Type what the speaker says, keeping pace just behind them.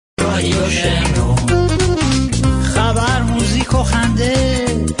رادیو شمرون. خبر، موزیک و خنده،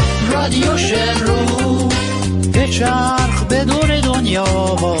 رادیو شمرون. بچرخ به دور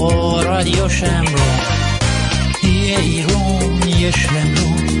دنیا با رادیو شمرون. یه ایرون یه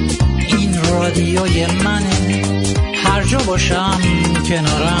شمرون، این رادیوی منه. هر جا باشم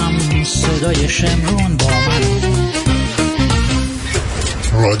کنارم صدای شمرون با من.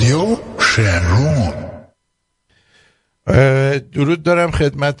 رادیو شمرون. درود دارم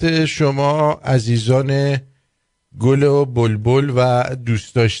خدمت شما عزیزان گل و بلبل و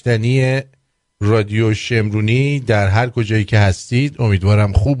دوست داشتنی رادیو شمرونی در هر کجایی که هستید.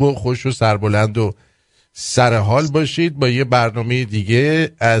 امیدوارم خوب و خوش و سربلند و سرحال باشید با یه برنامه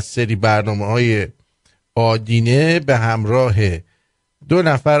دیگه از سری برنامه‌های آدینه به همراه 2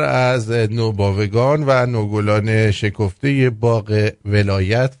 نفر از نوباوگان و نوگلان شکفته باغ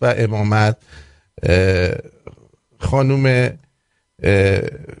ولایت و امامت، خانم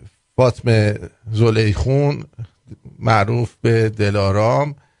فاطمه زلیخون معروف به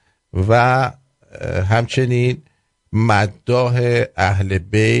دلارام و همچنین مداح اهل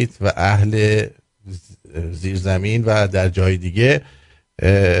بیت و اهل زیرزمین و در جای دیگه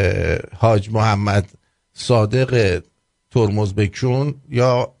حاج محمد صادق ترمزبکشون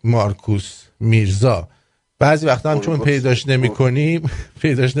یا مارکوس میرزا. بعضی وقتا هم چون پیداش نمی کنیم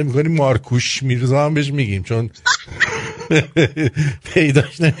مارکوش میرزا هم بهش میگیم، چون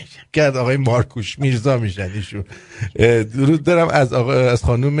پیداش نمیشه کرد آقای مارکوش میرزا میشن ایشون. درود دارم از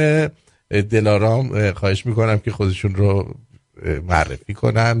خانوم دلارام، خواهش میکنم که خودشون رو معرفی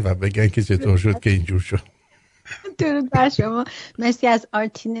کنن و بگن که چطور شد که اینجور شد. درود بر شما. مرسی از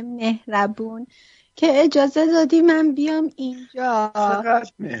آرتین مهربون که اجازه دادی من بیام اینجا.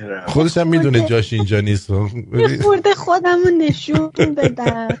 خودش هم میدونه جاش اینجا نیست. خورده خودم رو نشون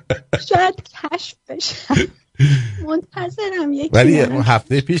بدم، شاید کشف بشم. منتظرم یکی. ولی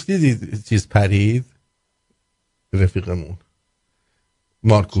هفته پیش دیدید چیز پرید رفیقمون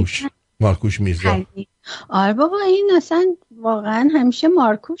مارکوش میرزا. آره بابا، این اصلا واقعا همیشه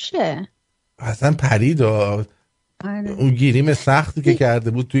مارکوشه. اصلا پرید اون گیریم سختی که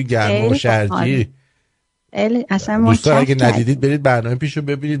کرده بود توی گرما و شرجی. دوستان اگه ندیدید برید برنامه پیشو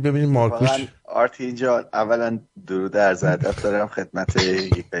ببینید مارکوش. آرتین جان، اولا درود عرض ادب دارم خدمت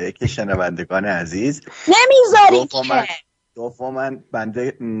یک شنوندگان عزیز. نمیذاری که دوما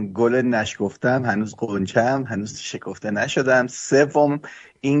بنده گل نشکفتم، هنوز قنچم، هنوز شکفته نشدم. سوم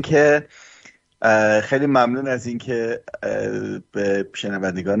اینکه خیلی ممنون از اینکه به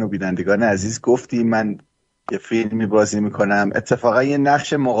شنوندگان و بینندگان عزیز گفتی من یه فیلمی بازی میکنم. اتفاقا یه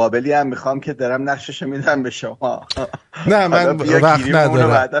نقش مقابلی هم میخوام که دارم نقششو میدم به شما. نه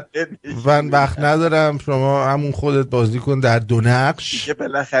من وقت ندارم. شما همون خودت بازی کن در 2 نقش که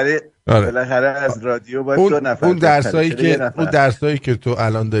بالاخره از رادیو باید 2 نفر. اون درسایی که تو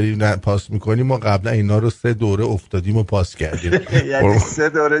الان داری پاس میکنی ما قبلا اینا رو 3 دوره افتادیم و پاس کردیم. یعنی 3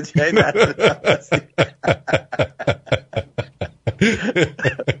 دوره جای ندارم.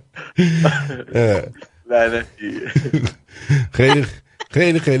 خیلی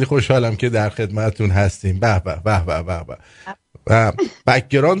خیلی خیلی خوشحالم که در خدمتتون هستیم. به به به به به به.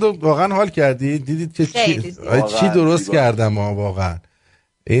 بک‌گراند رو واقعا حال کردید؟ دیدید که چی درست کردم واقعا.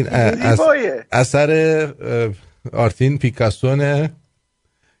 این اثر آرتین پیکاسونه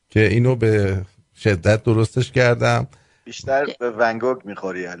که اینو به شدت درستش کردم. بیشتر به ونگوگ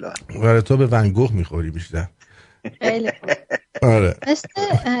میخوری الان. آره تو به ونگوگ میخوری بیشتر. خیلی آره. مثل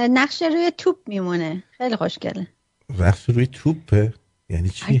نقش روی توپ میمونه. خیلی خوشگله. نقش روی توپه؟ یعنی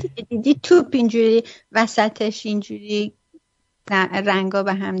چی؟ دیدی توپ اینجوری وسطش اینجوری رنگا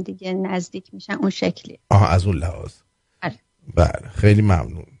به هم دیگه نزدیک میشن، اون شکلی. از اون لحاظ. بله خیلی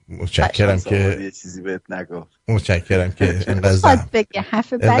ممنون. متشکرم که یه چیزی بهت نگفت. متشکرم که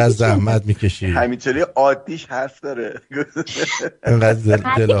انقدر زحمت میکشی. همینطوری عادیش حرف داره. انقدر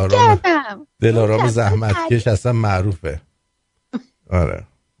دلارام زحمت کش اصلا معروفه. آره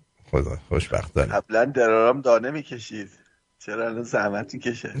خدا خوشبخت داره. قبلا دلارام دانه میکشید، چرا الان زحمت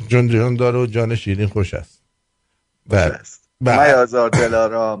میکشه؟ جون داره و جان شیرین خوش است. بله میازار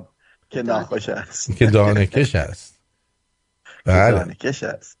دلارام که ناخوش است، که دانه کش است. بله دانه کش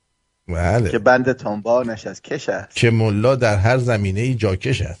است. بله. که بند تنبانش از کش است، که ملا در هر زمینه ای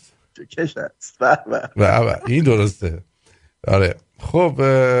جاکش است. جاکش است. بله این درسته. آره خب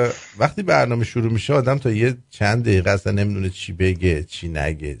وقتی برنامه شروع میشه آدم تا یه چند دقیقه اصلا نمیدونه چی بگه چی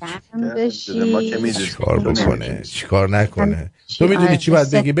نگه، چیکار بکنه چیکار نکنه. تو میدونی چی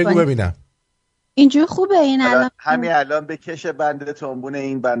باید بگی؟ بگو ببینم. اینجور خوبه. این همین الان به کش بند تنبون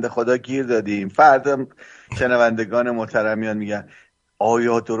این بنده خدا گیر دادیم. فردا شنوندگان محترمیان میگن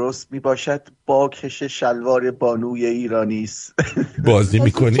آیا درست می باشد با کش شلوار بانوی ایرانی است؟ بازی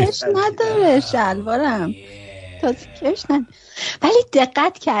میکنی؟ کش نداره شلوارم، تازه کش نداره. ولی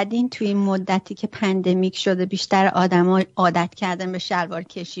دقت کردین توی این مدتی که پندمیک شده بیشتر آدما عادت کردن به شلوار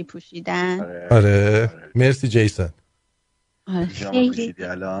کشی پوشیدن؟ آره. مرسی جیسون. خیلی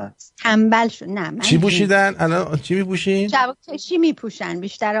تنبل شد. نه من چی پوشیدن الان؟ چی میپوشین؟ شلوار کشی میپوشن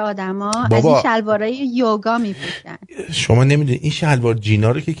بیشتر آدما، از این شلوارای یوگا میپوشن. شما نمیدونی این شلوار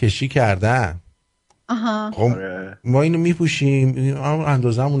جینا رو که کشی کردن. آها. خب ما اینو میپوشیم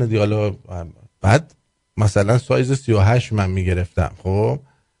اندازه‌مونه دیگه. حالا بعد مثلا سایز 38 من میگرفتم، خب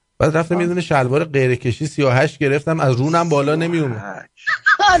بعد رفتم یه دونه شلوار غیر کشی 38 گرفتم، از رونم بالا نمیومد.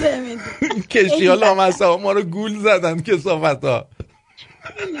 آره میدونم کشی ها لامصبا ما رو گول زدن کثافتا.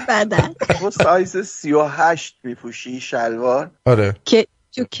 بعدن تو سایز 38 میپوشی شلوار؟ آره که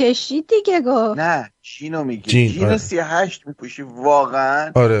تو کشی دیگه گفت. نه جینو میگی. جینو 38 میپوشی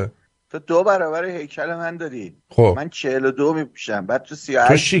واقعا؟ آره. تو 2 برابر هیکل من داری. خب من 42 میپوشم، بعد تو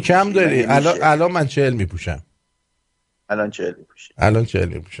 38 تو شیکم داری. الان من 40 میپوشم. الان 40 میپوشی؟ الان 40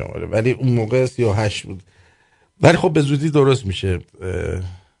 میپوشم آره، ولی اون موقع 38 بود. ولی خب به زودی درست میشه.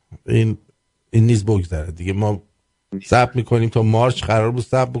 این نیز بگذره دیگه. ما ثبت میکنیم تا مارچ قرار بود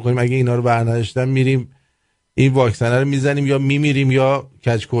ثبت بکنیم، اگه اینا رو برنامه‌ریزی میریم این واکسن رو میزنیم یا میمیریم یا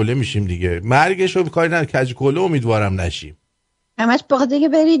کجکوله میشیم دیگه. مرگش رو کاری نداره، کجکوله امیدوارم نشیم. همش بخاطر دیگه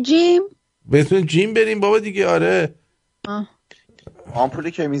بری جیم؟ بتونیم جیم بریم بابا دیگه. آره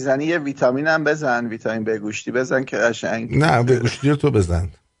آمپولی که میزنی یه ویتامین هم بزن، ویتامین به گوشتی بزن که قشنگ. نه به گوشتی رو تو بزن،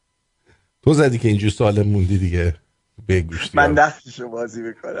 تو زدی که اینجور سالم موندی دیگه. به گوشتی من دستشو بازی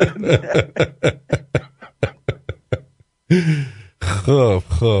میکنم. خب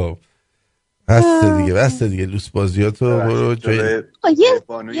بسته دیگه لوس بازیاتو برو جای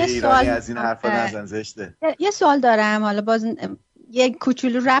بانوی ایرانی از این حرفا نزن، زشته. یه سوال دارم، حالا باز یک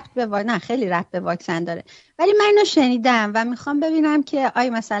کوچولو ربط به نه خیلی ربط به واکسن داره، ولی من اینو شنیدم و میخوام ببینم که آیا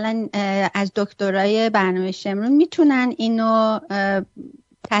مثلا از دکترای برنامه شمرون میتونن اینو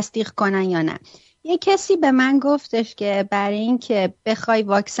تصدیق کنن یا نه. یه کسی به من گفتش که برای اینکه بخوای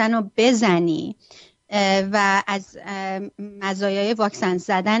واکسن رو بزنی و از مزایای واکسن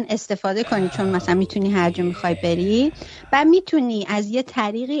زدن استفاده کنی، چون مثلا میتونی هر جا میخوای بری و میتونی از یه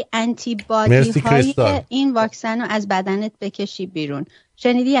طریقی انتی بادی های این واکسن رو از بدنت بکشی بیرون.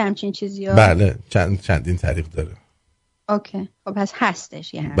 شنیدی همچین چیزی رو؟ بله چندین طریق داره. اوکی خب پس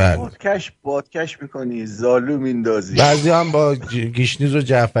هستش یه بله. بادکش میکنی زالو میندازی، بعضی هم با گیشنیز و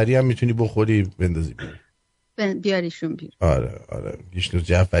جعفری هم میتونی بخوری بندازی بیرون. بیاریشون بیرون. آره گیشنیز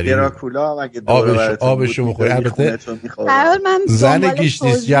جعفری گراکولا هم اگه آبشو بخوری. البته زن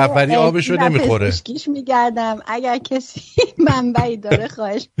گیشنیز جعفری آبشو نمیخوره. پزشکیش میگردم اگر کسی منبعی داره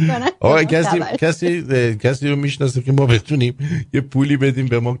خواهش میکنم. آقا کسی رو میشناسه که ما بتونیم یه پولی بدیم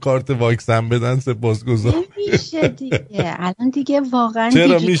به ما کارت واکسن بدن سپاسگزار. میشه دیگه الان دیگه واقعا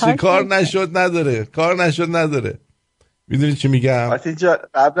چرا میشه؟ کار نشد نداره. میدونی چی میگم؟ اینجا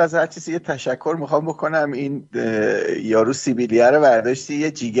قبل از هر چیزی یه تشکر میخوام بکنم. این یارو سیبیلیه رو برداشتی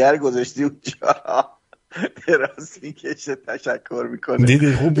یه جیگر گذاشتی اونجا دراز میکشه تشکر میکنه.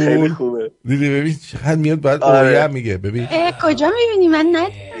 دیدی خوب بود؟ خیلی خوبه. دیدی ببین چقدر میاد بعد آره میگه ببین کجا میبینی من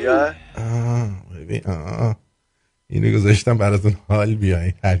ندیدم. ببین اینو گذاشتم براتون حال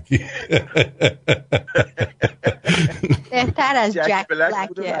بیاین هر کی. بهتر از جک بلک.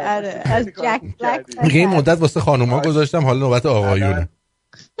 آره از جک بلک. میگه این مدت واسه خانوما گذاشتم، حالا نوبت آقایونه.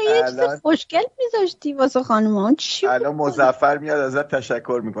 یه چیز خوشگل میذاشتی واسه خانوما. چی الان مظفر میاد ازت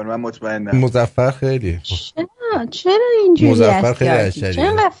تشکر میکنه، من مطمئنم. مظفر خیلی چرا اینجوری مظفر خیلی عشقی.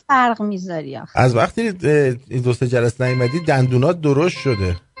 چرا فرق میذاری آخه؟ از وقتی این دوست جلسه نیومدی دندونات درشت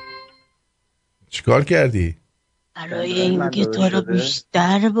شده. چیکار کردی؟ برای اینکه تو رو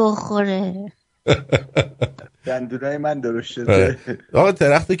بیشتر بخوره. دندونای من درشت شده. آقا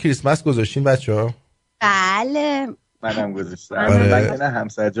درخت کریسمس گذاشتین بچه‌ها؟ بله منم گذاشتم. من نه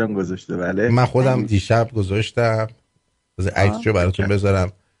همسر جان گذاشته. بله من خودم دیشب گذاشتم. از عکسشو براتون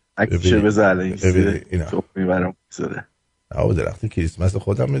بذارم. عکسشو بذار اینا تو میبرم بذاره. درخت کریسمس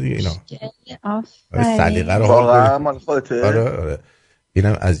خودم دیگه اینا. سلیقه رو واقعا مال خودته؟ آره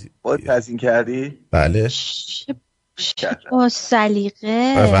اینم از خودت تزیین کردی؟ بله با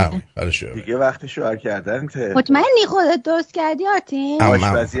سلیقه دیگه وقت شوهر کردن ته. مطمئنی خودت درست کردی آرتین؟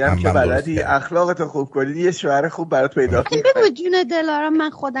 آشپزی هم که بلدی، اخلاقتو خوب کنی، یه شوهر خوب برات پیدا کنی. به جون دلارا من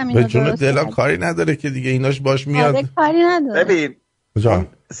خودم اینو درست کردم. به جون دلا کاری نداره که دیگه ایناش باش میاد. کاری نداره. ببین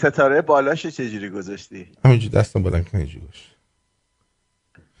ستاره بالاش چجوری گذاشتی؟ همینجوری دستم بلند کنم اینجوری گذاشت.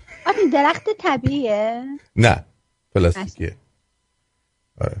 آرتین درخت طبیعیه؟ نه پلاستیکیه.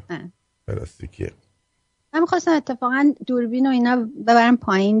 آره پلاستیکیه. من می‌خواستم اتفاقا دوربین و اینا ببرم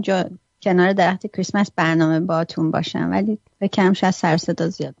پایین جا کنار درخت کریسمس برنامه باهاتون باشم، ولی فکرم شاید سر صدا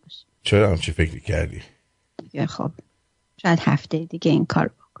زیاد باشه. چرا همچی فکری کردی؟ خب شاید هفته دیگه این کار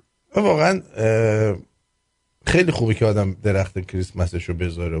بکن. واقعا خیلی خوبه که آدم درخت کریسمسشو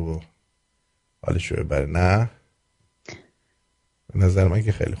بذاره و حالشو ببره. نه نظر من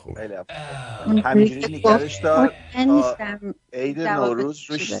که خیلی خوبه. همینجوری نگرش دار عید نوروز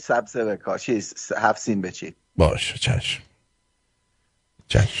روش سبزه بکار، چیز 7 سین بچید. باشه چشم.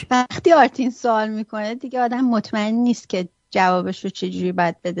 وقتی آرتین سوال میکنه دیگه آدم مطمئن نیست که جوابش رو چجوری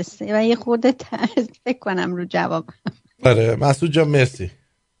باید بده و یه خورده فکر کنم رو جواب. آره مسعود جان مرسی.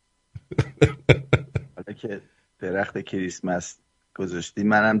 حالا که درخت کریسمس گذاشتی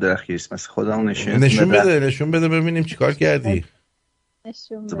منم درخت کریسمس خودمون نشون بده ببینیم چیکار کردی.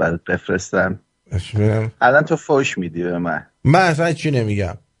 بعد بفرستم. الان تو فوش میدی به من اصلا چی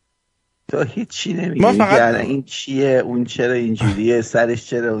نمیگم. تو هیچی نمیگی. فقط این چیه، اون چرا اینجوریه، سرش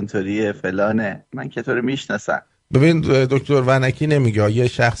چرا اونطوریه، فلانه. من که تو رو میشناسم. ببین دکتر ونکی نمیگه، یه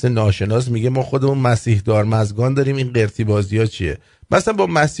شخص ناشناس میگه ما خودمون مسیح دار مزگان داریم، این قرتی بازی ها چیه؟ مثلا با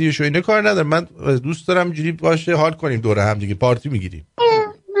مسیحش و اینه کار ندارم. من دوست دارم اینجوری باشه حال کنیم دوره هم دیگه پارتی میگیریم.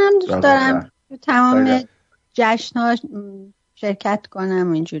 من دوست دارم تمام جشن‌ها شرکت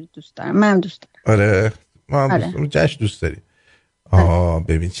کنم، اینجوری دوست دارم. من دوست دارم. آره ما جشن دوست داریم.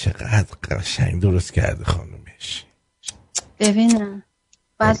 ببین چقدر قشنگ درست کرده خانومش. ببینم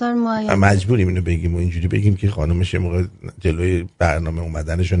بازار ما مجبوریم اینو بگیم و اینجوری بگیم که خانومش موقع جلوی برنامه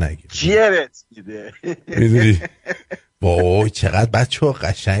اومدنشو نگیره. جیرت میده. میدونی وای چقدر بچه‌ها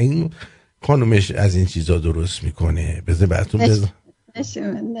قشنگ خانومش از این چیزا درست میکنه. بذار براتون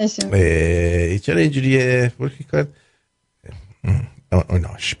نشون چرا اینجوریه برکی کار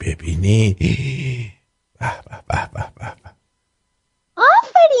اوناش ببینی. به به به به به.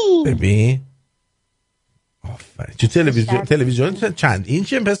 آفرین. ببین آفرین. چه تلویزیون چند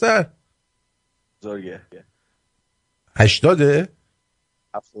اینچه پسر؟ بزرگه. 80؟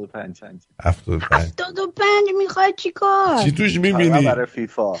 75 چند. 75 میخوای چیکار؟ چی توش میبینی؟ برای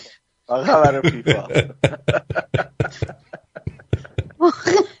فیفا.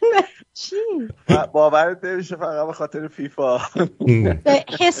 چی؟ باورت نمیشه فقط به خاطر فیفا.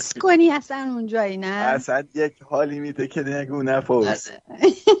 حس کنی اصلا اونجایی نه؟ اصلا یک حالی میده که نگو نفوز.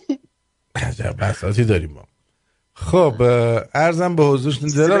 عجب بساطی داریم ما. خب عرضم به حضورتون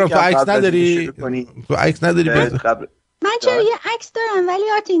دلارم تو عکس نداری؟ تو عکس نداری؟ من چرا یه عکس دارم ولی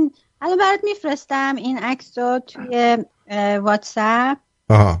آرتین الان برات میفرستم این عکس رو توی واتساپ.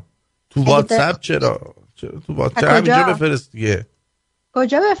 تو واتساپ چرا تو واتساپ همینجا بفرست دیگه.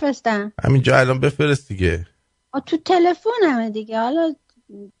 کجا بفرستم؟ همینجا الان بفرست دیگه. تو تلفنمه دیگه. حالا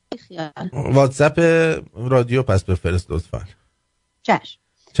خیال واتساپ رادیو پس بفرست لطفا. چشم.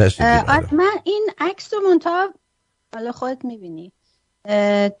 من این عکس رو منتها حالا خودت میبینی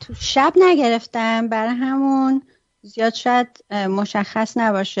تو شب نگرفتم، برای همون زیاد شاید مشخص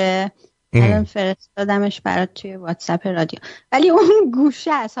نباشه. الان فرستادمش برات توی واتساپ رادیو، ولی اون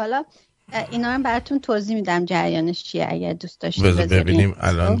گوشه است. حالا اینا هم براتون توضیح میدم جریانش چیه اگر دوست داشتید ببینیم.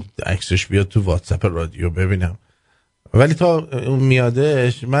 الان عکسش بیاد تو واتساپ رادیو ببینم. ولی تا اون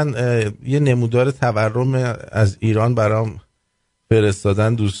میادش من یه نمودار تورم از ایران برام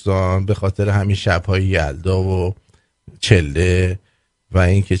فرستادن دوستان به خاطر همین شب‌های یلدا و چله و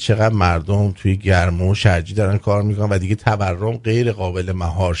اینکه چقدر مردم توی گرما و شرجی دارن کار میکنن و دیگه تورم غیر قابل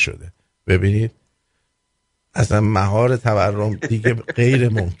مهار شده. ببینید اصلا مهار تورم دیگه غیر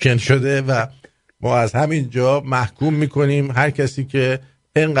ممکن شده و ما از همین جا محکوم میکنیم هر کسی که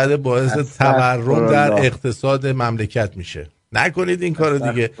اینقدر باعث تورم در اقتصاد مملکت میشه. نکنید این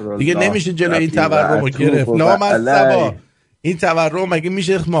کارو دیگه نمیشه جلوی این تورم رو گرفت. نامصبا این تورم مگه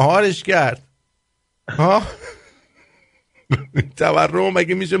میشه مهارش کرد؟ ها تورم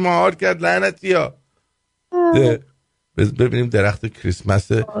مگه میشه مهار کرد؟ لعنتی ها. ببینیم درخت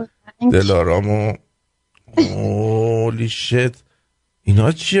کریسمس دلارامو. اولی شت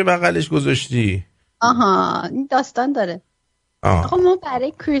اینا چیه بغلش گذاشتی؟ این داستان داره. خب ما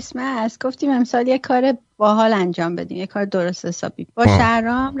برای کریسمس گفتیم امسال یه کار باحال انجام بدیم، یه کار درست حسابی. با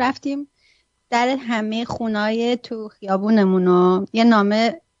شهرام رفتیم در همه خونای تو خیابونمونو یه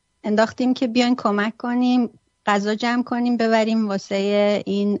نامه انداختیم که بیاین کمک کنیم غذا جمع کنیم ببریم واسه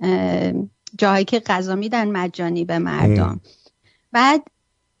این جاهایی که غذا میدن مجانی به مردم. بعد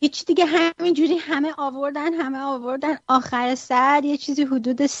هیچ دیگه همینجوری همه آوردن آخر سر یه چیزی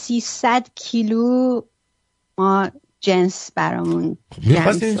حدود 300 کیلو ما جنس برامون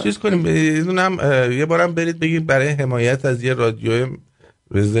می‌خواستیم این چیز کنیم. میدونم یه بارم برید بگید برای حمایت از یه رادیو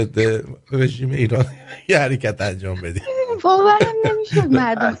ضد رژیم ایران یه حرکت انجام بدیم. باورم نمیشد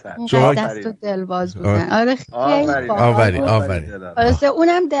مردم اونقدر دست و دلباز بودن. آره خیلی آفرین. خلاصه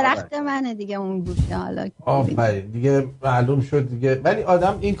اونم درخت منه دیگه اون بود حالا. آفرین دیگه معلوم شد دیگه. ولی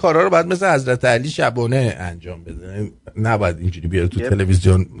آدم این کارا رو باید مثل حضرت علی شبانه انجام بده، نباید اینجوری بیاره تو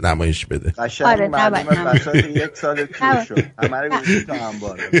تلویزیون نمایش بده. آره نباید بساط یک سال پیر شد همه رو گذاشت تو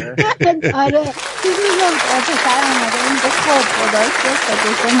انبار. آره چیزی رو پسر اومده این خب خدا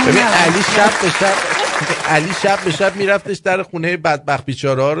ببین علی شب به شب میرفتش در خونه بدبخت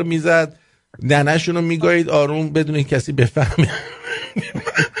بیچاره ها رو میزد، ننه‌شون رو میگایید آروم بدون این کسی بفهمه،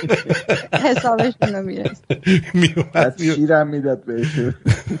 حسابشون رو میرست، میومد شیرم میداد بهشون،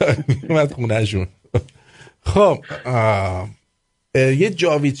 میومد خونه شون. خب یه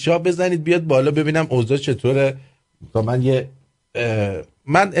جاوید شاه بزنید بیاد بالا ببینم اوضاع چطوره. تا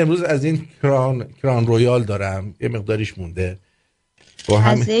من امروز از این کران رویال دارم، یه مقداریش مونده.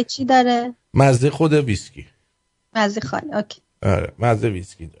 مزه چی داره؟ مزه خود ویسکی. مزه خالی. اوکی. آره مزه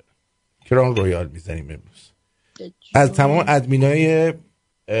ویسکی داره. کران رویال میزنیم امروز. از تمام ادمینای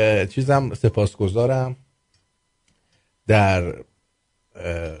چیزم سپاسگزارم در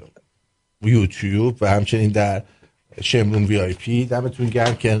یوتیوب و همچنین در شمرون وی آی پی. دمتون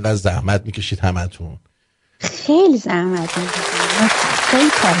گرم که انقدر زحمت میکشید همتون. خیلی زحمت میکشید، خیلی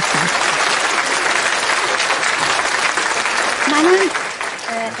کار سخت. منم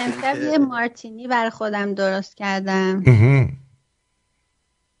امشب یه مارتینی برای خودم درست کردم.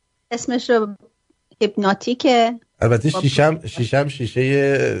 اسمش رو هیپناتیکه. البته شیشم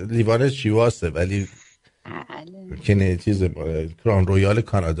شیشه لیوان شیواسه ولی کنه چیز کران رویال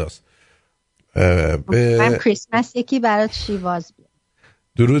کاناداست. من کریسمس یکی برات شیواز بیام.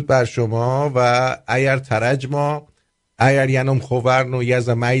 درود بر شما و اگر ترجما اگر ینم خوورنو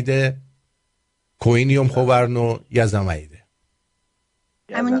یزمایده کوینیوم خوورنو یزمایده.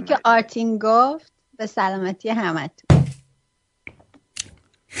 همونی که آرتین گفت به سلامتی همتون.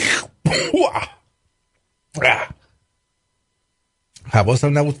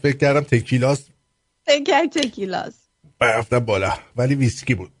 حواسم نبود، فکر کردم تکیلاست. تکیلاست رفتم بالا ولی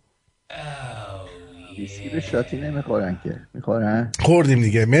ویسکی بود. ویسکی به شاتی نمیخورن که میخورن. خوردیم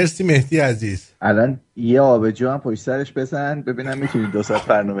دیگه. مرسی مهدی عزیز. الان یه آبجو هم پشت سرش بزن ببینم میتونی 2 ساعت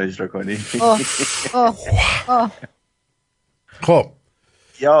برنامه اجرا کنی. خب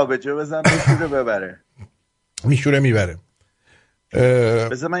یه آبجو بزن میشوره ببره. میبره.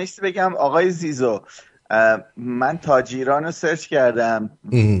 بذار من ایستی بگم آقای زیزو، من تاج ایران رو سرچ کردم.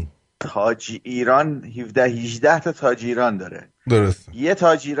 تاج ایران 17-18 تا تاج ایران داره. درست. یه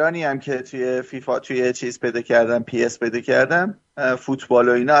تاج ایرانی هم که توی فیفا توی چیز پیدا کردم، پی اس پیدا کردم، فوتبال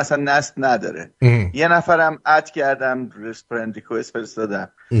و اینا اصلا نصب نداره. یه نفرم اد کردم، فرند ریکوست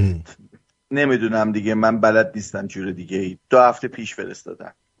فرستادم. نمیدونم دیگه، من بلد نیستم جور دیگه ای. 2 هفته پیش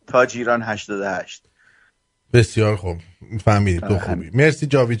فرستادم. تاج ایران 88. بسیار خوب فهمیدید. تو خوبی. مرسی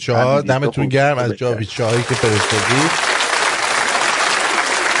جاوید شاه، دمتون گرم از جاوید شاهی که فرستادید.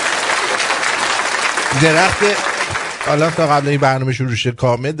 درخت حالا تا قبل این برنامه شروع شه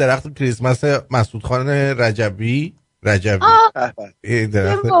کامل، درخت کریسمس مسعود خان رجبی این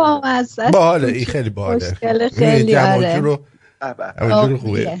درخت باحاله، این خیلی باحاله، خیلی جمع‌جور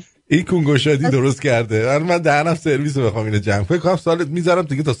خوبه. این کنگوشادی درست کرده. من دهنم سرویس رو بخوام اینو جمع کنم. کنم سالت میذارم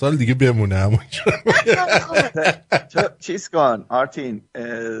دیگه تا سال دیگه بمونه. چیز کن آرتین،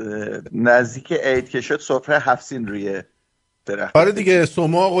 نزدیک عید که شد سفره 7 سین روی درخت. آره دیگه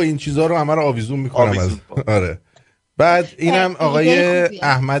سماق و این چیزا رو همه رو آویزون میکنم از آره. بعد اینم آقای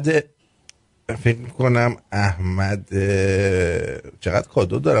احمد، فکر کنم احمد چقدر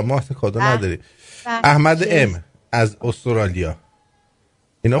کادو دارم، ما اصلا کادو نداری. احمد ام از استرالیا.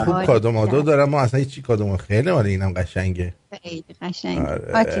 اینا خوب کادو مادو دارم، ما اصلا هیچی کادو خیلی مال اینم قشنگه. خیلی قشنگه.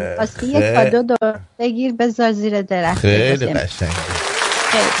 آره. واسه یه کادو بگیر بذار زیر درخت. خیلی قشنگه.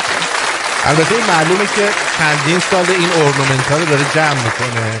 البته این معلومه که چندین سال این اورنومنت ها رو داره جمع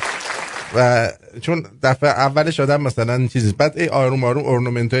میکنه و چون دفعه اولش آدم مثلا چیزی، بعد ای آروم آروم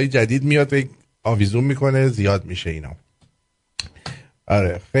اورنومنت های جدید میاد و آویزون میکنه، زیاد میشه اینا.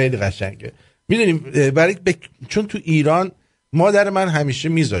 آره خیلی قشنگه. میدونیم برای چون تو ایران مادر من همیشه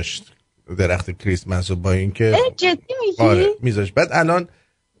میذاشت درخت کریسمس رو، با اینکه جدی میگی؟ آره میذاشت. بعد الان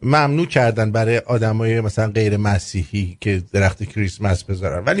ممنوع کردن برای آدمای مثلا غیر مسیحی که درخت کریسمس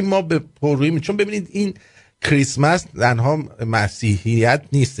بذارن، ولی ما به پررویی چون ببینید این کریسمس تنها مسیحیت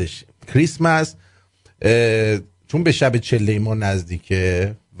نیستش. کریسمس چون به شب چله ما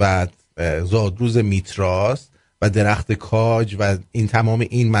نزدیکه و زادروز میتراست و درخت کاج و این تمام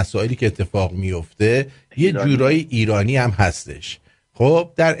این مسائلی که اتفاق میفته یه جورایی ایرانی هم هستش.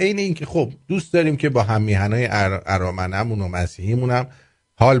 خب در عین اینکه خب دوست داریم که با هم میهنای ارامنمون و مسیحیمون هم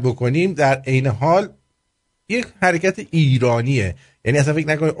حال بکنیم، در عین حال یک حرکت ایرانیه، یعنی اصلا فکر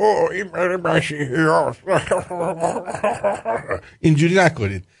نکنید این مسیحیاست اینجوری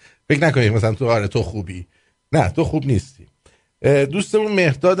نکنید، فکر نکنید مثلا تو آره تو خوبی، نه تو خوب نیستی. دوستمون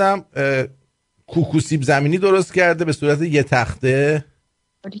مهردادم کوکو سیب زمینی درست کرده به صورت یه تخته.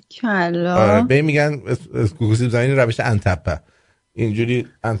 آره به میگن کوکو سیب زمینی روش انتپه، اینجوری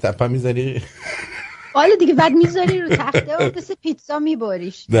انتپه میذاری حالا دیگه بعد میذاری رو تخته و مثل پیتزا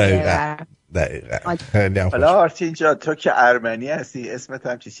میبریش. دقیقاً. حالا آرتین جان تو که ارمنی هستی، اسمت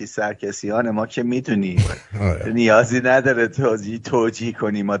هم چی سرکسیان، ما که میدونیم نیازی نداره توجیه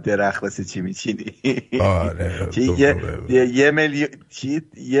کنی ما درخت واسه چی میچینی. آره یه میلیون چی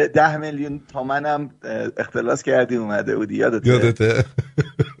 10 میلیون تومن هم اختلاس کردی اومده بودی یادته؟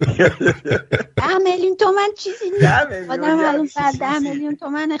 10 میلیون تومن چیزی نیست، آدم الان بعد 10 میلیون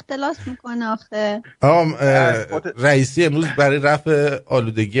تومن اختلاس میکنه آخه. رئیسی امروز برای رفع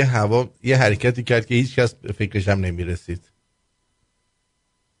آلودگی هوا یه حرکتی کرد که هیچ کس به فکرش هم نمیرسید.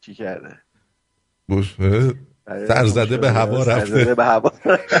 چی کرده؟ سرزده به هوا رفته.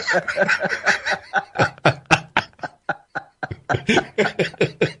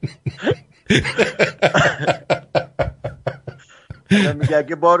 میگه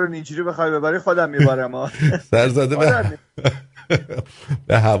اگه بارون اینجوری بخوای ببری خودم میبارم. سرزده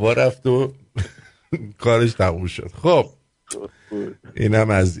به هوا رفت و کارش تموم شد. خب اینم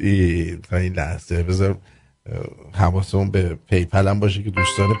از این تا این لحظه. بذار حواسمون به پیپل هم باشه که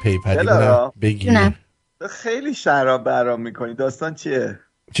دوستان پیپلی برم بگیم. خیلی شهرام برام میکنی، داستان چیه؟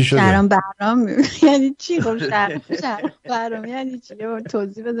 چی شده؟ شهرام برام یعنی چی؟ خب شهرام برام یعنی چی؟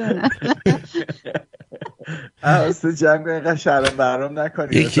 توضیح بده من. اصلا جمع اینقدر شهرام برام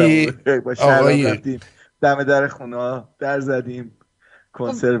نکنی. یکی با شهرام رفتیم دم در خونه در زدیم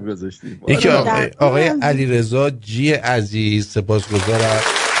کنسرو گذاشتیم. یکی آقای علیرضا جی عزیز سپاسگزارم.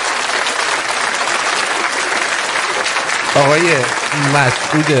 آقای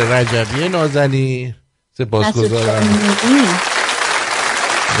مسعود رجبی نازنی سپاسگزارم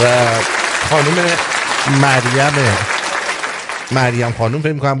و خانم مریم خانم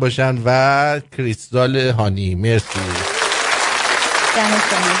فکر می‌کنم باشن و کریستال هانی. مرسی.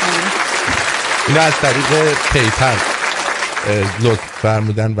 اینا از طریق پیپل لطف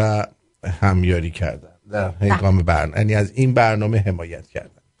فرمودن و همیاری کردن در هنگام برنامه، یعنی از این برنامه حمایت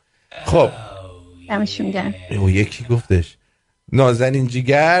کردن. خب دمشون گرم. او یکی گفتش نازنین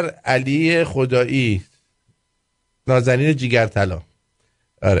جیگر علی خدایی، نازنین جیگر طلا.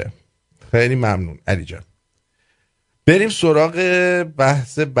 آره خیلی ممنون علی جان. بریم سراغ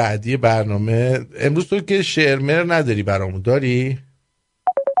بحث بعدی برنامه. امروز تو که شعر نداری برامون، داری؟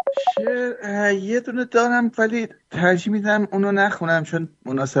 شعر یه دونه دارم ولی ترجیح میدم اونو نخونم چون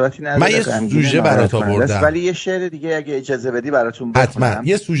مناسبتی نداره. من یه سوژه برات آوردم ولی یه شعر دیگه اگه اجازه بدی براتون بخونم. حتما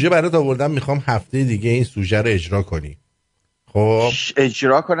یه سوژه برات آوردم، میخوام هفته دیگه این سوژه رو اجرا کنی. خب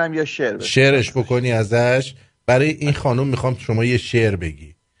اجرا کنم یا شعرش بکنی ازش؟ برای این خانم میخوام شما یه شعر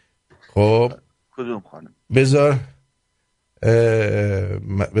بگی. خب کدوم خانم؟ بذار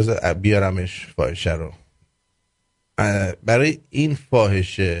بیارمش فاحشه رو. برای این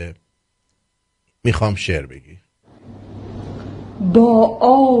فاحشه میخوام شعر بگی. با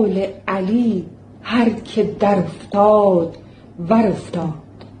آل علی هر که در افتاد ور افتاد.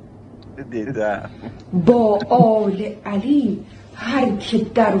 دیدم. با آل علی هر که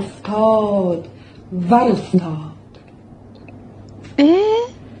در افتاد ور افتاد.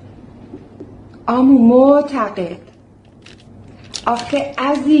 امو معتقد آخه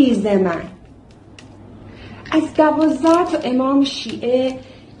عزیز من، از 12 تا امام شیعه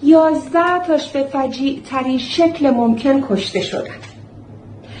 11 تاش به فجیع ترین شکل ممکن کشته شدن،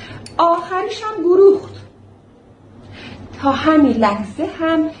 آخرش هم گروخت. تا همین لحظه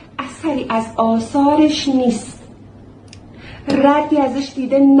هم اثری از آثارش نیست، ردی ازش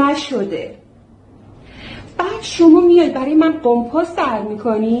دیده نشده. بعد شما میای برای من قمپاس در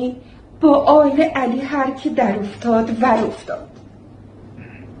میکنی با آل علی هر کی در افتاد ور افتاد.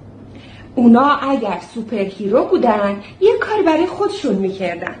 اونا اگر سوپر هیرو بودن یه کار برای خودشون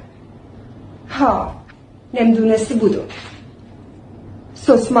میکردن. ها نمیدونستی بودون.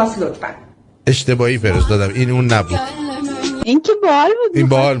 سوسماس لطفا. اشتباهی فرستادم، این اون نبود. این که باحال بود. این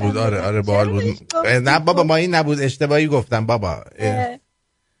باحال بود. آره باحال بود. نه بابا ما این نبود، اشتباهی گفتم بابا.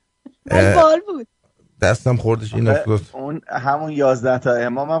 باحال بود. دستم خوردش این افتاد. اون همون 11 تا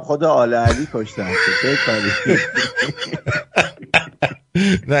امام هم خود آل علی کشتن. چه کاری؟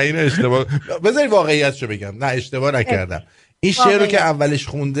 نه اینو اشتباه. بذاری واقعیتشو بگم. نه اشتباه نکردم. این شعر رو که اولش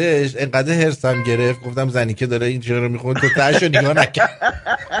خوندهش انقدر هرسم گرفت، گفتم زنی که داره این شعر رو میخونه تو تهش رو نگاه نکرد.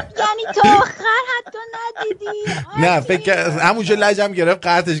 یعنی تا آخر حتی ندیدی؟ نه فکر همونجا لجم گرفت،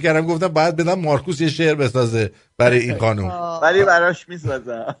 قطعش کردم، گفتم باید بدم مارکوس یه شعر بسازه برای این خانم. ولی براش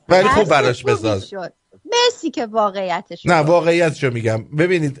میسازم. ولی خب براش بساز. مرسی که واقعیتش. نه واقعیتشو میگم.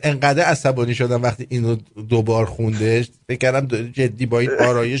 ببینید انقدر عصبانی شدم وقتی اینو دوبار خوندش، فکر کردم جدی با این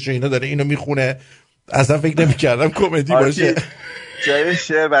آرایش و اینا داره اینو میخونه، اصلا فکر نمی‌کردم کمدی باشه. جای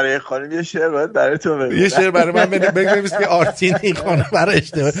شعر برای خانم یه شعر باید برای تو بگم. یه شعر برای من بنویس که آرتین این خانم برای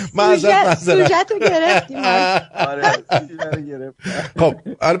اشتباه. من سوژه‌تو گرفتیم. آره گرفتم. خب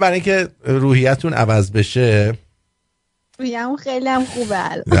حالا برای اینکه روحیتون عوض بشه، روحیه‌مون خیلی هم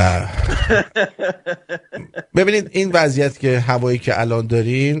خوبه. ببینید این وضعیت که هوایی که الان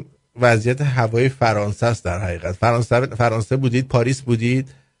دارین وضعیت هوای فرانسه است. در حقیقت فرانسه بودید، پاریس بودید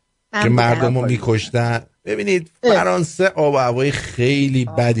که مردم رو میکشتن. ببینید فرانسه آب و هوای خیلی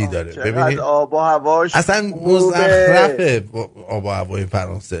بدی داره. ببینید آب و هواش اصلا مزخرفه آب و هوای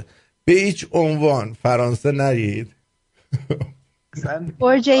فرانسه. به هیچ عنوان فرانسه نرید.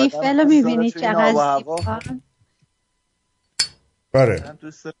 برج ایفل رو میبینید چقدر زیبا. بله من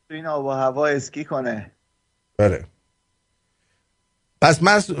دوست دارم تو این آب و هوا اسکی کنه. بله. پس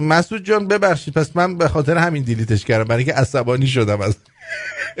مسعود جان ببخشید، پس من به خاطر همین دیلیتش کردم، برای اینکه عصبانی شدم از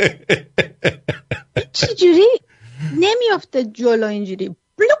چجوری نمیافته جلو اینجوری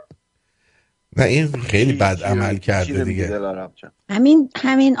بلوپ. نه این خیلی بد عمل کرده دیگه.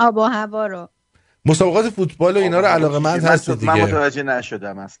 همین آب و هوا رو، مسابقات فوتبال و اینا رو علاقه‌مند هست دیگه. من متوجه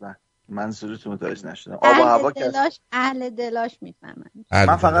نشدم اصلا. منظورتون متوجه نشدم. آب و هوا که اهل دلاش میفهمن.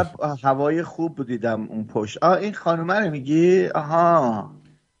 من فقط هوای خوب دیدم اون پشت. این خانومه رو میگی؟ آها.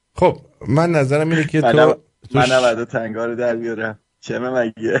 خب من نظرم اینه که من نباید تنگا رو در بیارم. چمه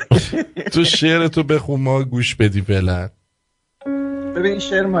مگه؟ تو شعر تو بخون ما گوش بدی فعلا. ببین این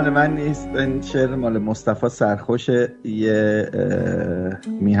شعر مال من نیست، این شعر مال مصطفی سرخوش، یه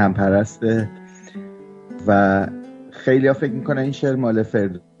میهم پرسته و خیلی ها فکر میکنن این شعر مال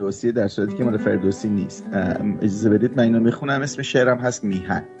فردوسی، در صورتی که مال فردوسی نیست. اجازه بدید من اینو میخونم. اسم شعرم هست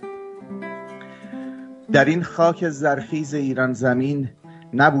میهن. در این خاک زرخیز ایران زمین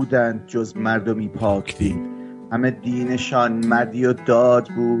نبودند جز مردمی پاک دین، همه دینشان مردی و داد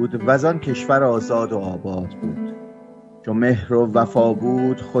بود و از آن کشور آزاد و آباد بود. چون مهر و وفا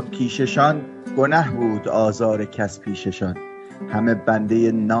بود خود کیششان، گنه بود آزار کس پیششان. همه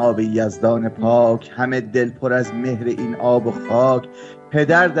بنده ناب یزدان پاک، همه دل پر از مهر این آب و خاک.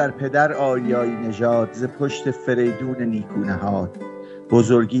 پدر در پدر آریایی نژاد، ز پشت فریدون نیکو نهاد.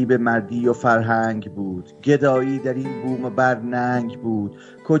 بزرگی به مردی و فرهنگ بود، گدایی در این بوم و بر ننگ بود.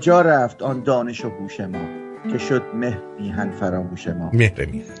 کجا رفت آن دانش و هوش ما، که شد مهر میهن فراموش ما. مهر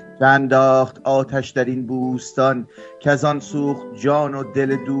میهن انداخت آتش در این بوستان، که از آن سوخت جان و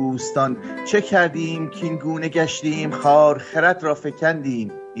دل دوستان. چه کردیم که این گونه گشتیم خار، خرد را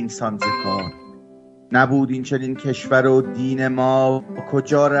فکندیم اینسان ز کار. نبود این چنین کشور و دین ما،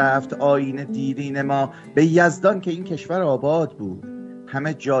 کجا رفت آیین دیرین ما. به یزدان که این کشور آباد بود،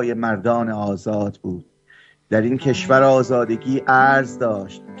 همه جای مردان آزاد بود. در این کشور آزادگی ارز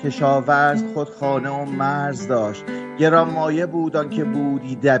داشت، کشاورز خود خانه و مرز داشت. گران مایه بود آن که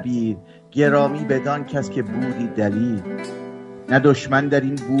بودی دبیر، گرامی بدان کس که بودی دلیر. نه دشمن در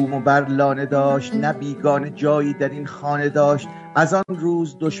این بوم و بر لانه داشت، نه بیگانه جایی در این خانه داشت. از آن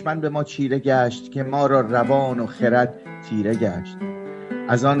روز دشمن به ما چیره گشت، که ما را روان و خرد تیره گشت.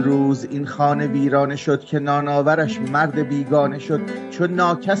 از آن روز این خانه ویرانه شد، که ناناورش مرد بیگانه شد. چون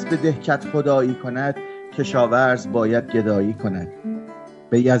ناکس به دهکت خدایی کند، کشاورز باید گدایی کند.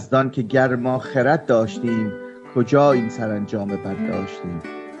 به یزدان که گر ما خرد داشتیم، کجا این سرانجام بد داشتیم.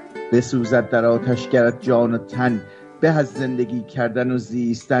 بسوزد در آتشگرت جان و تن، به از زندگی کردن و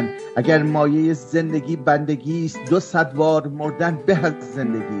زیستن. اگر مایه زندگی بندگی است، 200 بار مردن به از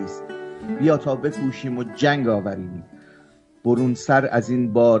زندگی است. بیا تا بکوشیم و جنگ آوریم، برون سر از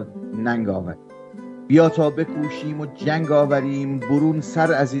این بار ننگ آوریم. بیا تا بکوشیم و جنگ آوریم، برون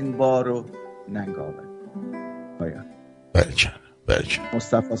سر از این بار و ننگ آوریم. باید بلکه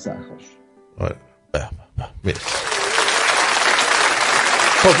مصطفی سرخوش. آره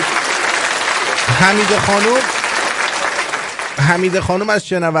خب حمید خانم از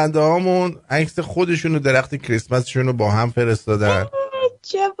شنونده هامون عکس خودشون و درخت کریسمسشون رو با هم فرستادن.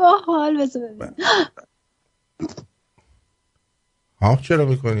 چه باحال. بذار ببین.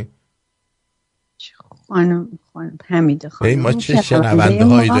 چه خانم حمیده خانم ما چه شنونده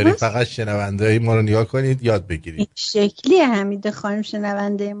هایی داریم، فقط شنونده های ما رو نگاه کنید یاد بگیرید. این شکلی حمیده خانم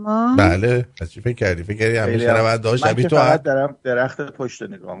شنونده ما؟ بله. چی فکر کردی؟ فکر کردی همه شنونده ها شبیه تو فقط دارم درخت پشت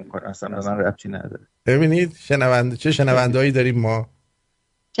نگاه میکنم، اصلا من ربطی نداره. ببینید چه شنونده هایی داریم ما.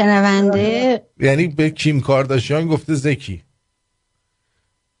 شنونده یعنی به کیم کارداشیان گفته زکی.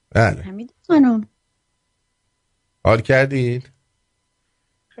 بله حمیده خانم حال کردید؟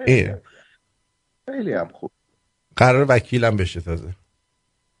 خیلی هم خوب. قرار وکیلم بشه تازه.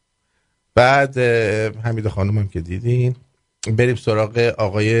 بعد حمیده خانم هم که دیدین. بریم سراغ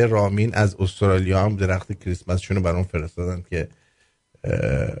آقای رامین از استرالیا. هم درخت کریسمسشون رو برام فرستادن که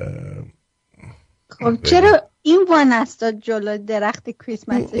خب چرا این وانستا جلو درخت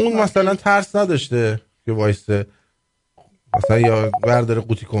کریسمس؟ اون مثلا ترس نداشته که وایسته مثلا یا برداره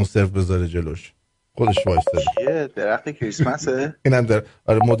قوطی کنسرو بذاره جلوش، خودش وایسته. چیه درخت کریسمسه؟ اینم در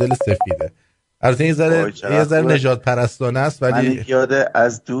مدل سفیده. البته یه ذره نژاد پرستانه است ولی من یاد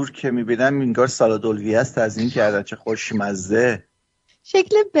از دور که میبینم انگار سالادولوی است تزیین کردن. چه خوشمزه.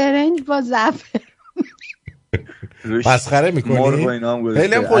 شکل برنج با زعفر. مسخره میکنی؟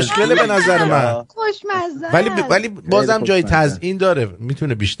 خیلی هم خوشگله به نظر من. خوشمزه. ولی بازم جای تزیین داره،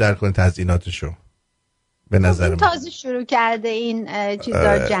 میتونه بیشتر کنه تزییناتشو به نظر من. تازه شروع کرده این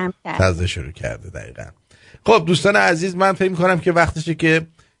چیزا رو جمع کرده. تازه شروع کرده دقیقاً. خب دوستان عزیز، من فکر میکنم که وقتشه که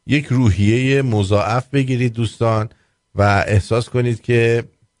یک روحیه مضاعف بگیرید دوستان و احساس کنید که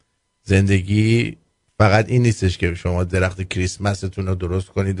زندگی فقط این نیستش که شما درخت کریسمستون رو درست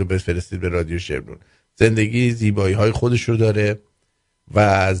کنید و بفرستید به رادیو شمرون. زندگی زیبایی های خودش رو داره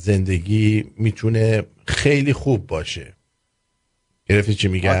و زندگی میتونه خیلی خوب باشه. گرفتی چی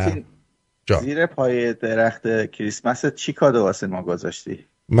میگم؟ زیر پای درخت کریسمس چی کادو واسه ما گذاشتی؟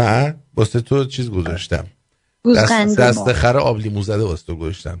 من واسه تو چیز گذاشتم. دست خر آب لیمو زده واسه تو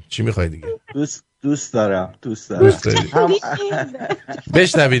گذاشتم. چی میخوای دیگه؟ دوست دارم.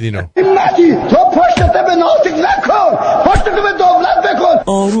 بشنوید اینو. مدی تو پشتت به نازک نکن، پشتت به دولت بکن.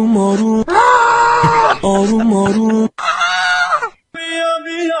 آروم آروم آروم آروم. بیا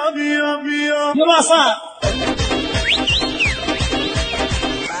یا مثلا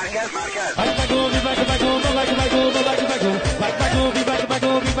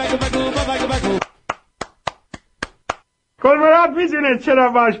کلمرات میدونه چرا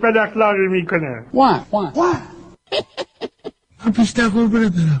باش بد اخلاقی میکنه؟ وان من بیشتر قربونه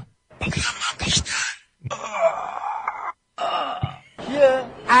برم. کیه؟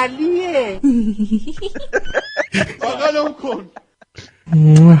 علیه. بغلم کن.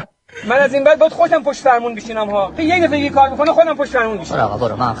 من از این بعد باید خودم پشت فرمون بشینم ها. تو یک دفعه یه کار بکنه خودم پشت فرمون بشینم. برو آقا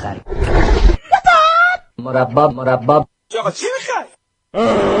برو من خرید. مرباب. آقا چی میخوای؟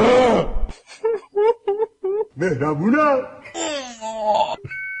 مهربونه.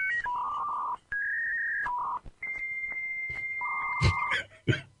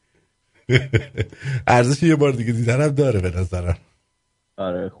 ارزش یه بار دیگه دیدنم داره به نظرم.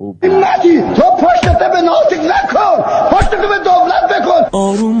 آره خوب. مدی تو پشتت به نازک نکن، پشتت به دولت بکن.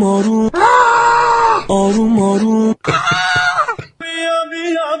 آروم آروم آروم آروم. بیا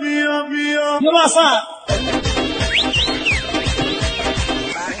یا مثلا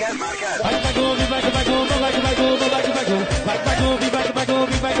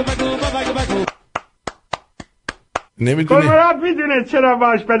نمیدونی کلمرات میدونه چرا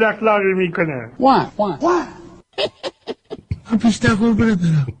باش بد اخلاقی میکنه؟ وان من بیشتر قربونه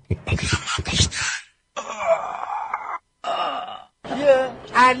برم. کیه؟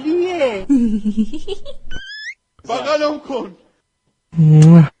 علیه. بغلم کن.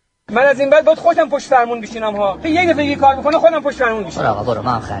 من از این بعد باید خودم پشت فرمون بشینم ها. تو یک دفعه یه کار بکنه خودم پشت فرمون بشینم. برو آقا برو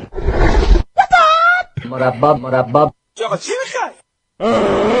من خرید. مرباب. آقا چی میخوای؟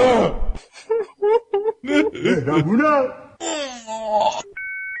 مهربونه.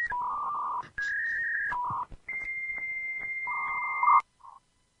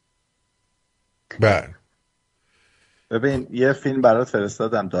 بله. ببین یه فیلم برات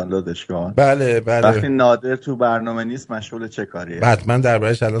فرستادم دانلودش کن. بله وقتی نادر تو برنامه نیست مشغول چه کاریه؟ حتما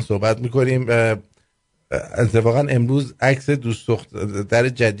دربارش الان صحبت میکنیم. اتفاقا امروز عکس دوست دختر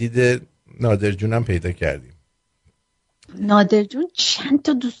جدید نادر جونم پیدا کردیم. نادر جون چند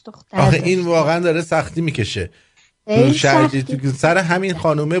تا دوست دختر آخه داشت. این واقعا داره سختی میکشه. تو سر همین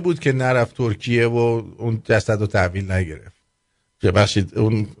خانومه بود که نرفت ترکیه و اون جسد رو تحویل نگرفت. که بخشید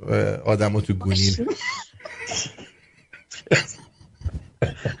اون آدم رو تو گونین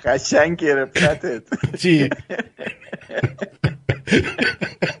قشنگ گرفتتت. چی؟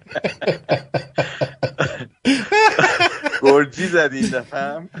 گرجی زدی این دفعه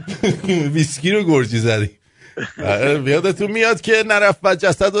هم؟ ویسکی رو گرجی زدی. یادتون میاد که نرفت و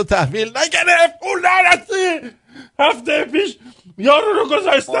جسد رو تحویل نگرفت اون لعنتی هفته پیش یارو رو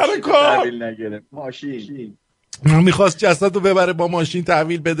گذاشتم کار تحویل نگرفت ماشین میخواست جسد رو ببره با ماشین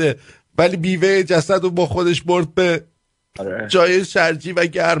تحویل بده ولی بیوه جسد رو با خودش برد به جای شرجی و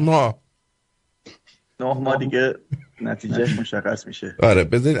گرما 9 ماه دیگه نتیجهش مشخص میشه. آره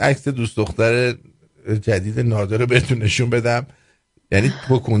بذارید عکس دوست دختر جدید نادر رو بهتون نشون بدم یعنی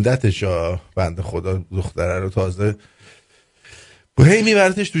بکندتش بنده خدا دختره رو تازه هی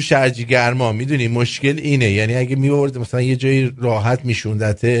میبردش تو شرجی گرما. میدونی مشکل اینه یعنی اگه میبرد مثلا یه جایی راحت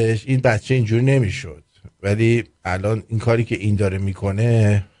میشوندتش این بچه اینجوری نمیشد ولی الان این کاری که این داره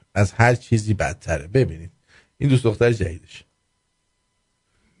میکنه از هر چیزی بدتره. ببینید این دوست دختر جدیدش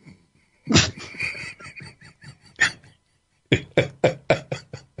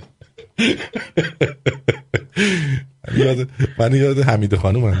من یاد حمیده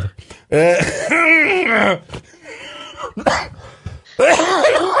خانوم هم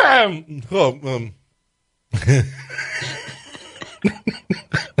خب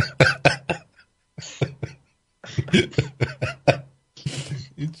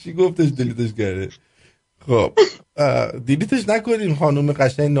چی گفتش دلیتش کرده. خب دیلیتش نکنیم خانوم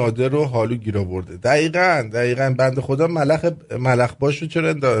قشنگ نادر رو حالو گیر آورده. دقیقاً بنده خدا ملخ باشو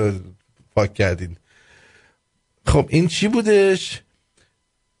چرا پاک کردین. خب این چی بودش؟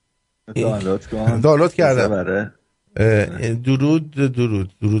 دانلود کردم.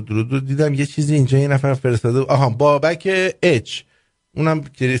 درود دیدم یه چیزی اینجا یه نفر فرستاده. آها بابک اچ اونم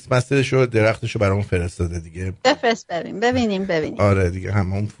کریسمسشو درختشو برامون فرستاده دیگه. بفرست ببینیم. آره دیگه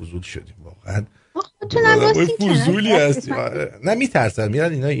همون فضول شدیم واقعا. خودتونم فضولی هستی. نه میترسن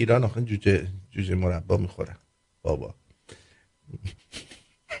میرن اینا ایران آخه جوجه مربا میخورن بابا.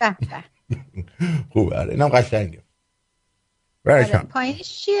 خوبه آره اینم قشنگه.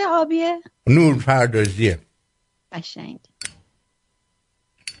 پایینش چیه آبیه؟ نور پردازیه. قشنگ.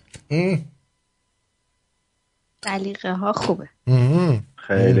 سلیقه ها خوبه.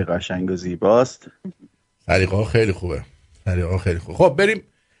 خیلی قشنگ و زیباست. سلیقه ها خیلی خوبه. خب بریم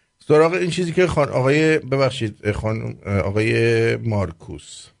سراغ این چیزی که آقای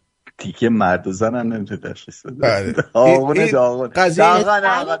مارکوس تیکه مرد و زن هم نمیتونه تشخیص بده. بله. داغون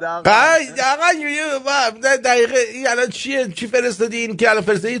دقیقه این الان چی فرستادی؟ این که الان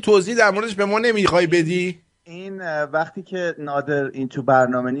فرستادی توضیح در موردش به ما نمیخوای بدی؟ این وقتی که نادر این تو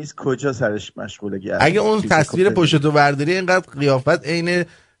برنامه نیست کجا سرش مشغوله گرد؟ اگه اون تصویر پشتو برداری اینقدر قیافت عین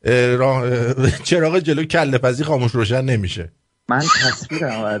چراغ جلو کله پزی خاموش روشن نمیشه. من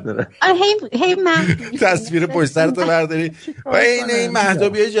تصویرم برداره. هی من تصویر پشت سرتو برداری و این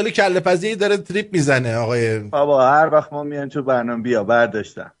مهدابیای جلو کله پزی داره تریپ میزنه. آقای بابا هر وقت ما میایم تو برنامه بیا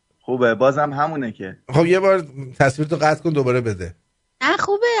برداشتم خوبه بازم همونه که. خب یه بار تصویرتو قطع کن دوباره بده. نه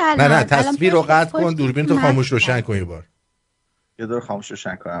خوبه الان. نه تصویر رو قطع کن دوربین تو خاموش روشن کن یه دور خاموش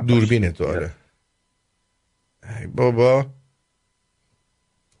روشن کنم دوربین تو. آره ای بابا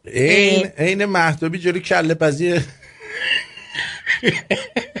این مهدابی جلو کله پزی.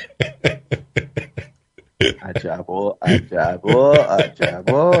 عجبا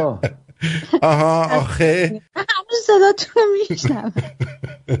آها آخه همون صدا تو میشنم.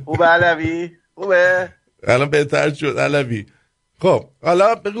 خوبه علوی خوبه الان بهتر شد علوی. خب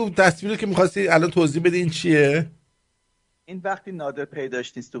حالا بگو تصویری که می‌خواستی الان توضیح بدی این چیه؟ این وقتی نادر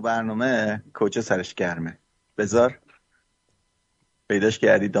پیداش نیست تو برنامه کجا سرش گرمه. بذار پیداش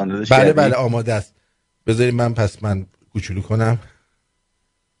کردی دانلودش کردی؟ بله آماده است. بذاری من کوچولو کنم.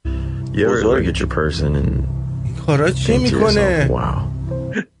 این کارا چی میکنه؟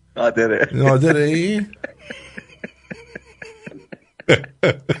 نادره این؟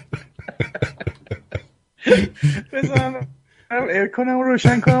 بذارم ایرکنم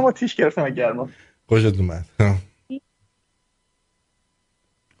روشن کنم و تیش گرفتم گرما. خوشت اومد.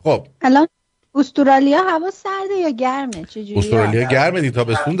 خب الان استرالیا هوا سرده یا گرمه؟ چجوریه؟ استرالیا گرمه دیگه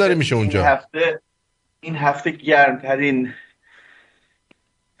تابستون داره میشه اونجا. این هفته گرمترین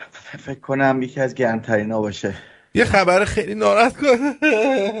فکر کنم یکی از گرمترین ها باشه. یه خبر خیلی ناراحت کنه.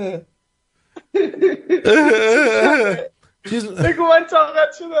 بگو من طاقت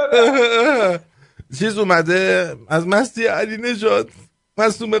شدم. چیز اومده از مستی علی نژاد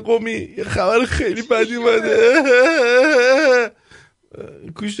مصدوم قمی. یه خبر خیلی بدی اومده.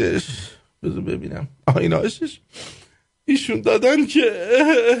 کوشش بذار ببینم آیناشش ایشون دادن که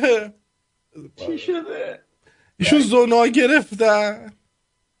چی شده؟ ایشون زنا گرفتن.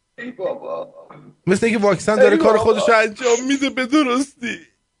 ای بابا مثل اینکه واکسن داره کار خودش رو انجام میده به درستی.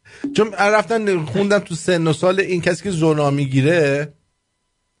 چون رفتن خوندم تو سن و سال این کسی که زنا میگیره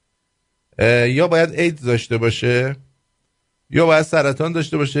یا باید ایدز داشته باشه یا باید سرطان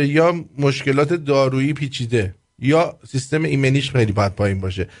داشته باشه یا مشکلات دارویی پیچیده. یا سیستم ایمنیش خیلی باید پایین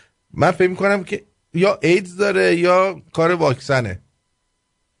باشه. من فکر میکنم که یا ایدز داره یا کار واکسنه.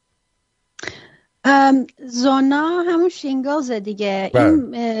 زونا همون شینگلز دیگه.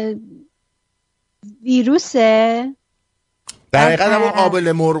 این ویروسه دقیقا همون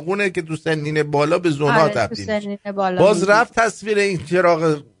آبل مرغونه که تو سنین بالا به زونا تبدیل میشه. باز رفت تصویر این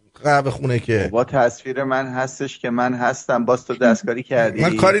چراغ قهوه خونه که با تصویر من هستش که من هستم، باز تو دستکاری کردی.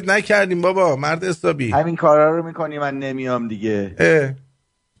 من کاریت نکردیم بابا مرد حسابی. همین کارا رو میکنی من نمیام دیگه.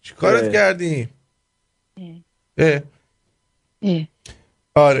 چی کارت کردی؟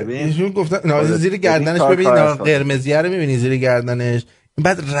 آره ایشون گفتن زیر گردنش ببین قرمزیه رو میبینی زیر گردنش،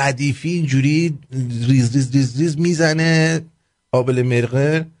 بعد ردیفی اینجوری ریز ریز ریز ریز میزنه آبل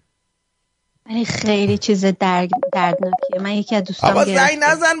مرغ. خیلی چیز دردناکیه. من یکی از دوستام گرفت زنگ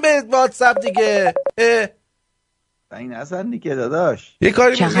نزن به واتساپ دیگه. زنگ نزن دیگه داداش. یه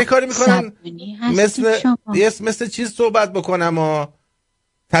کاری میکنن مثل چیز صحبت بکنم و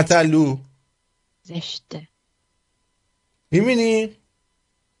تتلو زشته میبینی؟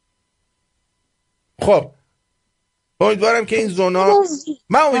 خب امیدوارم که این زونا،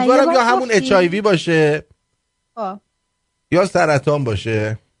 من امیدوارم یا همون HIV باشه یا سرطان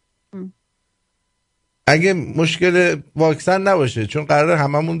باشه. اگه مشکل واکسن نباشه، چون قراره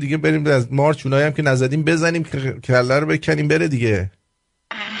هممون دیگه بریم از مارچ اونایی هم که نزدیم بزنیم کله رو بکنیم بره دیگه.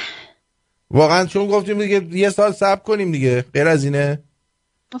 واقعا چون گفتیم دیگه یه سال صبر کنیم دیگه، غیر از اینه.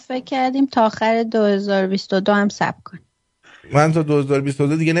 ما فکر کردیم تا آخر 2022 هم صبر کنیم. من تا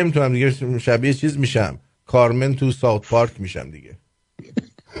 2022 دیگه نمیتونم دیگه، شبیه چیز میشم، کارمن تو ساوت پارک میشم دیگه.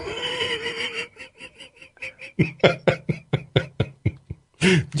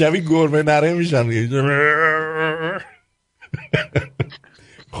 جوی گربه نره میشم دیگه.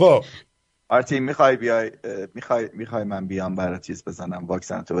 خب آرتین میخوای من بیام برای چیز بزنم،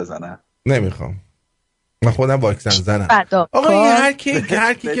 واکسن تو بزنم؟ نمیخوام، من خودم واکسن زنم. آقا این هر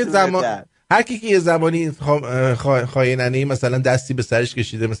کی که یه زمانی خاینانه مثلا دستی به سرش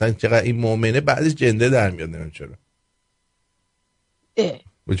کشیده، مثلا چقدر این مؤمنه، بعدش جنده در میاد. نمیدونم چرا.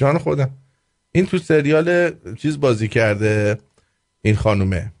 به جان خودم این تو سریال چیز بازی کرده، این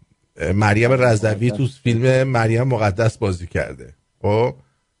خانومه مریم رضوی تو فیلم مریم مقدس بازی کرده. خب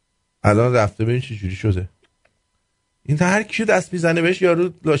الان رفته ببین چه جوری شده. این هر کی دست میزنه بهش یارو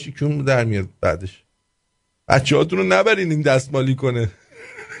لاشیکون در میاد. بعدش بچه‌هاتون رو نبرین این دستمالی کنه،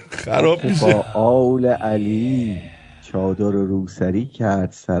 خراب میشه. با آول علی چادر روسری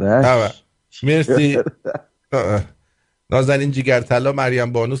کرد سرش. مرسی نازنین جیگر طلا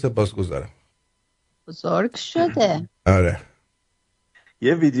مریم بانو، سپاسگزارم. بزرگ شده. آره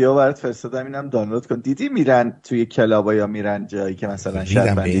یه ویدیو برات فرستادم، اینم دانلود کن. دیدی میرن توی کلابا یا میرن جایی که مثلا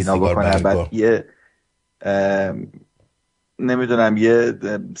شاید بندینا بکنن، بعد یه نمیدونم یه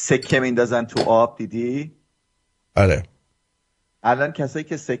سکه میندازن تو آب. دیدی؟ آره الان کسایی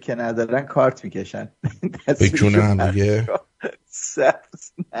که سکه ندارن کارت میکشن. بکنه هم دیگه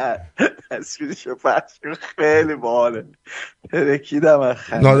تصویرشو پخش کن، خیلی باحاله. ترکیدم.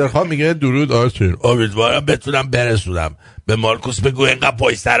 نادرخان میگه درود آرتین، امیدوارم بتونم برسونم به مارکوس، بگو اینقدر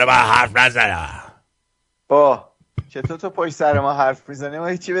پشت سر من حرف نزنم. چطور تو پشت سر ما حرف میزنی ما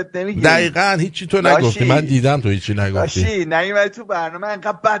هیچی بهت نمیگیم؟ دقیقاً هیچی تو نگفتی، من دیدم تو هیچی نگفتی. لاشی نمیای تو برنامه،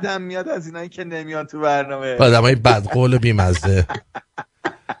 انقدر بدم میاد از اینایی که نمیان تو برنامه، آدمای بدقول و بیمزه.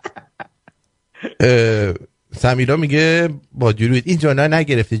 سمیرا میگه با درود این جانا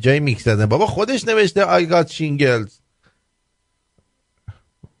نگرفته جای میکس زدن. بابا خودش نوشته I got shingles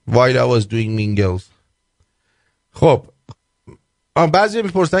while I was doing mingles. خب بعضی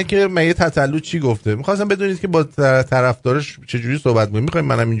میپرسن که مگه تتلو چی گفته. میخواستم بدونید که با طرفدارش چجوری صحبت میکنه. میخوایم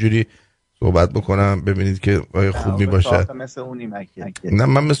منم اینجوری صحبت بکنم ببینید که آیا خوب میباشه. نه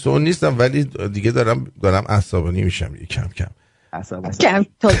من مثل اون نیستم، ولی دیگه دارم عصبانی میشم کم کم. کم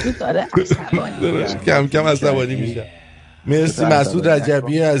تو داره کم کم عصبانی میشم. مرسی مسعود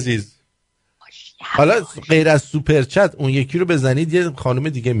رجبی عزیز. حالا غیر از سوپر چت اون یکی رو بزنید یه خانم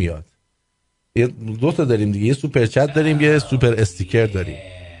دیگه میاد. یه دو تا داریم دیگه، یه سوپر چت داریم یه سوپر استیکر داریم.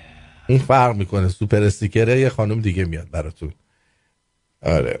 این فرق میکنه، سوپر استیکره یه خانم دیگه میاد براتون.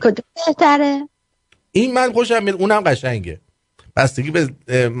 آره کدوم بهتره؟ این من خوشم میاد، اونم قشنگه، بستگی به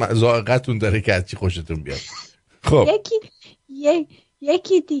ذائقتون داره که از چی خوشتون بیاد. خب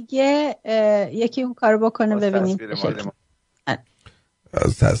یکی دیگه یکی اون کارو بکنه ببینیم.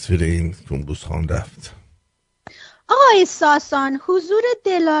 از تصویر این کنبوس خان رفت. آقای ساسان حضور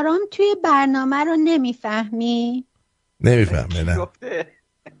دلارام توی برنامه رو نمیفهمی؟ نمیفهمه نه.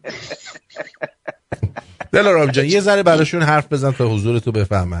 دلارام جان یه ذره براشون حرف بزن تا حضورتو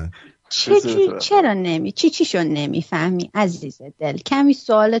بفهمن. چرا چیشو نمیفهمی عزیز دل؟ کمی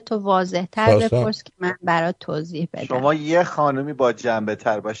سوالتو واضح تر بپرس که من برات توضیح بدم. شما یه خانومی با جنبه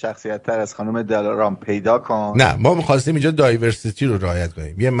تر، با شخصیت تر از خانم دلارام پیدا کن. نه ما می‌خواستیم اینجا دایورسیتی رو رعایت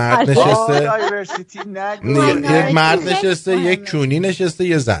کنیم. یه مرد نشسته، دایورسیتی نگو، یک مرد نشسته، یک کونی نشسته،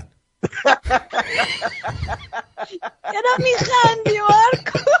 یه زن. چرا میخندی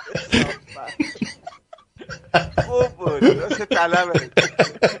مارکو؟ خوب بود، راست طلبه.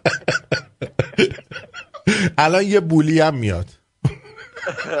 الان یه بولی هم میاد.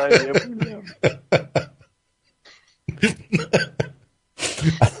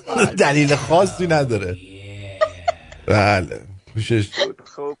 دلیل خاصی نداره. بله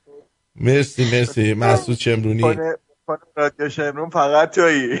خوب. مرسی مسعود شمرونی. رادیو شمرون فقط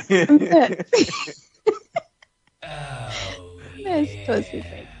تویی.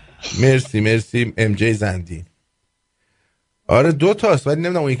 مرسی ام جی زندی. آره 2 تاست ولی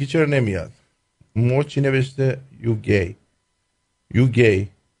نمیدونم اون یکی چرا نمیاد. چی نوشته یو گی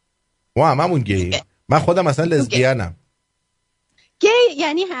و همون گی. من خودم اصلا لزبیانم. گی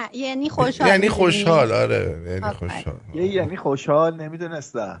یعنی خوشحال. یعنی خوشحال. آره یعنی خوشحال. یعنی خوشحال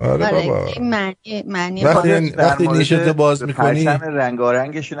نمیدونستم. آره بابا. معنی وقتی نیشتو باز میکنی پرچم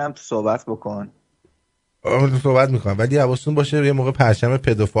رنگارنگشون هم تو صحبت بکن. صحبت میکنم ولی حواستون باشه یه موقع پرچم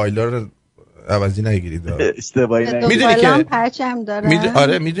پدوفایلا رو عوضی نگیرید. اشتباهی نگیرید. میدونی که پرچم داره.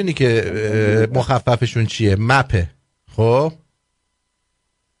 آره میدونی که مخففشون چیه؟ مپه. خب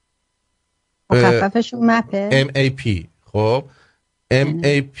مخففشون مپه. MAP. خب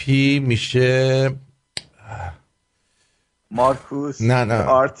MAP میشه مارکوس. نه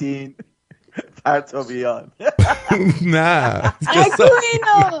آرتین. پرتویان. نه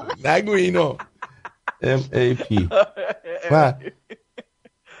نگو اینو. MAP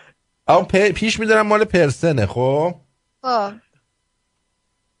اون پیش میدارم مال پرسنه. خب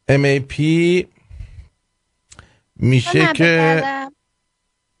MAP میشه که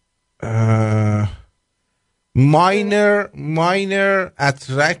minor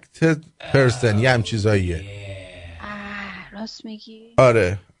attracted person یه هم چیزاییه. راست میگی؟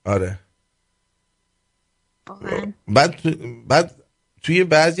 آره بعد توی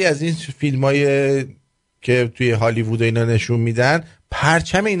بعضی از این فیلمای که توی هالیوود اینا نشون میدن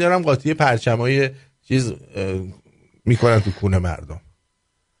پرچم اینا رو هم قاطی پرچمای چیز میکنن تو کونه مردم.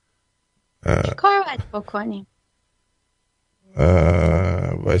 چی کار باید بکنیم؟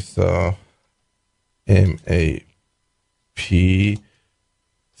 وایسا MAP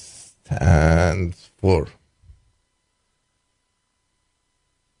stands for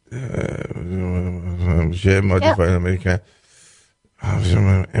Modified American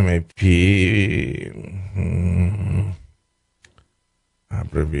MAP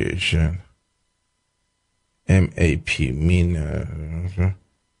abbreviation MAP mean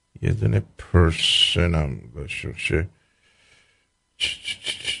یه دونه person هم باشه.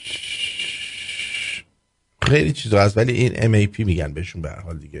 خیلی چیزا هست ولی این MAP میگن بهشون به هر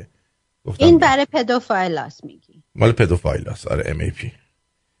حال دیگه. این برای پدوفایلاست میگی؟ مال پدوفایلاست. آره MAP.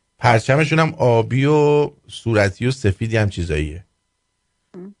 پرچمشون هم آبی و صورتی و سفیدی هم چیزاییه.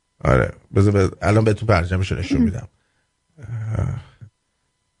 آره بذار الان بهتون پرچمشون نشون میدم.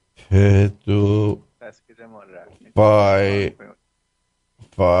 پدو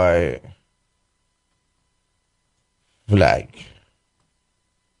فای فلگ.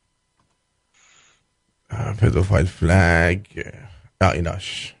 پدوفایل فلگ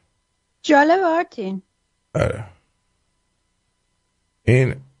ایناش جالب آرتین. آره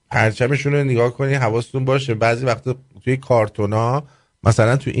این پرچمشون رو نگاه کنی حواستون باشه بعضی وقتا توی کارتونا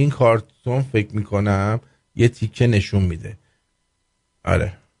مثلا توی این کارتون فکر میکنم یه تیکه نشون میده.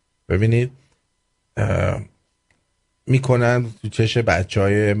 آره ببینید میکنن تو چش بچه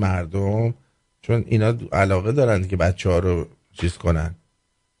های مردم چون اینا علاقه دارن که بچه ها رو چیز کنن.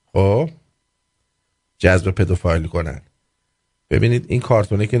 خب جذب پدوفایل کنن. ببینید این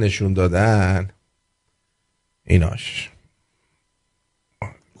کارتونه که نشون دادن ایناش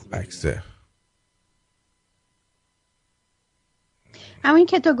عکسه همین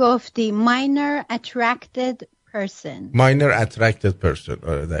که تو گفتی minor attracted person.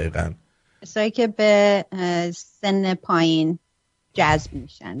 آره دقیقاً کسایی که به سن پایین جذب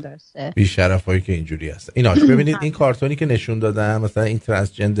میشن. درسته بیشرفایی که اینجوری هست. ایناش ببینید این کارتونی که نشون دادن مثلا این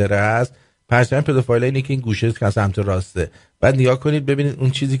ترانسجندر هست پرچم پدوفایل اینه که این گوشه که سمت راسته. بعد نگاه کنید ببینید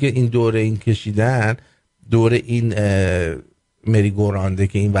اون چیزی که این دوره این کشیدن دوره این مریگورانده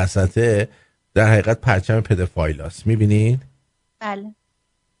که این وسطه در حقیقت پرچم پدوفایلاست. میبینید؟ بله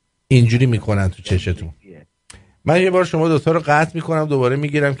اینجوری میکنن تو چشتون. من یه بار شما دوتا رو قطع میکنم دوباره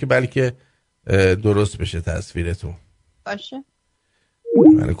میگیرم که بلکه درست بشه تصویرتون. باشه.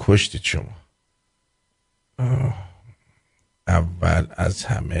 منو کشتید شما. اول از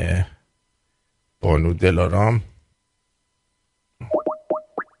همه بانو دلارام.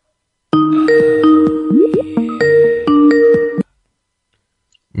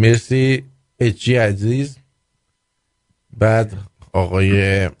 مرسی اچی عزیز. بعد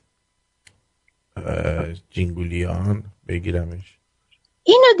آقای جینگولیان بگیرمش.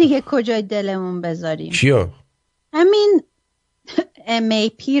 اینو دیگه کجای دلمون بذاریم؟ کیو؟ همین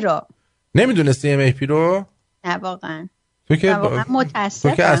MAP رو. نمیدونستی MAP رو؟ نه واقعا. تو که متاسفم.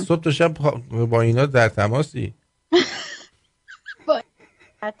 تو که از صبح تا شب با اینا در تماسی.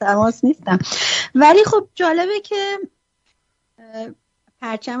 در تماس نیستم، ولی خب جالبه که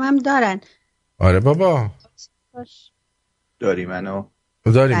پرچمم دارن. آره بابا داری منو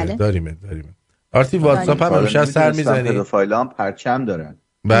داریم. آرتی واتساپ هم همیشه سر میزنی. پروفایلام پرچم دارن.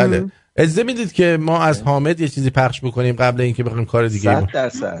 بله. اجازه میدید که ما از حامد یه چیزی پخش بکنیم قبل اینکه بخوایم کار دیگه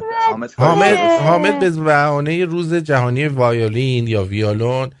 100%. حامد به بهانه روز جهانی وایولین یا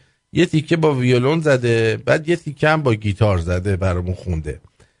ویولون یه تیکه با ویولون زده، بعد یه تیکه هم با گیتار زده برامون خونده.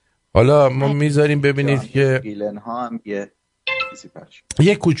 حالا ما میذاریم ببینید که گیلن ها هم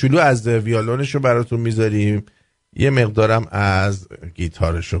یه کوچولو از ویولونشو براتون میذاریم، یه مقدارم از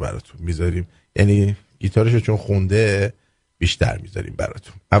گیتارشو براتون میذاریم، یعنی گیتارشو چون خونده بیشتر میذاریم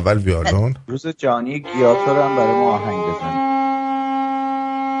براتون. اول ویولون. روز جهانی گیتار هم برای ما آهنگ بزن.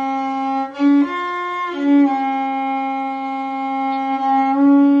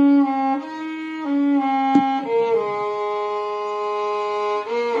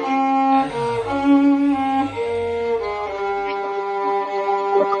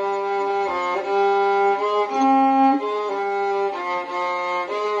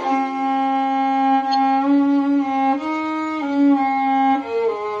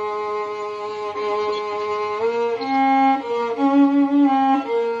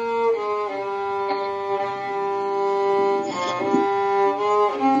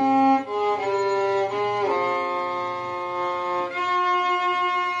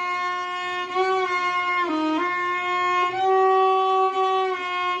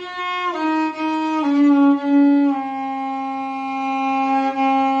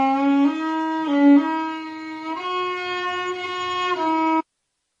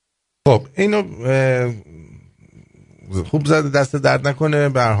 خب اینو خوب زده، دست درد نکنه.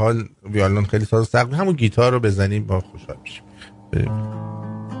 به هر حال ویولون خیلی ساز سخت، همون گیتار رو بزنیم با خوشحال میشیم.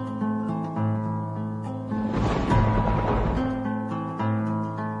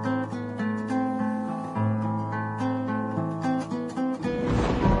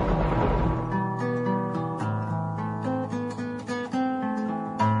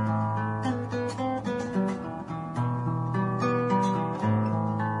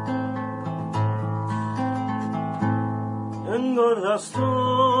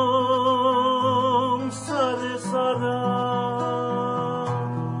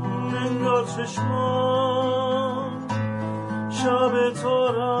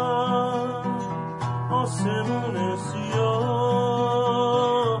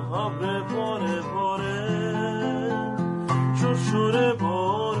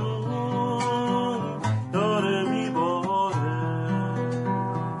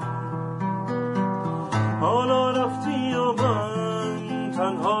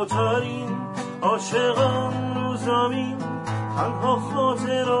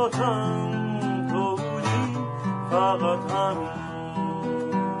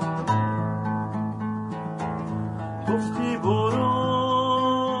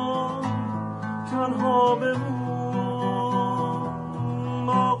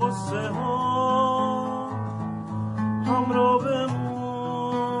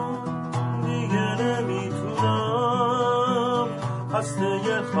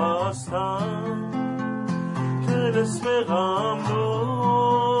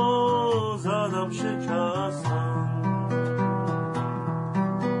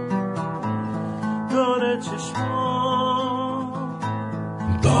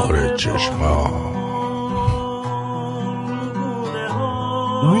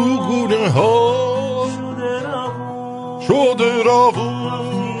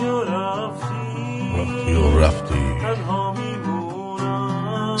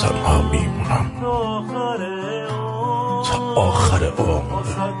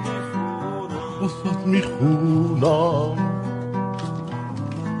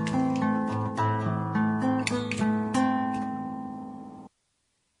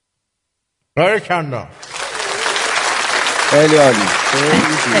 خیلی عالی.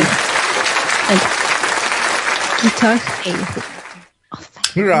 گیتار خیلی خوب.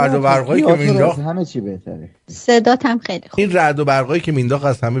 این رعد و برقایی که مینداخت همه چی بهتره. صدات هم خیلی خوب. این رعد و برقایی که مینداخت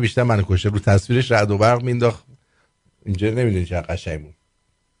از همه بیشتر منو کشته. رو تصویرش رعد و برق مینداخت اینجا، نمیدونی چقدر قشنگ بود.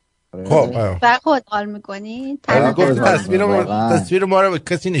 خب و خود حال میکنی؟ گفت تصویر ما رو به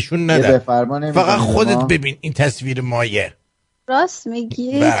کسی نشون نده، فقط خودت ببین این تصویر مایه. راست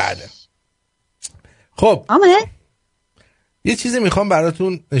میگی؟ بله. خب یه چیزی میخوام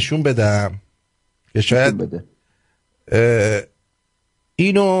براتون نشون بدم که شاید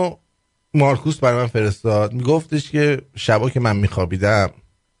اینو مارکوس برای من فرستاد. میگفتش که شبا که من میخوابیدم،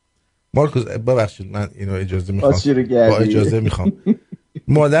 مارکوس ببخشید من اینو اجازه میخوام، با اجازه میخوام،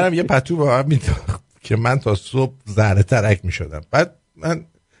 مادرم یه پتو به من میداخت که من تا صبح زهره ترک میشدم. بعد من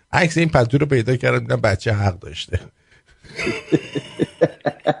عکس این پتو رو پیدا کردم، دیدم بچه حق داشته.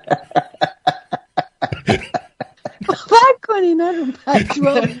 فرق کن اینا رو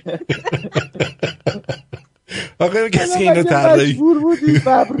پتو. آقا کسی که اینو طراحی مجبور بودی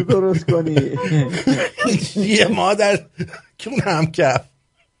ببر درست کنی. یه مادر که اون هم کف.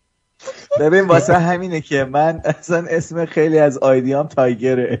 ببین واسه همینه که من اصلا اسم خیلی از آیدیام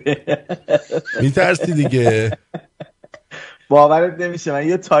تایگره. میترسی دیگه. باورت نمیشه من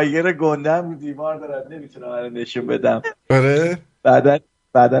یه تایگر گندم دیوار دارم، نمیتونم من نشون بدم. آره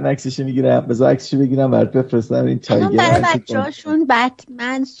بعدا عکسشو میگیرم، بذار عکسشو بگیرم برات بفرستم. این تایگر برای بچه‌هاشون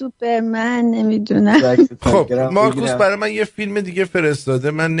بتمن، سوپرمن، نمیدونم. خب مارکوس برای من یه فیلم دیگه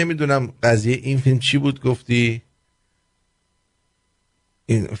فرستاده، من نمیدونم قضیه این فیلم چی بود. گفتی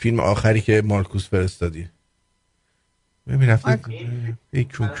این فیلم آخری که مارکوس فرستادی ببین رفتی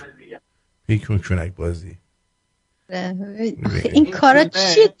پیکونک بازی. این کارا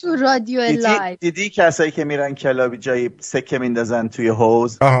چی تو رادیو لایو؟ دیدی کسایی که میرن کلابی جایی سکه میندازن توی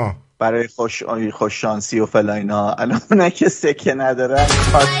حوض برای خوش شانسی و فلا اینا، الان اونا که سکه ندارن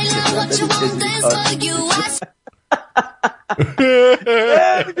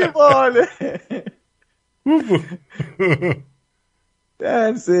خیلی باله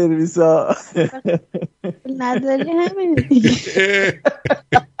در سرویس ها نداری همین دیگه.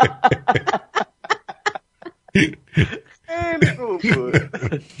 خیلی خوب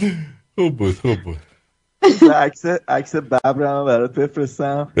بود. عکس ببرم برات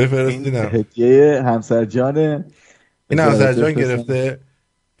بفرستم. بفرستینم. هدیه همسر جانه. این همسر جان گرفته.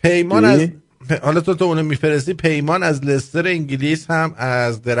 پیمان از حالا تو اونو میفرستی. پیمان از لستر انگلیس هم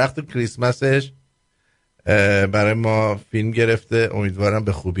از درخت کریسمسش برای ما فیلم گرفته. امیدوارم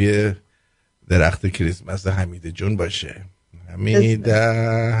به خوبی درخت کریسمس حمیده جون باشه. حمیده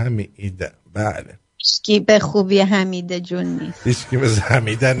بله. هیچکی به خوبی حمیده جون نیست. هیچکی به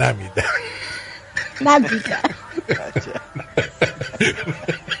حمیده نمیده.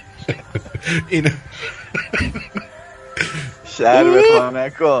 این شهر بخواه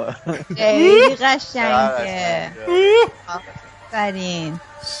نکن. خیلی قشنگه. آفرین.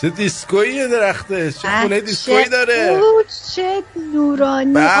 چه دیسکویی درخته، چه خونه دیسکویی داره، چه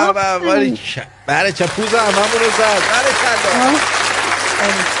نورانی. بله چه پوز هممون رو زد. بله چند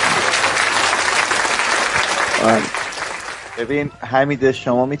ببین حمیده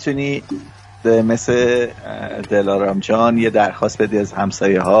شما میتونی مثل دلارام جان یه درخواست بدی از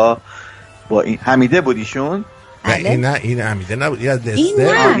همسایه ها. با این حمیده بودیشون؟ نه این حمیده نبود، این از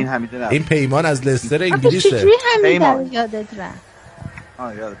لستر. این پیمان از لستر انگلیسه. چجوری حمیده یادت رفت؟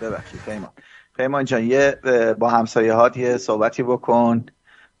 یاد ببخشید پیمان جان، یه با همسایه هات یه صحبتی بکن،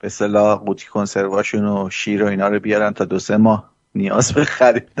 به اصطلاح قوطی کنسرواشون و شیر و اینا رو بیارن تا 2-3 ماه نیاز به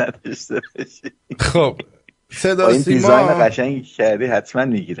خرید نداشته باشی. خب صدا این سیما دیزاین قشنگی کردی حتما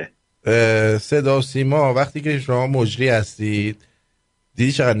میگیره. صدا سیما وقتی که شما مجری هستید،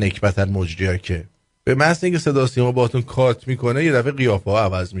 دیدی چقدر نکبتن مجری ها که به محض اینکه صدا سیما باهاتون کات میکنه یه دفعه قیافه ها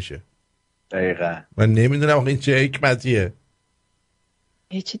عوض میشه. دقیقاً. من نمیدونم این چه حکمتیه.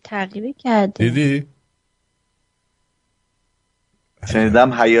 یه چی تغییری کرده. دیدی؟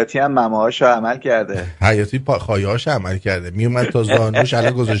 شنیدم حیاتی هم ممه‌هاشو عمل کرده. حیاتی خایه‌هاشو عمل کرده. میومد تا زانوش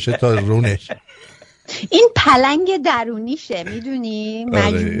الان گذاشته تا رونش. این پلنگ درونیشه میدونی،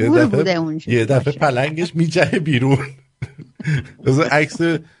 مجبور بوده اونجوری. یه دفعه پلنگش میجه بیرون. بذار عکس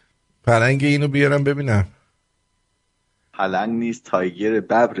پلنگ اینو بیارم ببینم. پلنگ نیست، تایگر،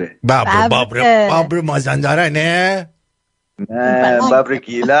 ببره. ببر مازندرانه نه ببر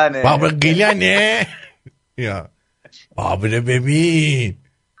گیلانه. ببر گیلانه. یا ببر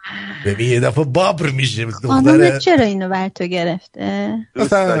ببین یه دفعه بابر میشه دختره. چرا اینو بر تو گرفته؟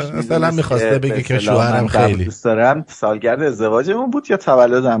 مثلا میخواسته بگه که شوهرم خیلی دوست دارم. سالگرد ازدواجمون بود یا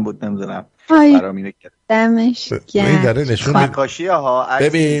تولدم بود نمیدونم. برام اینو کرد. دمش این داره نشون نقاشیه ها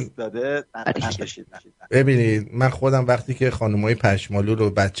ببین داده. ببینید من خودم وقتی که خانمای پشمالو رو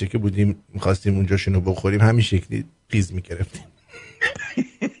بچه که بودیم میخواستیم اونجاشونو بخوریم همین شکلی قیز میگرفتیم.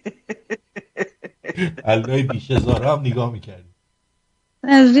 علای بیش هزار هم نگاه میکردی.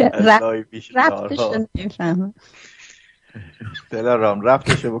 ربطشو نمیفهمم. دلارام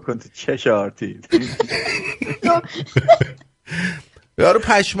ربطشو بکن تو چش آرتین. یارو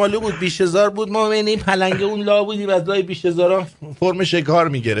پشمالو بود، بیش هزار بود، ما بین این پلنگه اون لا بودیم از لای بیش هزار هم فرم شکار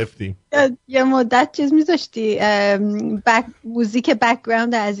میگرفتیم. یه مدت چیز میذاشتی موزیک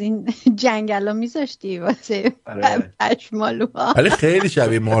بکگراند از این جنگل ها میذاشتی واسه پشمالو ها. ولی خیلی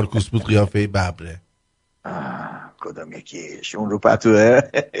شبیه مارکوس بود قیافه ببره. کدام یکیش اون رو پتوه؟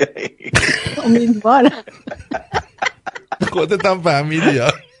 امیدوارم خودت هم فهمیدی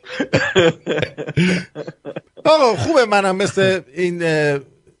یا آقا خوبه. منم مثل این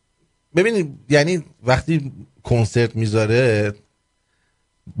ببینید، یعنی وقتی کنسرت میذاره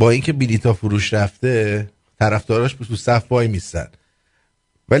با اینکه بلیطا فروش رفته طرفداراش تو صف وای میستن،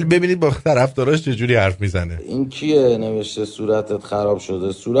 ولی ببینید با طرفداراش چجوری حرف میزنه. این کیه نوشته صورتت خراب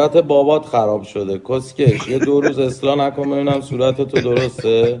شده؟ صورت بابات خراب شده کسکش. یه 2 روز اصلاح نکن ببینم صورتت تو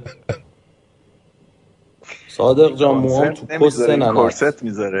درسته. صادق جان موام تو کسته ننه کورست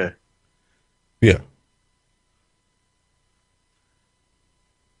میذاره. بیا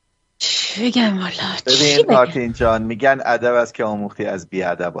بگم والا. ببین آرتین جان، میگن ادب است که آموختی از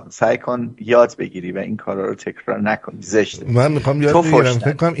بیادبان. سعی کن یاد بگیری و این کارا رو تکرار نکن، زشته. من میخوام یاد بگیرم،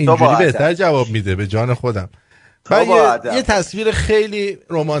 فکر کنم اینجوری بهتر جواب میده به جان خودم. یه تصویر خیلی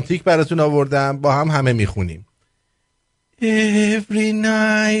رمانتیک براتون آوردم، با هم همه میخونیم. Every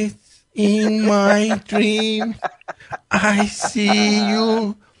night in my dream I see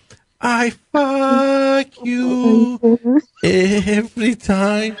you, I fuck you. Every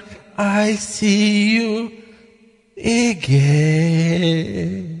time I see you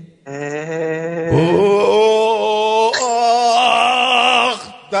again. Oh,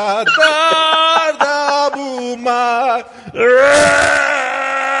 dardم اومد.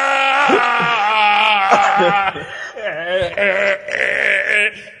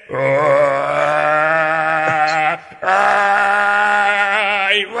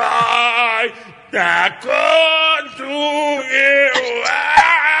 ای وای نکن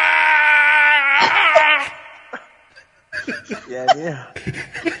یعنی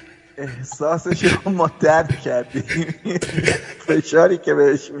احساسش رو ما درک کردیم، فشاری که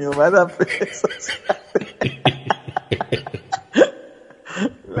بهش می اومدم احساس کردیم.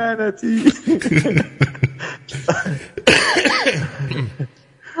 لعنتی.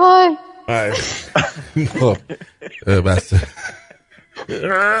 وای خب بس.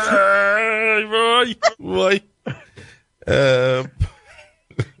 وای وای.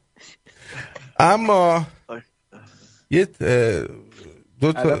 اما یه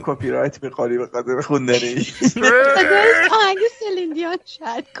دو تا کپی رایت می‌خوری به خاطر خوندنش. آهنگ سلین دیون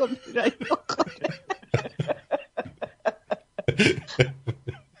شاید کپی رایت بخوره.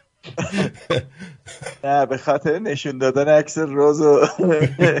 نه به خاطر نشون دادن عکس روز و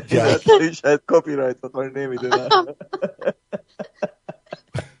شاید کپی رایت بخوره، نمیدونم.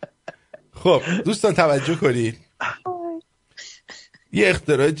 خب دوستان توجه کنید، یه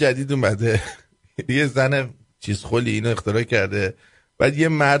اختراع جدید اومده. یه زن چیز خلی اینو اختراع کرده، بعد یه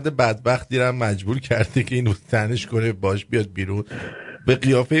مرد بدبختی رو مجبور کرده که اینو تنش کنه باش بیاد بیرون. به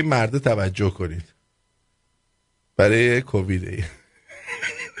قیافه مرد توجه کنید برای کووید.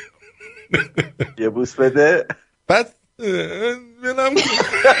 یه بوس بده. بعد بینم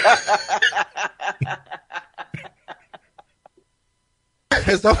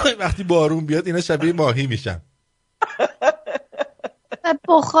حساب کنید وقتی بارون بیاد اینا شبیه ماهی میشن.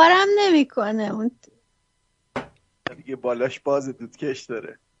 بخارم نمیکنه اون دیگه، بالاش باز دودکش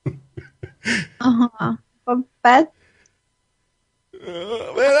داره. آها خب بعد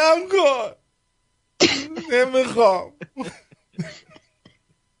برم کن. نمیخوام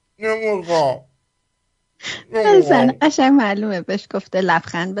بزن. قشنگ معلومه بهش گفته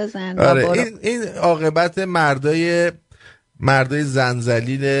لبخند بزن. آره این عاقبت مردای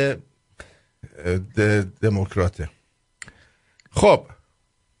زنزلیل دموکراته. خب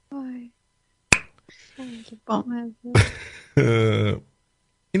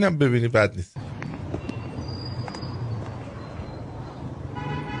اینم ببینی بد نیست.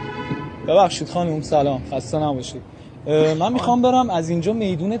 ببخشید خانم، سلام، خسته نباشید. من میخوام برم از اینجا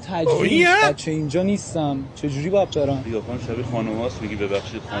میدون تجریش. بچه اینجا نیستم، چجوری باید برم؟ قیافم شبیه خانوم هاست. میگی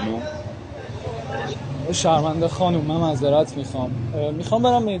ببخشید خانوم؟ شرمنده خانوم، من معذرت میخوام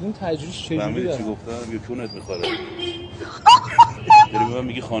برم میدون تجریش. چجوری برم؟ چی گفتم؟ یه چونت میخوره. داری به من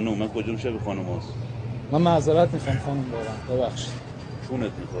میگی خانوم، من کجام شبیه خانوم هاست؟ من معذرت میخوام خانوم، برم ببخشید.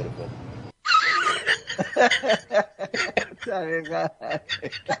 چونت میخوره فقط.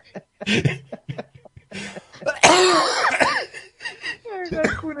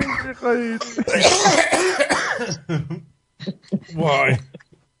 خونه اینجوری خواهید وای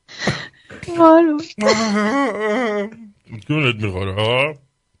کونت میخوره ها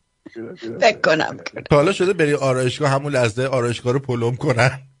فکر کنم حالا شده بری آرایشگاه همون لحظه آرایشگاه رو پلم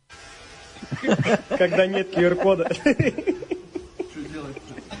کنن Когда нет QR-кода.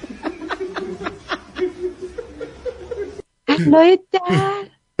 لای در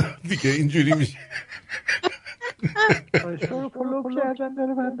دیگه اینجوری میشه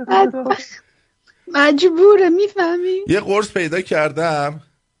مجبوره میفهمی یه قرص پیدا کردم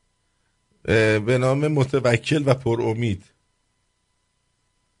به نام متوکل و پر امید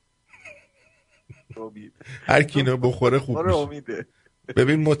هر کی اینو بخوره خوب میشه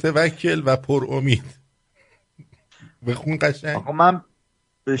ببین متوکل و پر امید بخون قشنگ. آقا من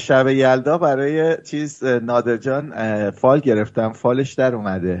به شب یلدا برای چیز نادر جان فال گرفتم فالش در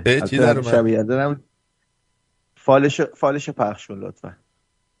اومده چی در اومده؟ شب یلدا نم فالش پخش کن لطفا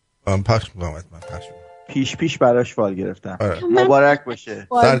پخش میکنم من پخش پیش براش فال گرفتم مبارک باشه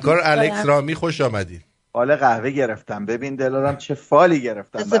سرکار الکس رامی خوش آمدید فال قهوه گرفتم ببین دلارم چه فالی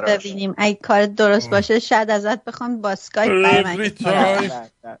گرفتم براش ببینیم اگه کار درست باشه شاید ازت بخوام با اسکایپ برمانی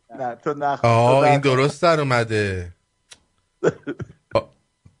نه تو نخ این درست در اومده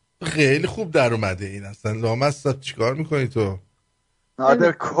خیلی خوب در اومده این اصلا لامصب چیکار میکنی تو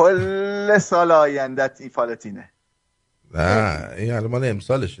نادر کل سال آیندت این فالتینه نه این الان مال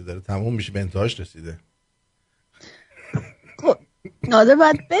امسالشه داره تموم میشه به انتهاش رسیده نادر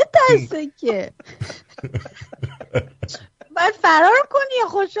باید بترسه که باید فرار کنی یا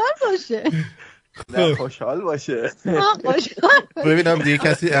خوشحال باشه نه خوشحال باشه ببینم دیگه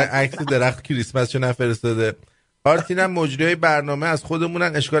کسی عکس درخت کریسمسشو نفرستاده. آرتین هم مجریای برنامه از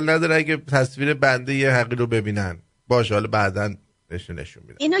خودمونن اشکال نداره اگه تصویر بنده یه حقی رو ببینن باشه حالا بعدن نشون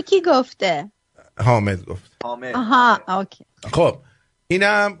میدن. اینو کی گفته؟ حامد گفت. آها اوکی. خب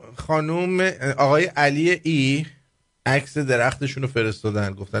اینم خانوم آقای علی ای عکس درختشون رو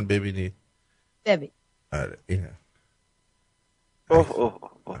فرستادن گفتن ببینید. ببین. آره اینه.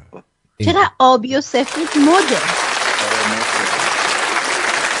 چقدر آبی و سفید مده.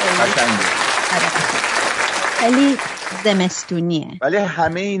 خیلی زمستونیه. ولی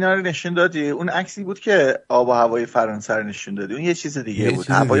همه اینا رو نشون دادی. اون عکسی بود که آب و هوای فرانسه رو نشون دادی. اون یه چیز دیگه بود.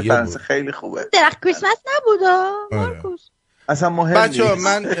 هوای فرانسه خیلی خوبه. درخت کریسمس نبود مارکوس. اصلا مهم نیست. بچه‌ها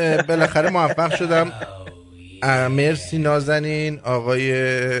من بالاخره موفق شدم. مرسی نازنین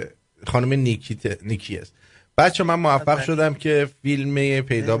آقای خانم نیکی است. بچه من موفق شدم که فیلم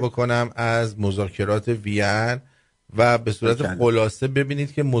پیدا بکنم از مذاکرات وین و به صورت خلاصه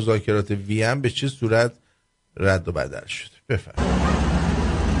ببینید که مذاکرات وین به چه صورت رد و بدل شد. بفرمایید.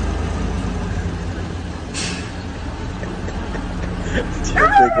 چه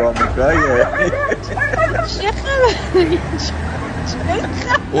بگامگاهیه چه خبره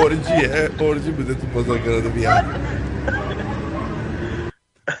اورجی بوده تو مذاکرات وین.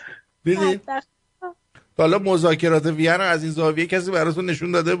 دیدید؟ حالا مذاکرات وین رو از این زاویه کسی براتون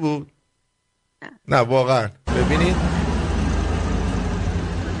نشون داده بود؟ نه واقعا ببینید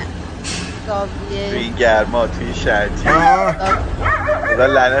زاویه توی این گرما توی شرطی خدا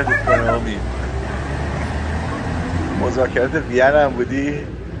لعنتت کنه امید. مذاکرات وین هم بودی؟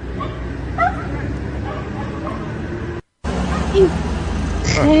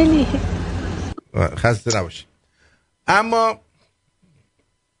 خیلی خسته نباشید. اما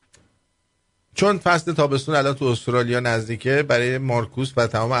چون فصل تابستون الان تو استرالیا نزدیکه برای مارکوس و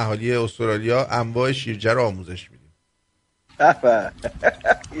تمام اهالی استرالیا انواع شیرجه رو آموزش میدیم.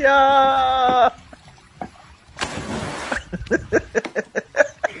 یا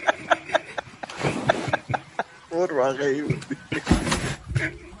اور واقعی بود.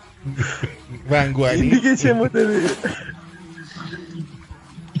 ونگوانی دیگه چه مدلی؟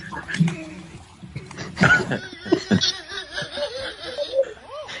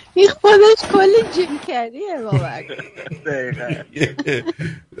 این خودش کلی جیم کریه باور.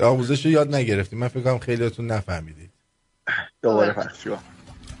 آموزش رو یاد نگرفتیم. من فکر کنم خیلیاتون نفهمیدید. دوباره پخش شو.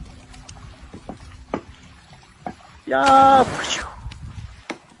 یا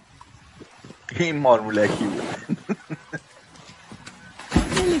این مارمولکی بود.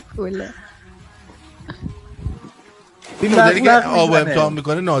 خیلی کوله. این مدلی که آب امتحان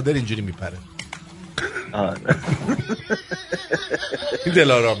میکنه نادر اینجوری میپره. این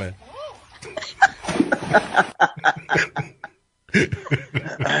دلارامه.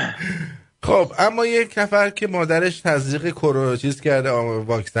 خب اما یک نفر که مادرش تزریق کرونا چیز کرده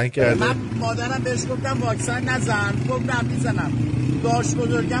واکسن کرده. من مادرم بهش گفتم واکسن نزن گفتم میزنم. داشت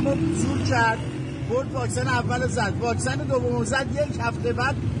بزرگم رو زور کرد برد واکسن اول زد واکسن دوم زد یک هفته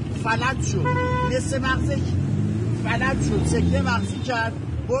بعد فلج شد مثل مغزش بلد شد سکته مغزی کرد،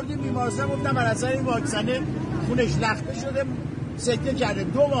 بردیم بیمارستان، گفتم بر اثر این واکسنه خونش لخته شده سکته کرده.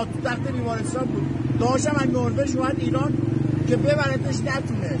 2 ماه تو تخت بیمارستان بود. داشتم از نروژ اومد ایران که ببرتش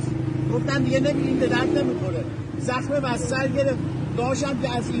نتونست، گفتن دیگه نمیریم به درد نمیخوره. زخم بستر گرفت، داشتم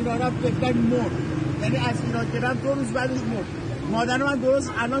که از ایران رفت گفتن مرد، یعنی از ایران گرفت 2 روز بعدش مرد. مادر من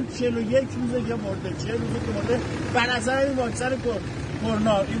درست الان 41 روزه که مرده، 40 روزه که مرده بر اثر این واکسن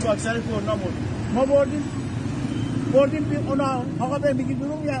کرونا. این واکسن کرونا مرد. ما بردیم اونا آقا به میگی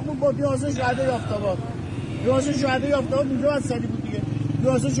دروغ میگم، اون با 11 شهدای یافته‌آباد 11 شهدای یافته‌آباد اونجا بستری بود دیگه.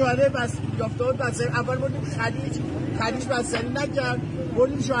 11 شهدای یافته‌آباد بستری، اول بردیم خلیج بستری نکرد،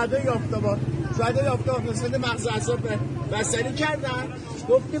 بردیم شهدای یافته‌آباد مثلا مغز اعصاب بستری کردن.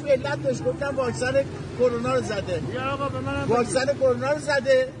 گفتیم علتش، گفتم واکسن کرونا رو زده. واکسن کرونا رو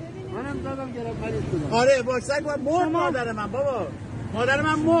زده. منم دادم گرفتاری شدم. آره واکسن مرد مادر من بابا. مادر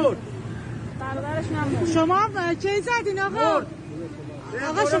من مرد. برادرش نمورد. شما کی زدین آقا؟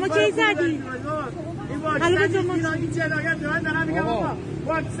 آقا شما کی زدین؟ این واکسن این جنایت من دارم میگم آقا.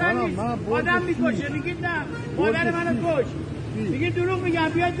 واکسن آدم میکشه، میگید نه مادر منو کش. میگه دروغ میگم،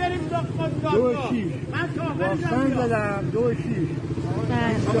 بیاید بریم دادگاه. من واکسن زدم 2-6.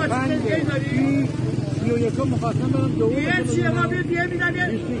 آقا چیزی داری؟ 31 مخواستم برم دوم. یه چیه ما بیاد میدم یه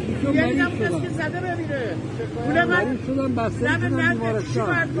میدم کسی که زده ببینه. پول من شدم بسته شدم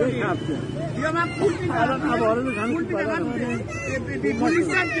بیمارستان 1 هفته. بیا من پول میدم. پول میدم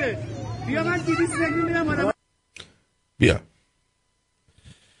پولیسم که. بیا من 200 میلیون میدم آدم. بیا.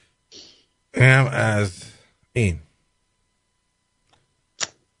 از این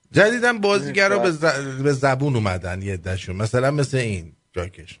جدیداً بازیگرا به زبون اومدن یه عده‌شون، مثلا مثل این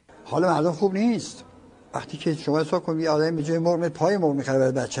جاکش. حال مردم خوب نیست. وقتی که شما حساب کنید آدم به جای مرغ پای مرغ می‌خره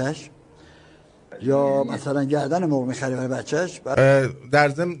برای بچه‌ش، یا مثلا گردن مرغ می‌خره برای بچه‌ش. در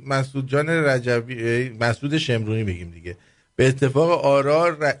ضمن مسعود جان رجبی، مسعود شمرونی بگیم دیگه، به اتفاق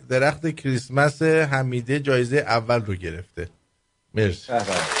آرا درخت کریسمس حمیده جایزه اول رو گرفته. مرسی.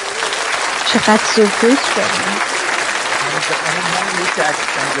 چقدر سورپرایز شدم.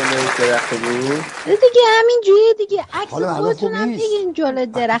 دیگه همین جوریه دیگه، عکس خودتون هم دیگه جلوی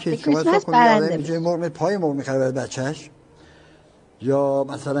درخت کریسمس برنده به جای مرغ پای مرغ می‌خره برای بچه‌ش، یا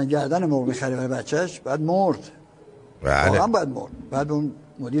مثلا گردن مرغ می‌خره برای بچه‌ش، بعد مرد. واقعا باید مرد. بعد اون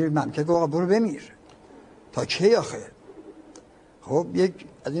مدیر مملکت گفت آقا برو بمیر. تا کی آخه؟ خب یک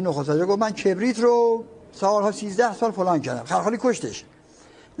از این نخست وزیر گفت من کبریت رو سالها 13 سال فلان کردم، خرخالی کشتش.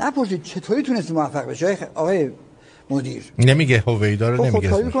 نپرسید چطوری تونستی موفق بشی آقای مدیر؟ نمیگه هویدا رو نمیگه.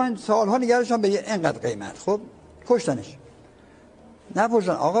 خب میگن سالها نگرشون به اینقدر قیمت، خب کشتنش.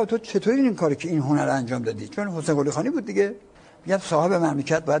 نپرسن آقا تو چطوری این کاری که این هنر رو انجام دادی؟ چون حسین قلی خانی بود دیگه. میگم صاحب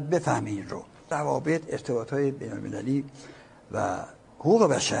مملکت باید بفهمه این رو. روابط، ارتباطات بین‌المللی و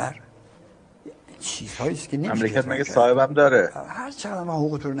حقوق بشر چیزهایی است که نمیشه. مملکت مگه صاحبم داره؟ هر چقدر ما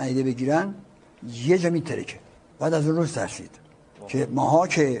حقوقتون رو ندیده بگیرن یه جا میترکه. بعد از اون روز ترسید که ماها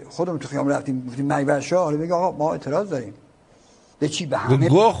که خودمون تو خیام رفتیم گفتیم مرگ بر شاه، حالا میگه آقا ما اعتراض داریم. به چی؟ به همه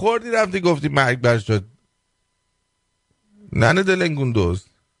گوه خوردی رفتی گفتی مرگ بر شاه. ننه دلنگون دوست.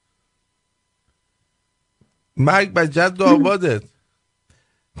 مرگ بر جد آبادت.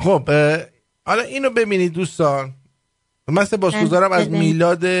 خب حالا اینو ببینید دوستان، من سپاسگزارم از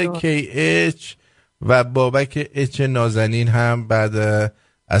میلاد کی اچ و بابک اچ نازنین هم بعد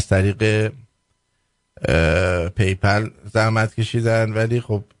از طریق پیپل زحمت کشیدن، ولی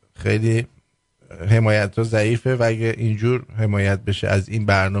خب خیلی حمایت ها ضعیفه و اگه اینجور حمایت بشه از این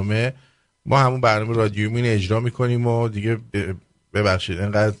برنامه، ما همون برنامه رادیویی اجرا میکنیم و دیگه ببخشید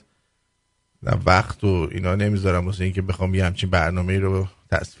اینقدر وقت و اینا نمیذارم واسه اینکه بخوام یه همچین برنامه رو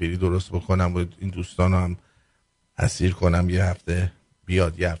تصویری درست بکنم و این دوستان هم اسیر کنم، یه هفته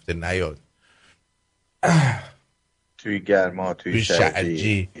بیاد یه هفته نیاد، توی گرما توی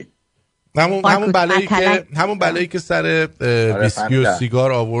شرجی. همون بلایی که سر ویسکی و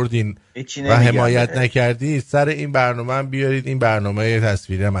سیگار آوردین و حمایت نکردید سر این برنامه هم بیارید، این برنامه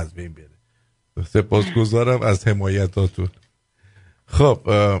تصویری هم از بین بره. سپاسگزارم از حمایتاتون. خب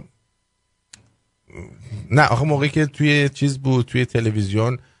نه آخه موقعی که توی چیز بود، توی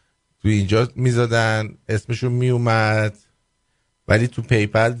تلویزیون توی اینجا میزدن اسمشون میومد، ولی تو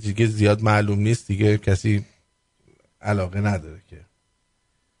پیپل دیگه زیاد معلوم نیست دیگه، کسی علاقه نداره که.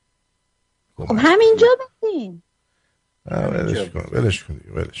 خب همینجا بدین. ولش کن.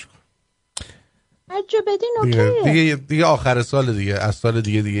 هر جا بدین اوکیه. دیگه آخر سال دیگه، از سال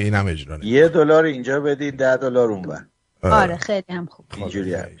دیگه این هم اجرا نمیشه. $1 اینجا بدین $10 اونور. آره خیلی هم خوب.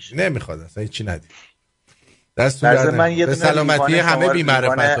 اینجوری همیشه. نمیخواد اصلا هیچی ندید. دستور من یه به سلامتی همه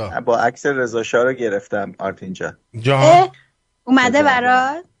بی‌معرفتا. با عکس رضا شاه رو گرفتم آرتین جان. اومده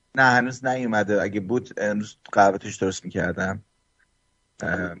برات؟ نه هنوز نیومده، اگه بود امروز قهوه‌توش درست میکردم،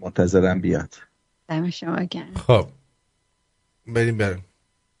 منتظرم بیاد. دم شما گرم. خب بریم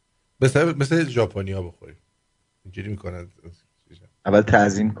مثل ژاپنیا بخوریم، اینجوری میکنن. اول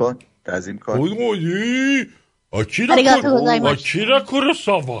تعظیم کن. آکیرا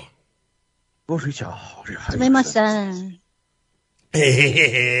کوروساوا. سومیماسن.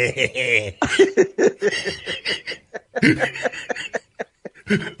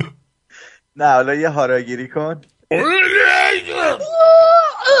 نه حالا یه هاراگیری کن.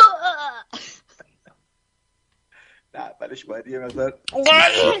 نه اولش باید یه مقدار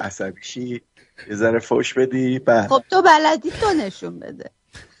عصبی شی، یه ذره فوش بدی. خب تو بلدی تو نشون بده.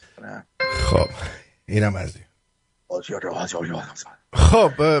 خب اینم از این.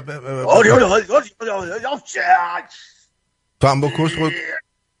 خب تو هم بکش خود.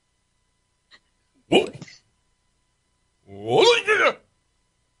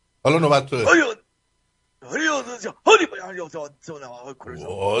 حالا نوبت توه.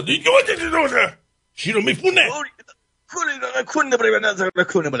 شیرو میفونه.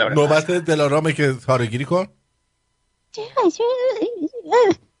 نوبت دلارامه که هارگیری کن.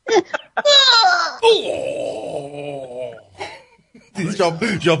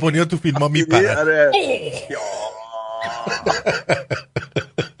 ژاپنیا تو فیلم ها میپرن.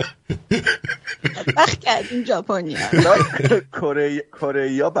 وقت کردیم ژاپنیا.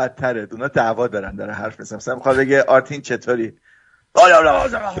 کره ها بدتره، اونا دعوا داره حرف میزنن. مثلا میخواد بگه آرتین چطوری؟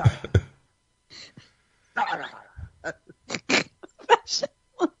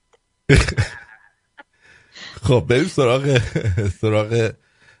 خب بریم سراغ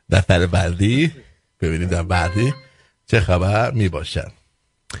دفتر بعدی، ببینیم در بعدی چه خبر می باشن.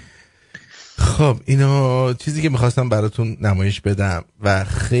 خب اینو چیزی که میخواستم براتون نمایش بدم و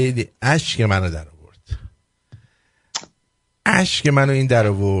خیلی اشک منو در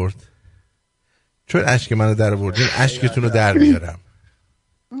آورد. چون اشک منو در آوردین اشکتون رو در میارم.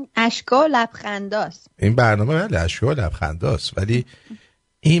 اشکا و لبخنداست این برنامه. بله اشکا و لبخنداست، ولی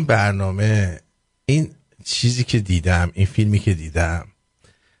این برنامه، این چیزی که دیدم، این فیلمی که دیدم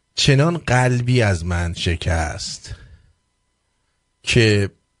چنان قلبی از من شکست که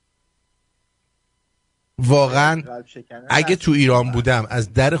واقعا اگه تو ایران بودم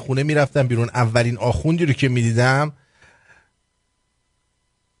از در خونه میرفتم بیرون، اولین آخوندی رو که میدیدم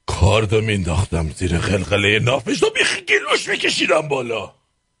کاردو مینداختم زیر قلقله نافش تا بیخی گلوش میکشیدم بالا.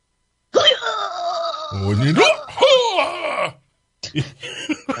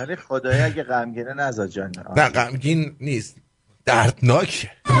 ولی خدایا اگه غمگینه نذار جان. نه غمگین نیست،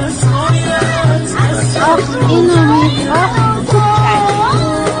 دردناکه.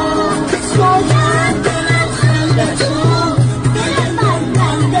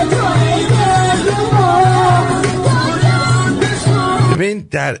 ببین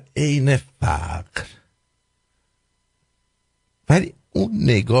در عین فقر، ولی اون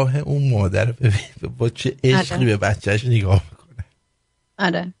نگاه اون مادر ببین با چه عشقی به بچهش نگاه میکنه.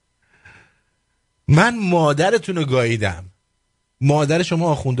 آره من مادرتون رو گاییدم، مادر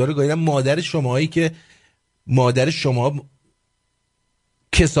شما آخونده رو گاییدم، مادر شماهایی که مادر شما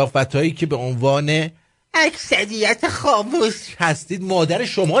کثافتایی که به عنوان اکثریت خاموش هستید، مادر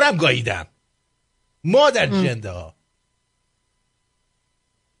شما رو هم گاییدم. مادر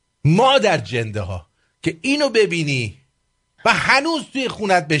جنده ها که اینو ببینی و هنوز توی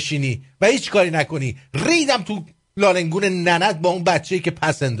خونت بشینی و هیچ کاری نکنی. ریدم تو لالنگون ننت با اون بچه‌ای که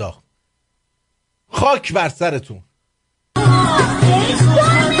پس انداخت. خاک بر سرتون.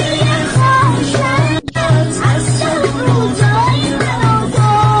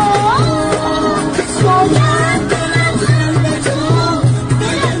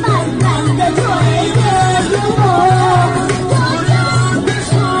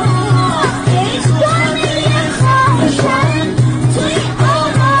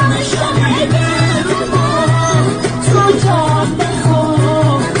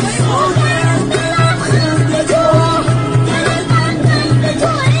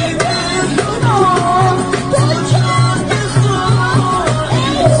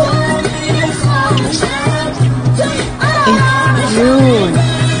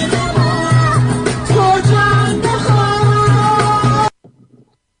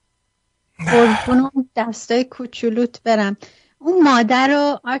 قربون دستای کوچولوت برم. اون مادر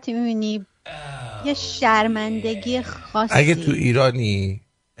رو آرتی میبینی یه شرمندگی خاصی. اگه تو ایرانی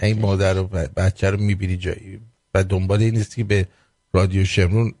این مادر رو بچه رو میبینی جایی و دنبال این نیستی که به رادیو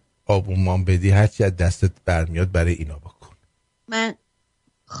شمرون آبونمان بدی، هرچی از دستت برمیاد برای اینا بکن. من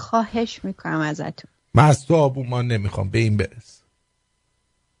خواهش میکنم ازتون. من از تو آبونمان نمیخوام، به این برس.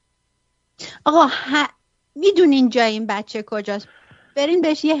 آقا میدونین جای این بچه کجاست؟ برین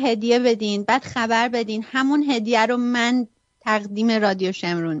بهش یه هدیه بدین، بعد خبر بدین، همون هدیه رو من تقدیم رادیو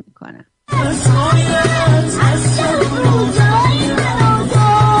شمرون میکنم.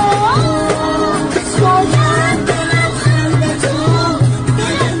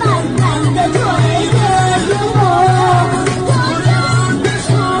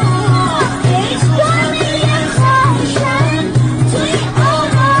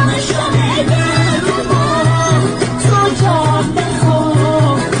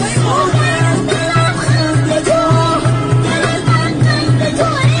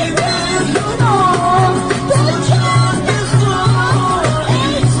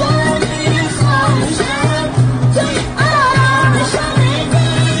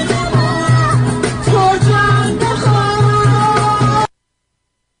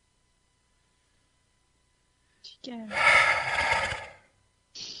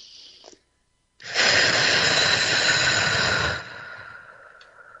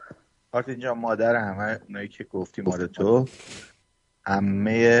 آرتین جان، مادر همه اونایی که گفتی مال تو،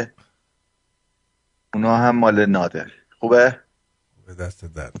 عمه اونا هم مال نادر. خوبه؟ به دست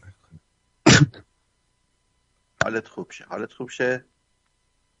درد نکن. حالت خوب شه، حالت خوب شه.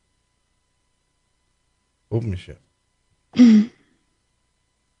 خوب میشه.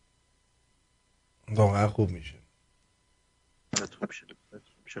 واقعا خوب میشه. حالت خوب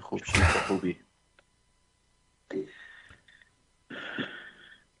شه، خوب شه، خوبی.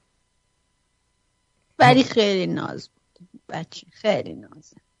 ولی خیلی ناز بود بچه، خیلی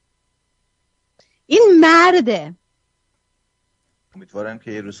نازه. این مرده. امیدوارم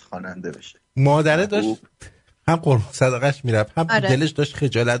که یه روز خواننده بشه. مادره داشت هم قربان صدقش میرفت، هم آره. دلش داشت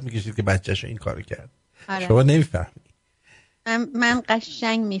خجالت میکشید که بچه‌شو این کارو کرد. آره. شما نمیفهمی. من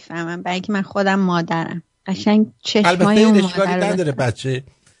قشنگ میفهمم، برای اینکه من خودم مادرم. قشنگ چشمای البته اون این اشکالی مادر نداره بچه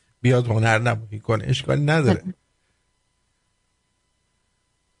بیاد هنر نمایی کنه، اشکالی نداره.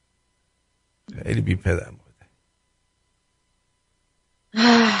 خیلی بی پدر مادر.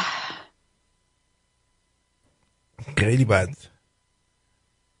 خیلی بد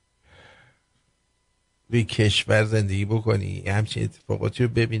به کشور زندگی بکنی، همچین اتفاقاتی رو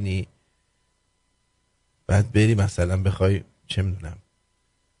ببینی، بعد بری مثلا بخوای چه میدونم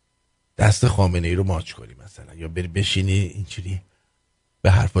دست خامنه‌ای رو ماچ کنی مثلا، یا بری بشینی اینجوری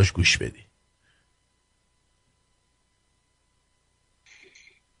به حرفاش گوش بدی.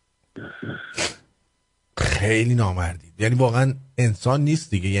 خیلی نامردی، یعنی واقعا انسان نیست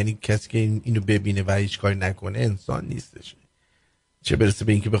دیگه. یعنی کسی که اینو ببینه و هیچ کاری نکنه انسان نیستش، چه برسه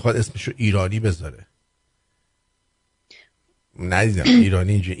به اینکه بخواد اسمشو ایرانی بذاره. ندیدم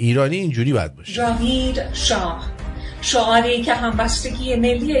ایرانی اینجوری باید باشه. جاوید شاه، شعاری که همبستگی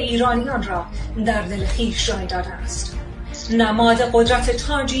ملی ایرانیان را در دل خویش جای داده است، نماد قدرت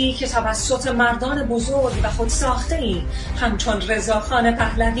تاجی که توسط مردان بزرگ و خود ساخته‌ای همچون رضاخان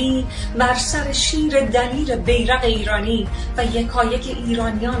پهلوی بر سر شیر دلیر بیرق ایرانی و یکایک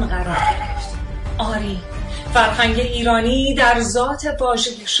ایرانیان قرار گرفت. آری، فرهنگ ایرانی در ذات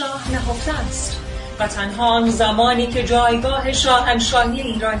واژه شاه نهفته است و تنها آن زمانی که جایگاه شاهنشاهی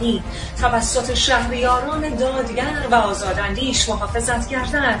ایرانی توسط شهریاران دادگر و آزاداندیش محافظت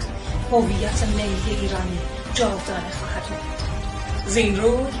گردد، هویت ملی ایرانی جاودانه خواهد بود. زین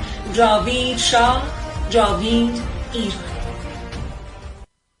روی جاوید شاه، جاوید ایرانی.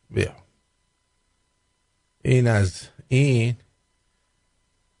 بیا این از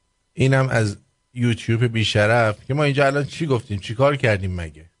اینم از یوتیوب بیشرف که ما اینجا الان چی گفتیم، چی کار کردیم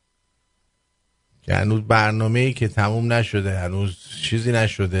مگه؟ که هنوز برنامه‌ای که تموم نشده، هنوز چیزی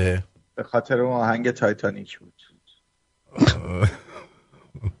نشده. به خاطر اون آهنگ تایتانیک بود.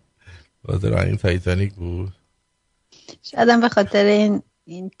 خاطر آهنگ تایتانیک بود. شاید به خاطر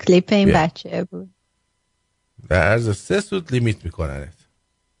این کلیپ این بچه بود. در عرض 3 سود لیمیت میکننت.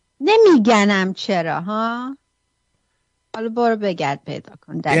 نمیگنم چرا ها. حالا برو بگرد پیدا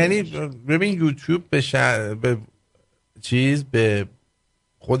کن. یعنی ببین یوتیوب به چیز به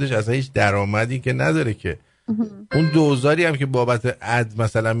خودش اصلا هیچ درآمدی که نداره که. اون 2000 هم که بابت اد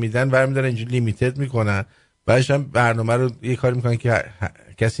مثلا میدن برمی‌دارن اینجوری لیمیتد میکنن، بعدش هم برنامه رو یه کاری میکنن که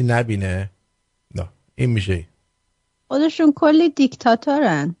کسی نبینه. نه این میشه خودشون کلی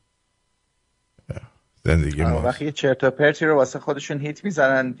دیکتاتورن. زندگی ما وقتی یه چرت و پرتی رو واسه خودشون هیت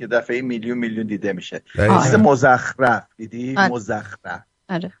میزنن یه دفعه میلیون دیده میشه. چیز مزخرف دیدی؟ مزخرف.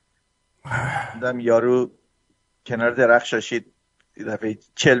 آره. دیدم یارو کنار درخت شاشید یه دفعه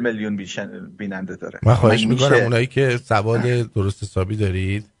 40 میلیون بیننده داره. من خواهش میکنم اونایی که سواد درست حسابی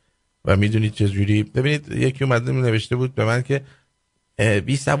دارید و میدونید چجوری، ببینید یکی اومده نوشته بود به من که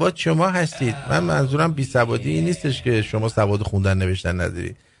بی سواد شما هستید. من منظورم بی سوادی این نیستش که شما سواد خوندن نوشتن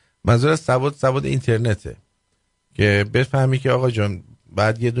ندارید. منظور از سواد اینترنته. که بفهمی که آقا جان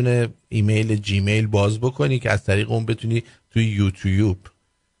بعد یه دونه ایمیل جیمیل باز بکنی که از طریق اون بتونی توی یوتیوب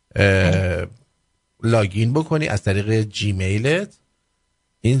لاگین بکنی از طریق جیمیلت.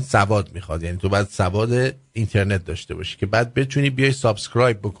 این سواد میخواد، یعنی تو باید سواد اینترنت داشته باشی که بعد بتونی بیای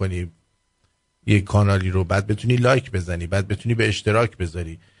سابسکرایب بکنی یک کانالی رو، بعد بتونی لایک بزنی، بعد بتونی به اشتراک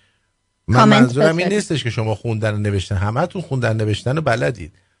بذاری. من منظورم این نیستش که شما خوندن و نوشتن، همتون خوندن نوشتن رو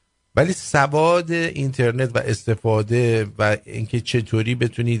بلدید، ولی سواد اینترنت و استفاده و اینکه چطوری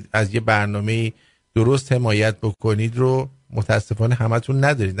بتونید از یه برنامه درست حمایت بکنید رو متاسفانه همتون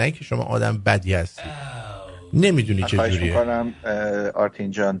ندارید. نه اینکه شما آدم بدی هستید، نمیدونی چجوریه. خواهش میکنم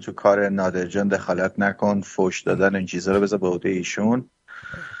آرتین جان تو کار نادر جان دخالت نکن، فوش دادن این چیزا رو بذار به عهده ایشون.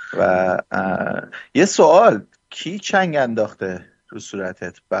 و یه سوال، کی چنگ انداخته رو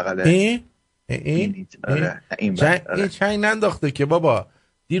صورتت بغل این چنگ ننداخته که بابا،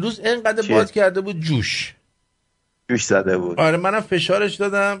 دیروز اینقدر باد کرده بود جوش زده بود. آره منم فشارش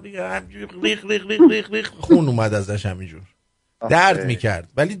دادم ریخ ریخ ریخ ریخ ریخ خون اومد ازش همینجور. درد میکرد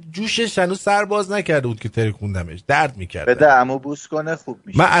ولی جوشش هنوز سر باز نکرده بود که ترکوندمش، درد میکرد. بده عمو بوس کنه خوب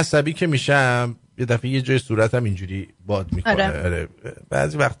میشه. من عصبی که میشم یه دفعه یه جای صورتم اینجوری باد میکنه. آره.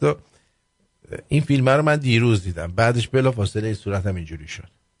 بعضی وقتا این فیلم رو من دیروز دیدم، بعدش بلافاصله صورتم اینجوری شد.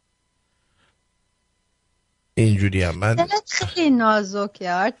 اینجوری هم من خیلی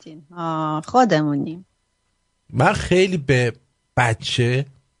نازکه آرتین، خودمونیم. من خیلی به بچه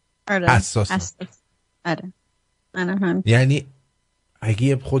حساسم. آره هم. یعنی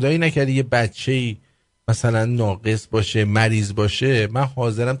اگه خدایی نکرده یه بچه‌ای مثلا ناقص باشه، مریض باشه، من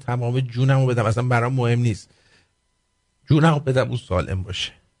حاضرم تمام جونمو بدم، اصلا برام مهم نیست، جونمو بدم اون سالم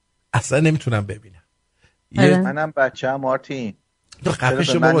باشه، اصلا نمیتونم ببینم. منم بچه‌ام مارتین، تو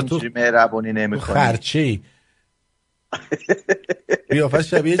خفش بابا، تو مهربونی نمی‌کنی، خرچه‌ای قیافش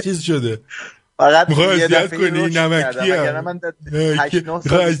شبیه چیز شده. فقط یه دفعه کنی نمکی هم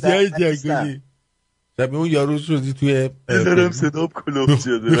غازیای جنگلی شبیه اون یارو شدی توی دارم صدام کلوب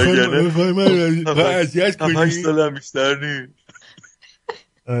شده غازیت کنی 8 سالم بیشتر نیست.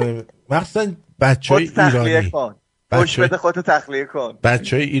 مخصوصا بچهای ایرانی خوش بده خودتو تخلیه کن.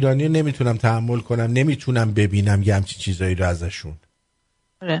 بچهای ایرانی نمیتونم تحمل کنم، نمیتونم ببینم یه همچین چیزایی رو ازشون.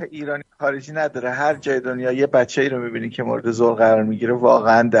 ایرانی خارجی نداره، هر جای دنیا یه بچه‌ای رو می‌بینی که مورد ذل قرار میگیره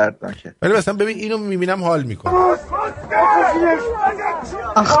واقعا دردناکه. ولی مثلا ببین اینو می‌بینم حال میکنم.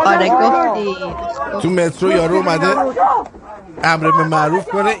 آخاره گفتی تو مترو یارو اومده امر به معروف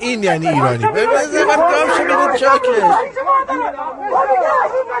کنه، این یعنی ایرانی. ببین من گام شو میره چاکش.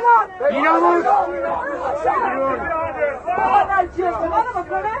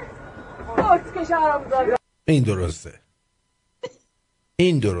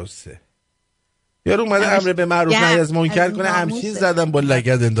 این درسته. یارو اومده امر به معروف نهی از منکر کنه، همچین زدن با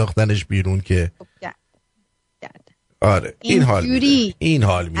لگد انداختنش بیرون که آره این حال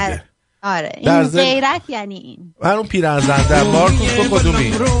میده. آره این غیرت یعنی این. من اون پیرنزنده مارکوس تو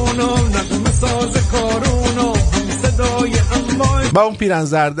کدومی؟ با اون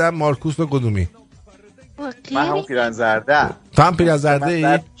پیرنزنده مارکوس تو کدومی؟ من همون پیرنزنده. تو هم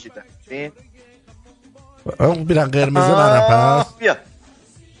پیرنزنده ای؟ اون پیرن قرمزه منم پس بیا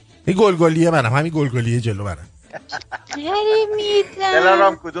این گلگلیه منم، همین گلگلیه جلو منم. خیلی میدم.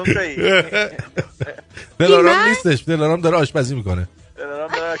 دلارام کدوم تویی؟ دلارام نیستش، دلارام داره آشپزی میکنه.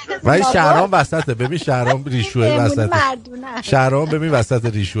 ولی شهرام وسطه، ببین شهرام ریشوه وسطه. شهرام ببین وسط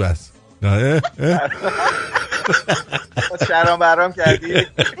ریشو هست. شهرام برام کردی؟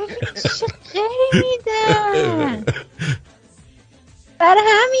 خیلی میدم. برای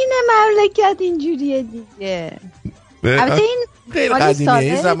همینه مملکت اینجوریه دیگه. البته این غیر قدیمیه،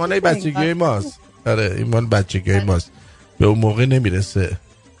 این زمانه بچگی ماست. آره این مال بچگی ماست، به اون موقع نمیرسه.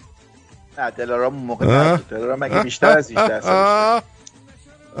 نه دلارام اون موقع نبود، دلارام اگه بیشتر از 18 سالشه.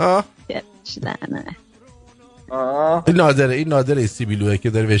 این نادره سیبیلوه که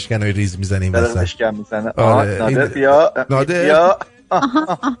داره وشکنای ریز میزنه این وسط. داره وشکن میزنه. نادر بیا.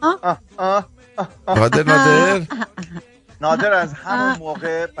 نادر از همون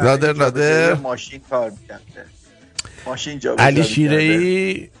موقع نادر ماشین کار میکرده، ماشین جا علی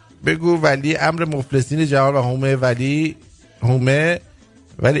شیره‌ای بگو ولی امر مفلسین جهان و هومه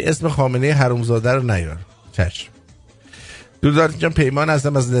ولی اسم خامنه حرومزاده رو نیار. چشم. دودارتین جان پیمان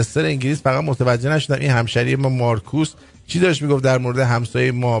هستم از لستر انگلیس. فقط متوجه نشدم این همشری ما مارکوس چی داشت میگفت در مورد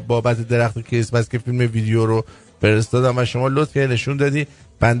همسایه ما بابت درخت کریسمس که فیلم ویدیو رو فرستادم و شما لطف کردی نشون دادی.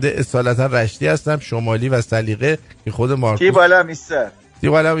 بنده اصالتا رشتی هستم، شمالی و سلیقه که خود مارکوس. کی بالا میسته؟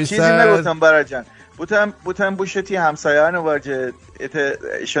 چیزی نگفتم برای جان. بوتم بوشتی همسایه‌ان واجه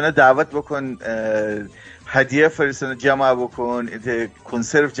ایشون دعوت بکن، هدیه فرستن جمع بکن،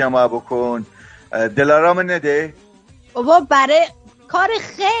 کنسرو جمع بکن، دلارام نده بابا برای کار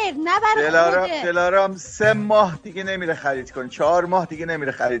خیر نه برای خوده. دلارام 3 ماه دیگه نمیره خرید کنه، 4 ماه دیگه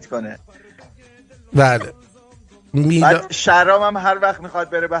نمیره خرید کنه. بله. بعد شهرام هم هر وقت میخواد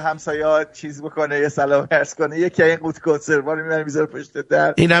بره به همسایه‌ها چیز بکنه، یه سلام عرض کنه، یکی این قوت کنسروا رو میبره میذاره پشت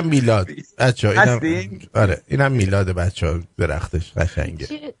در. اینم میلاد بچه‌ها، آره اینم میلاد بچه‌ها، درختش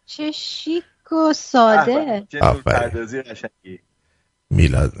قشنگه. چه شیک و ساده. پردازی قشنگی.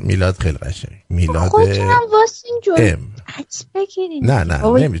 میلاد خیلی قشنگ. میلاد خودتونم واسین جور عکس بگیرین. نه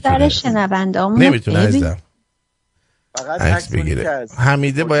نمیتونه. نمیتونه عزیزم. فقط عکس بگیره.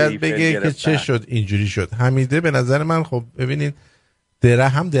 حمیده باید بگه که چه شد اینجوری شد. حمیده به نظر من خب ببینید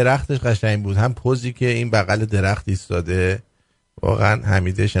هم درختش قشنگ بود، هم پوزی که این بغل درخت ایستاده. واقعا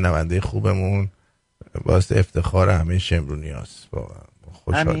حمیده شنونده خوبمون، واسه افتخار همه شمرونیاست. واقعا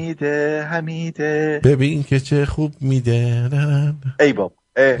خوشحال. حمیده ببین که چه خوب میده. ای بابا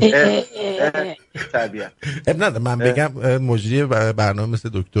تربیت. نه من بگم مجری برنامه مثل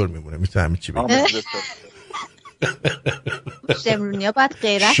دکتر میمونه، میتونه همین چی بگه. شمرونیا باید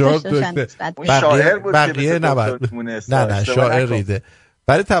غیرت داشته باشن. شاعر بود بقیه نباید. نه شاعر ریده.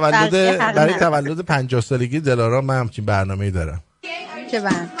 برای تولد 50 سالگی دلارام من همچین برنامه‌ای دارم. چه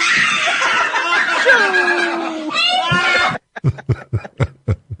برنامه؟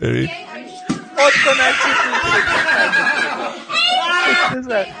 ببین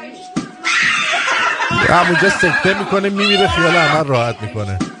همونجا سکته میکنه میمیره، خیال عمل راحت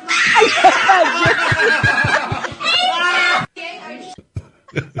میکنه.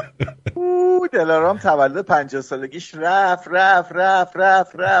 دلارام تولد 50 سالگیش رفت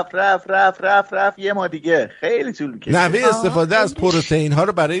یه ما دیگه خیلی طول می‌کشه. نحوه استفاده از پروتئین ها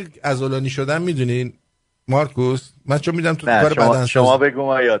رو برای عضلانی شدن میدونین مارکوس؟ من چون میدم تو کار بدن شما بگو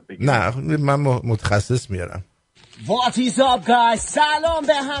ما یاد بگیریم. نه من متخصص میارم. What is up guys? سلام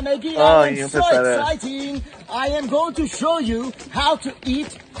به همگی. I'm so exciting. I am going to show you how to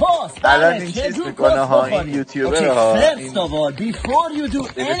eat cost. الان این چیز میکنه ها، این یوتیوبر ها. First of all, before you do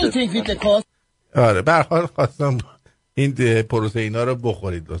anything with the cost. آره به هر حال خواستم این پروتئینا رو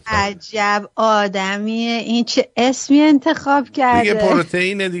بخورید لطفا. عجب آدمیه این، چه اسمی انتخاب کرده. دیگه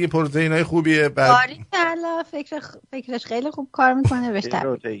پروتئینه دیگه، پروتئینای خوبیه. باری کلا فکرش خیلی خوب کار میکنه بهش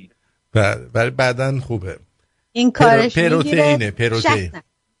پروتئین. برای بدن خوبه. این کارش پروتئینه.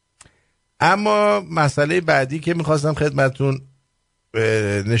 اما مسئله بعدی که میخواستم خدمتون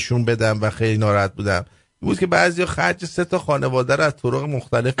نشون بدم و خیلی ناراحت بودم این بود که بعضیا خرج 3 تا خانواده رو از طرق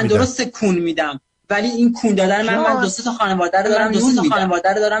مختلف میدن. من درست کون میدم ولی این کون دادن من 2 تا خانواده رو دارم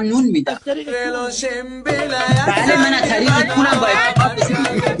نون میدم. بله من از طریق کونم با اتفاق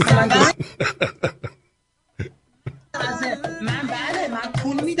من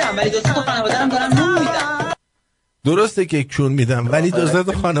کون میدم ولی 2 تا خانواده رو دارم نون میدم. درسته که کون میدم ولی 2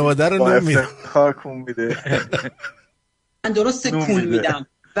 تا خانواده رو نون میدم. کون میده. من درست کون میدم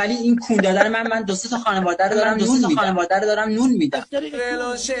ولی این کون دادن من 2 تا خانواده رو دارم نون میدم.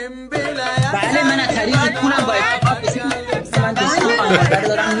 بله من از طریق کونم با اتفاق من 2 تا خانواده رو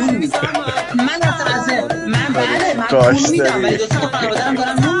دارم نون میدم. من کون میدم ولی 2 تا خانواده رو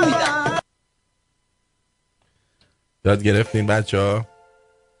دارم نون میدم. یاد گرفتین بچه‌ها؟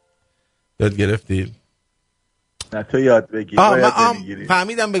 یاد گرفتین؟ نه تو یاد بگیر.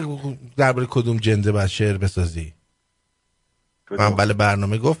 فهمیدم درباره کدوم جنده باید شعر بسازی. من بله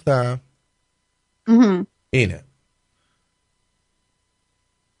برنامه گفتم. اینه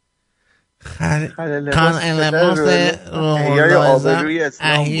کان انماس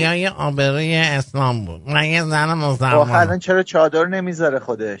احیای آبروی اسلام بود. من یه زن مسلمان. الان چرا چادر نمیذاره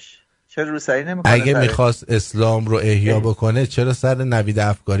خودش؟ چرا روسری نمیکنه؟ اگه میخواست اسلام رو احیا بکنه چرا سر نوید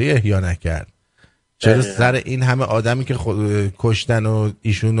افکاری احیا نکرد؟ چرا سر این همه آدمی که کشتن و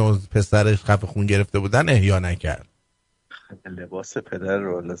ایشون و پسرش خفه خون گرفته بودن احیا نکرد؟ لباس پدر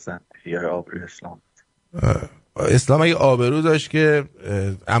رو لازم احیای آبروی اسلام. اسلام اگه آبرو داشت که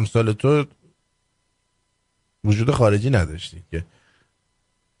امثال تو وجود خارجی نداشتی که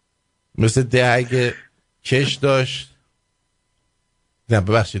مثل ده اگه کش داشت، نه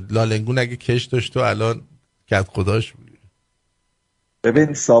ببخشید لالنگون اگه کش داشت تو الان کت خداش بود.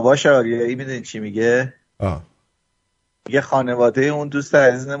 ببین ساواش آریایی میدونی چی میگه؟ میگه خانواده اون دوست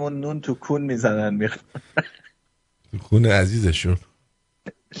عزیزمون نون تو کون میزنن میخوان تو کون عزیزشون.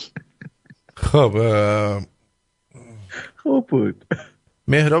 خب خوب بود.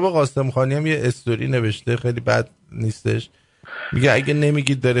 مهراب قاسم خانی هم یه استوری نوشته خیلی بد نیستش، میگه اگه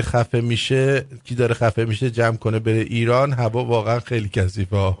نمیگید داره خفه میشه، کی داره خفه میشه جمع کنه بره ایران، هوا واقعا خیلی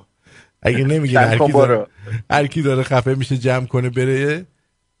کثیفه ها. اگه نمیگید هر کی داره خفه میشه جمع کنه بره،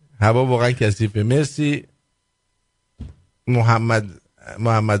 هوا واقعا کثیفه. مرسی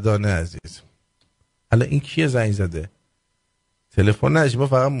محمدانه عزیز. الان این کیه زنگ زده؟ تلفن نداشت، ما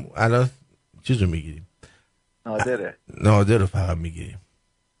فقط الان چیزو میگیریم، نادر رو فقط میگیریم.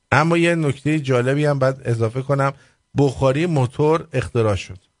 اما یه نکته جالبی هم باید اضافه کنم، بخاری موتور اختراع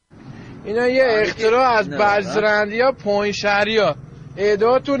شد. اینا یه اختراع از بزرندیا پایین شهریا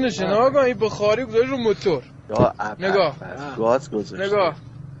اعدادتون نشه. نگاه این بخاری گذاشت رو موتور. نگاه گاز گذاشت. نگاه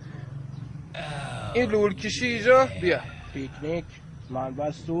این لول کشی اینجا بیا پیکنیک من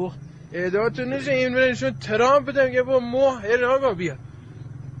بس سوخت اعدادتون نشه. این برنشون ترامپ بدم یه با موه نگاه بیا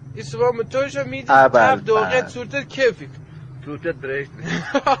این سبا موتورشو میدی تب دوقت صورتت کیفی صورتت برشت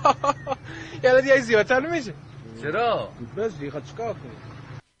یعنی دیگه زیادتر نمیشه. چرا؟ بس دیگه چیکار کنی؟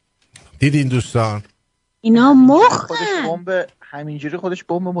 دیدین دوستان اینا مخن خودش بمب همینجوری خودش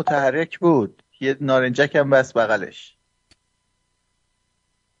بمب متحرک بود، یه نارنجک هم بس بغلش.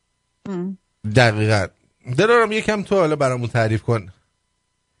 دقیقاً. دلارم یکم تو حالا برامون تعریف کن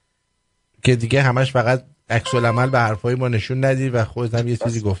که دیگه همش فقط عکس العمل به حرفای ما نشون ندی و خودت هم یه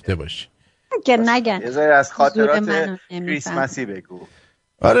چیزی گفته باشی که نگن. یه ذره از خاطرات کریسمسی بگو.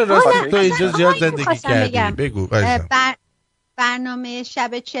 آره راستی تو اینجا زیاد زندگی کردی. بگو برنامه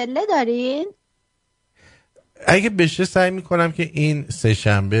شب چله دارین؟ اگه بشه سعی میکنم که این سه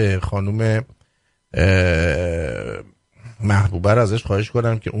شنبه خانوم محبوبه رو ازش خواهش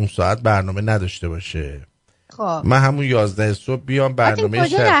کنم که اون ساعت برنامه نداشته باشه. خب من همون 11 صبح بیام برنامه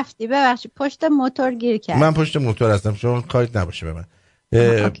کجا رفتی؟ ببخشید پشت موتور گیر کردم. من پشت موتور هستم، شما کاریت نباشه به من.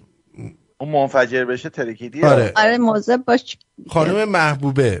 اون منفجر بشه ترکیدی. آره موضوع باش. خانم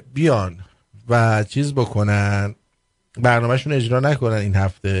محبوبه بیان و چیز بکنن، برنامهشون اجرا نکنن این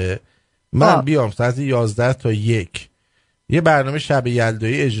هفته. من بیام ساعت 11 تا 1 یه برنامه شب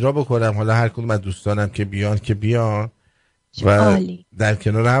یلدایی اجرا بکنم. حالا هر کدوم از دوستانم که بیان و در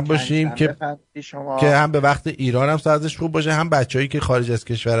کنار هم باشیم که هم به وقت ایران هم ساعتش خوب باشه، هم بچه‌هایی که خارج از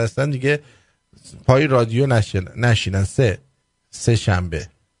کشور هستن دیگه پای رادیو نشینن. سه شنبه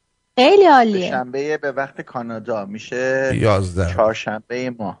خیلی عالیه. شنبه به وقت کانادا میشه 11. چهارشنبه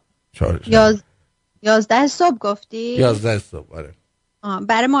ما 11 صبح گفتی؟ 11 صبح آره.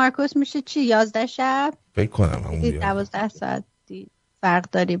 برای مارکوس میشه چی 11 شب؟ فکر کنم همون 12 ساعت فرق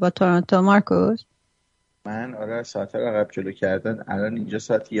داری با تورنتو مارکوس؟ من آره ساعت رو عقب جلو کردن. الان اینجا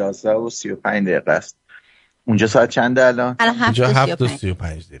ساعت 11 و 35 دقیقه است. اونجا ساعت چنده الان؟ اینجا 7 و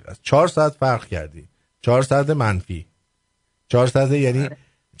 35 دقیقه است. 4 ساعت فرق کردی. 4 ساعت منفی. 4 ساعت یعنی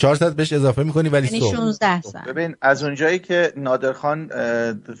 4 ساعت بهش اضافه میکنی ولی یعنی صبح 16 ساعت. ببین از اونجایی که نادرخان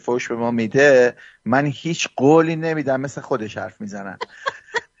فوش به ما میده من هیچ قولی نمیدم، مثل خودش حرف میزنم.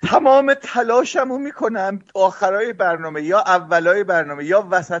 تمام تلاشمو میکنم آخرای برنامه یا اولای برنامه یا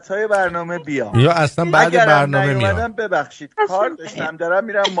وسطای برنامه بیام، یا اصلا بعد برنامه میام. ببخشید کار داشتم دارم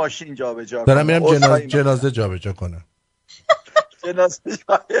میرم ماشین جابجا دارم میرم جنازه جابجا کنم. جنازه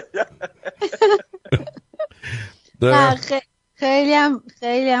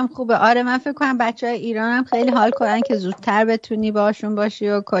خیلی هم خوبه. آره من فکر کنم بچهای ایران هم خیلی حال کنن که زودتر بتونی باشون باشی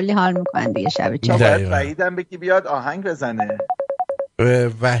و کلی حال میکنن دیگه شب چه. وحیدم بگی بیاد آهنگ بزنه.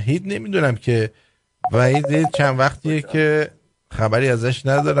 وحید نمیدونم که وحید چند وقتیه که خبری ازش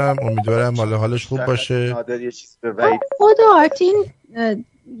ندارم. امیدوارم حالش خوب باشه. خود آرتین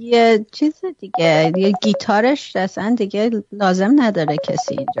یه چیز دیگه، یه گیتارش اصلا دیگه لازم نداره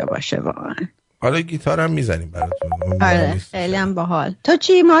کسی اینجا باشه واقعا. حالا گیتارم میزنیم براتون. آره خیلی هم باحال. تو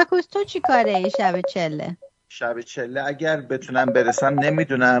چی مارکوس؟ تو چی کاره شب چله؟ شب چله اگر بتونم برسم،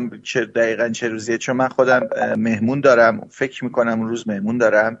 نمیدونم دقیقاً چه روزیه، چون من خودم مهمون دارم. فکر میکنم اون روز مهمون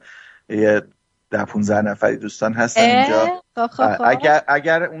دارم، یه 10-15 نفری دوستان هستن اینجا.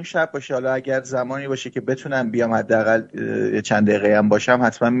 اگر اون شب باشه، حالا اگر زمانی باشه که بتونم بیام حداقل یه چند دقیقه هم باشم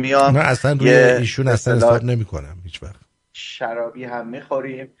حتما میام. من اصلا روی ایشون اصلا حساب نمیکنم هیچ وقت. شرابی هم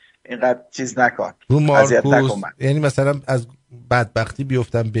میخوریم، اینقدر چیز نکن. رو مارکوس یعنی مثلا از بدبختی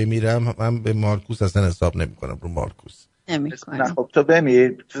بیفتم بمیرم، من به مارکوس اصلا حساب نمیکنم. رو مارکوس نه خب تو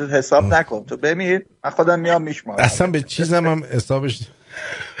بمیر، تو حساب نکن، تو بمیر، من خودم میام میشمارم. اصلا به چیزم هم حسابش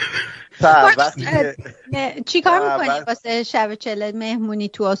چی کار میکنی واسه شب چله مهمونی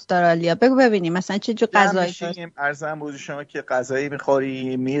تو استرالیا؟ بگو ببینیم مثلا چه جو غذایی ارزم بود شما که غذایی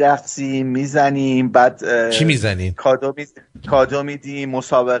میخوریم، میرقصیم، میزنیم، بعد چی میزنیم؟ کادو میدیم،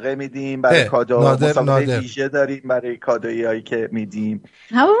 مسابقه میدیم برای کادو، مسابقه ویژه داریم برای کادویی هایی که میدیم.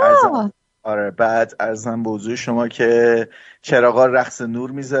 آره بعد ارزم به حضور شما که چراغا رقص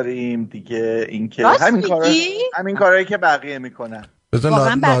نور میذاریم دیگه. این که همین کارهایی که بقیه میکنن.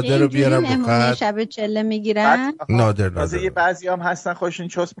 واقعا نادر رو بیارم مهمونی شب چله میگیرن. نادر بعضی هم هستن خوشون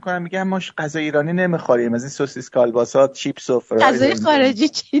چست میکنن میگن ما غذا ایرانی نمیخوریم، از این سوسیس کالباسات، چیپس و فرای. غذای خارجی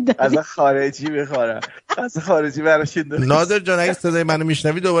چی داری؟ غذا خارجی میخورن. غذا خارجی براشون درست. نادر جان اگه صدای منو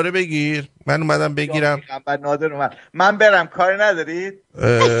میشنوی دوباره بگیر، من اومدم بگیرم. بعد نادر اومد. من برم، کاری ندارید؟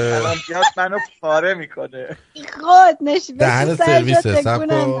 الان بیاد منو پاره میکنه. خود نشی دهن سرویسه.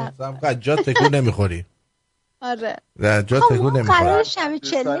 سمکو جا تکون نمیخوری. آره. نه جا تکون نمیخوری. قرار شب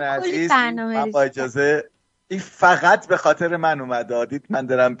چله کلی برنامه من با اجازه این فقط به خاطر من اومد. دید من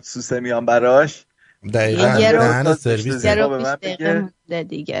دارم سوسه میام براش. دقیقاً دهن سرویس مونده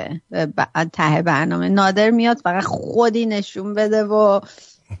دیگه ته برنامه نادر میاد فقط خودی نشون بده و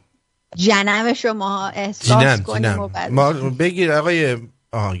جنم شما احساس کنیم. ما بگیر آقای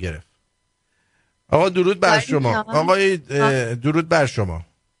گرفت. آقا درود بر شما. آقای درود بر شما.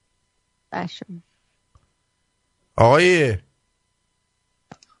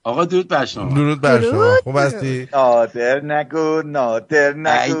 آقا درود بر شما. درود بر شما. خوب هستی؟ نادر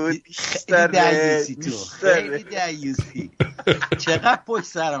نگو خیلی دیوسی. چقدر پشت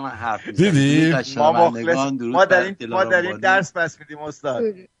سر من حرف میزنی؟ دیدی؟ ما داریم درس پس میدیم استاد.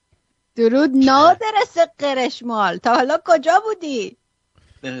 درود نادر قرشمال. تا حالا کجا بودی؟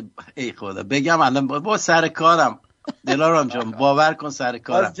 ای خدا بگم الان با سر کارم. دلارام جان باور کن سر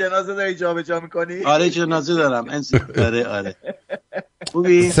کارم. از جنازه داری جابجا میکنی؟ آره جنازه دارم. آره.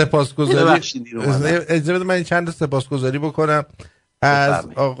 خوبی؟ سپاسگزاری. اجازه بده من چند تا سپاسگزاری بکنم از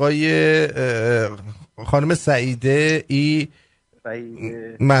آقای خانم سعیده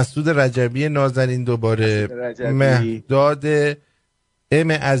مسعود رجبی نازنین، دوباره مهداد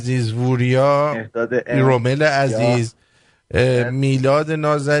ام عزیز ووریا، رومل عزیز، میلاد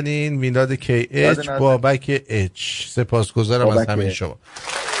نازنین، میلاد کی اچ، بابک اچ. سپاسگزارم از همه شما.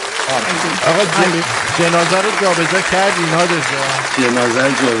 آقا جنازه رو جابجا کردیم. جنازه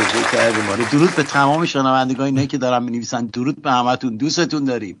رو جابجا کردیم. آره درود به تمام شنوندگان اینایی که دارن می‌نویسن. درود به همتون، دوستتون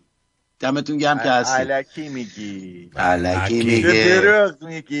داریم. دمتون گرم که هستید. الکی میگی دروغ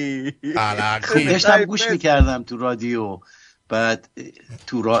میگی. داشتم گوش میکردم تو رادیو، بعد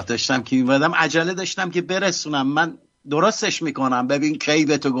تو راه داشتم که می‌اومدم، عجله داشتم که برسونم. من درستش میکنم. ببین کی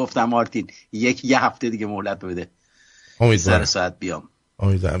به تو گفتم آرتین یه هفته دیگه مهلت بده. امیدوارم ساعت بیام.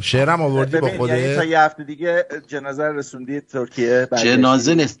 امیدوارم. شعرم آوردی با خودت؟ یعنی تا یه هفته دیگه جنازه رسوندی ترکیه؟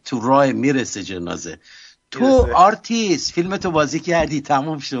 جنازه تو راه میرسه. جنازه تو آرتیست فیلم تو بازی کردی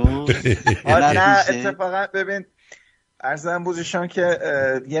تموم شد؟ نه اتفاقا ببین عرضم بوزشان که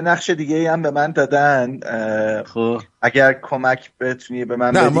یه نقش دیگه هم به من دادن. خب اگر کمک بتونی به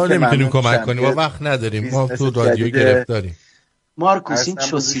من بدی. نه ما نمیتونیم کمک کنیم، ما وقت نداریم، ما تو رادیو گرفتاریم. مارکوس این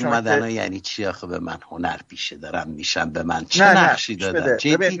چوسی اومدن یعنی چی آخه؟ به من هنر پیشه دارم میشم، به من چه نقشی دادن؟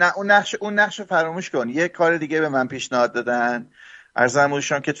 نه اون نقش رو فراموش کن. یه کار دیگه به من پیشنهاد دادن. عرضم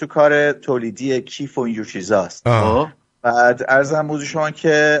بوزشان که تو کار تولیدی کیف و اینجور چیزاست. بعد عرضم بوزشان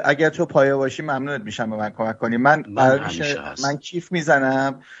که اگر تو پایه باشی ممنونت میشم به من کمک کنی. من کیف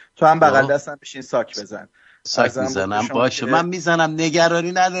میزنم، تو هم بغل دستم بشین ساک بزن. ساک میزنم باشه، من میزنم،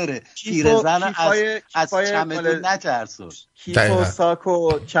 نگرانی نداره. پیرزن از چمدون نترسون. کیف و ساک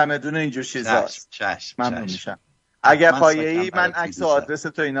و چمدون اینجور چیزاست. ممنون میشم. اگر پایه‌ای من عکس و آدرس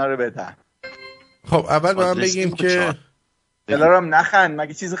تو اینا رو بدم. خب اول با هم بگیم که دلارم نخند،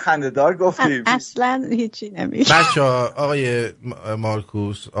 مگه چیز خنده‌دار گفتیم؟ اصلا هیچی نمیشه. بچه‌ها آقای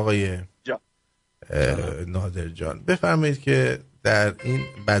مارکوس، آقای نادر جان بفرمایید که در این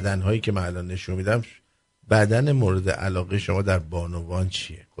بدنهایی که من الان نشون میدم بدن مورد علاقه شما در بانوان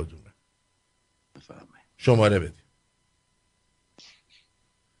چیه؟ کدومه؟ بفرمایید. شماره بدید.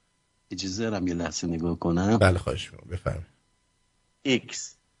 اجازه دارم یه لحظه نگاه کنم؟ بله خواهش می‌کنم بفرمایید.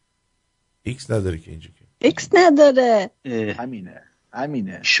 X نداره که اینجا که X نداره.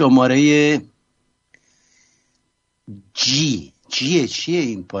 همینه. شماره چیه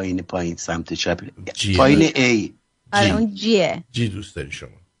این پایین سمت چپ؟ پایین A. آره اون جیه. جی دوست داری شما؟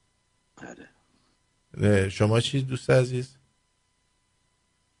 آره. شما چی دوست عزیز؟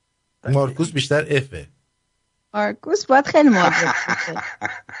 مارکوس بیشتر Fه. مارکوس باید خیلی مواظب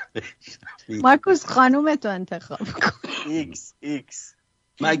مارکوس خانومتو انتخاب کن. X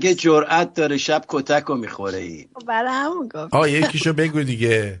مگه جرأت داره شب کتکو میخوره این؟ برای همون گفت. یکیشو بگو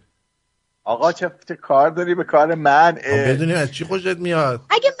دیگه. آقا چه کار داری به کار من؟ بدونیم از چی خوشت میاد.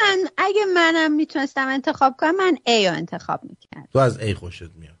 اگه منم میتونستم انتخاب کنم من A رو انتخاب میکردم. تو از A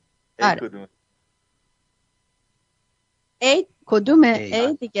خوشت میاد. آره. A کدومه؟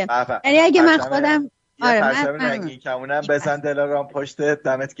 A دیگه. یعنی اگه من خودم من رنگی کمونم بزن دلارام پشت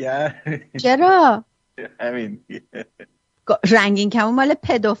دمت گرم. چرا؟ همین. رنگین کمون مال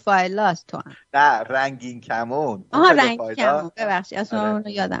پدوفایلاست تو هم. نه رنگین کمون. رنگین کمون ببخشید اصلا اونو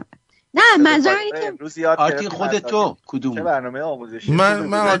یادم. نه منظورم اینه که آرتین خودت تو کدوم چه برنامه آموزشی؟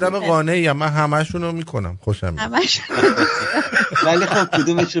 من آدم قانعیم، من همشونو میکنم، خوشم میاد. ولی خب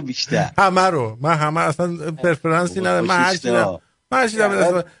کدومشو بیشتر؟ همه رو. من همه اصلا پرفرنسی ندارم. من هر چی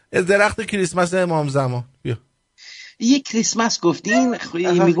دارم. درخت کریسمس امام زمان. بیا یه کریسمس گفتین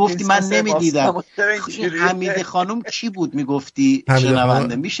میگفتی من نمیدیدم. حمید خانم کی بود میگفتی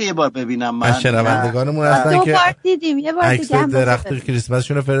شنونده؟ میشه یه بار ببینم؟ من شنوندگانمون هستن که دیدیم یه بار دیگه عکس درخت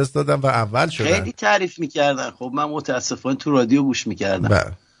کریسمسشون رو فرستادم و اول شدن. خیلی تعریف میکردن. خب من متاسفانه تو رادیو گوش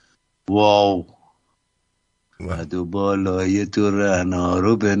میکردم. واو دو بالای تو رعنا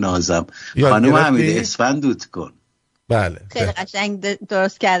رو بنازم. خانم حمید اسفند دوت کن. بله خیلی قشنگ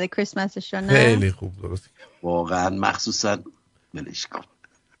درست کرده کریسمسشو. نه خیلی خوب درست کرده واقعا، مخصوصا ملش کن،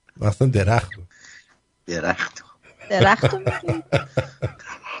 مخصوصا درختو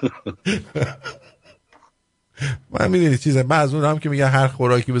من میدونی چیزه، من از اون هم که میگن هر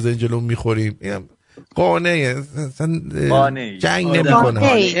خوراکی بذارین جلو میخوریم، میگم قانه جنگ نمی کنم.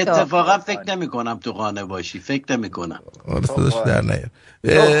 اتفاقا فکر نمی کنم تو قانه باشی، فکر نمی کنم. صداش در نیار.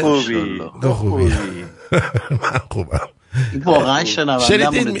 تو خوبی من خوبم. واقعا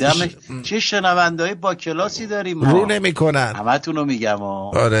شنوندمونه. چه شنوندهای با کلاسی داریم رو نمی کنن. همه تونو میگم.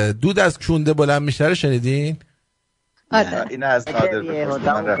 آره دود از چونده بلند میشه رو شنیدین؟ آره این از نادر بپرسید.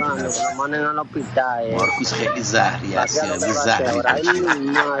 من رفتم مارکوس خیلی زهری هست.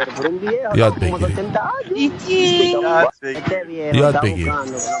 یاد بگیری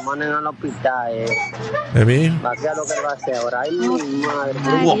ببین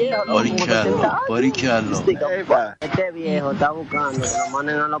باریکالله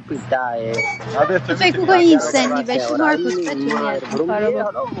فکر میکنی این سنی بشی مارکوس بتونی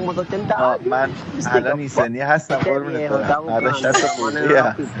من الان این سنی هستم قربونت برم. الان 60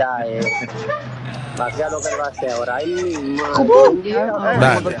 خورده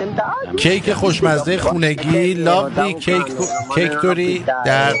کیک خوشمزه خونگی لابلی کیکتوری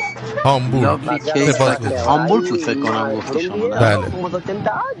در هامبورگ. هامبورگ بود فکر کنم گفتی شما.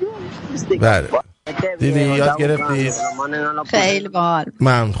 بله دیدی یاد گرفتید. خیلی باحال.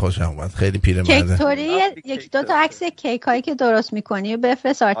 من خوشم اومد. خیلی پیرمرده. کیکتوری یکی دو تا عکس کیک هایی که درست میکنی و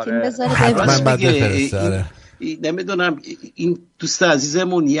بفرست آرتین بذاره من بعد بفرسته. نمیدونم این دوست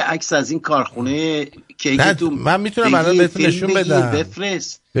عزیزمون یه عکس از این کارخونه کیک من میتونم الان بهتون نشون بدم.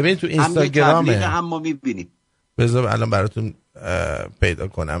 بفرست. ببین تو اینستاگرامه. هم ما میبینیم. بذار الان براتون پیدا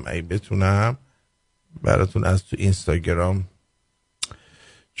کنم اگه بتونم براتون از تو اینستاگرام،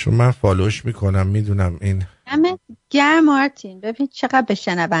 چون من فالوش میکنم میدونم این همه گرم. آرتین ببین چقدر به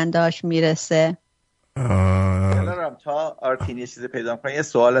شنوندهاش میرسه. تا آرتین یه چیز پیدا کنم یه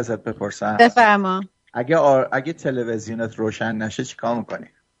سوال ازت بپرسم. بفرما. اگه تلویزیونت روشن نشه چیکار میکنی؟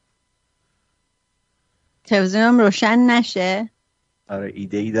 تلویزیونم روشن نشه؟ آره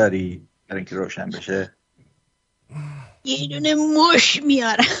ایده ای داری برای اینکه روشن بشه؟ یه دونه مش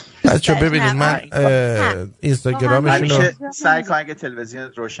میارم. بچه ببینید من اینستاگرامشون رو سعی کن اگه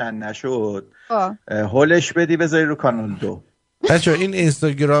تلویزیونت روشن نشد هولش بدی بذاری رو کانال 2. بچه این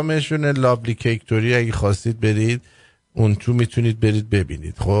اینستاگرامشون لابلی کیکتوری، اگه خواستید برید اون تو میتونید برید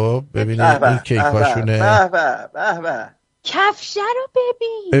ببینید. خب ببینید این کیک هاشونه. کفشه رو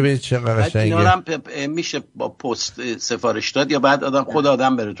ببینید چقدر قشنگه. اینا هم میشه با پست سفارش داد یا بعد خود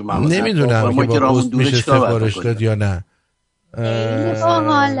آدم بره تو مغازه؟ نمیدونم که با پست میشه سفارش داد یا نه.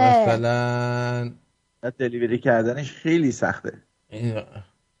 مثلا دلیوری کردنش خیلی سخته.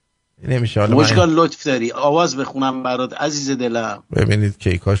 نمیشه. مشکل لطف داری آواز بخونم برات عزیز دلم. ببینید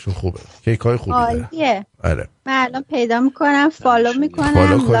کیک هاشون خوبه. کیک های خوبی داره. آره من الان پیدا میکنم فالو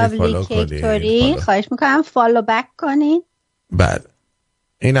میکنم لابلی کیکتوری. خواهش میکنم فالو بک کنین. بعد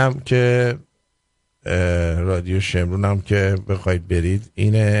اینم که رادیو شمرون هم که بخواید برید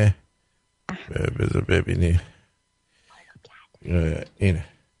اینه. بذار ببینی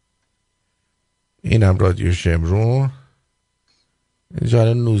اینم رادیو شمرون.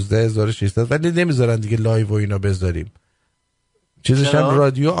 اینجا 19600 ولی نمیذارن دیگه لایو و اینا بذاریم. چیزش هم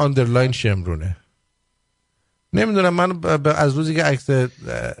رادیو آندرلاین شمرونه. نمیدونم من از روزی که عکس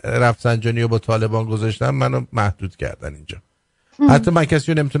رفسنجانی رو با طالبان گذاشتم منو محدود کردن اینجا. حتی من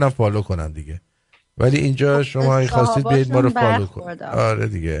کسی رو نمیتونم فالو کنم دیگه. ولی اینجا شما اگه خواستید بیاید ما رو فالو کنید. آره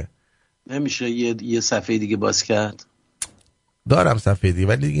دیگه نمیشه یه صفحه دیگه باز کرد. دارم صفحه دیگه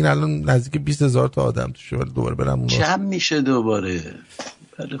ولی این الان نزدیک 20000 تا آدم تو شو دوباره برم اون چند میشه دوباره.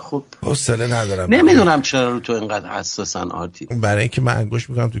 ولی خب حوصله ندارم. نمیدونم چرا رو تو اینقدر حساسن آرتین. برای اینکه من انگوش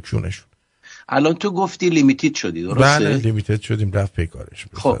میکنم تو کونشون. الان تو گفتی لیمیتد شدی درسته؟ بله لیمیتد شدیم رفت پیکارش.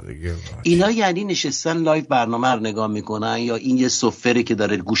 خب اینا یعنی نشستن لایو برنامه رو نگاه میکنن یا این یه سوفره که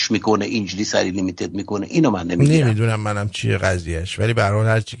داره گوش میکنه اینجوری سری لیمیتد میکنه؟ اینو من نمیدونم منم چیه قضیهش، ولی به هر حال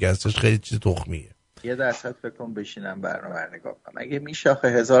هر چی که هستش خیلی چیز تخمیه. یه درصد فکر کنم بشینم برنامه رو نگاه کنم. اگه میشه آخه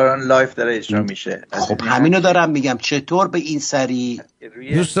هزاران لایف داره اجرا میشه. خب همینو دارم میگم چطور به این سری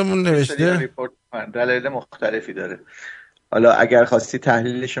دوستمون نوشته دلایل مختلفی داره. حالا اگر خواستی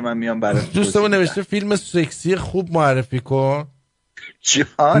تحلیلش من میام برات. دوستمون نوشته فیلم سکسی خوب معرفی کن.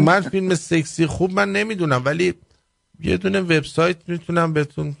 جان من فیلم سکسی خوب من نمیدونم، ولی یه دونه وبسایت میتونم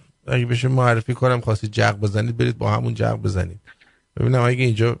بهتون اگه بشه معرفی کنم. خواستی جق بزنید برید با همون جق بزنید ببینم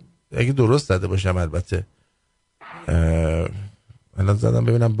اگه درست زده باشم. البته الان زدم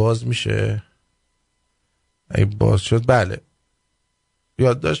ببینم باز میشه. اگه باز شد بله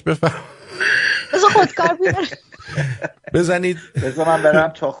یادداشت بفهم. بذار خودکار بیاره. بزنید بذار من برم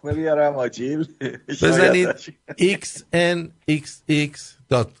تخمه بیارم آجیل. بزنید xnxx.com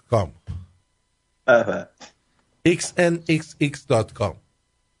xnxx.com.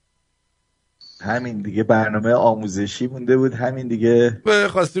 همین دیگه برنامه آموزشی مونده بود. همین دیگه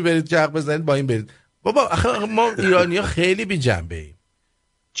خواستی برید جق بزنید با این برید. بابا آخه ما ایرانی‌ها خیلی بی جنبه ایم.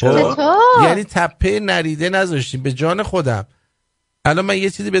 چطور؟ یعنی تپه نریده نذاشتیم به جان خودم. الان من یه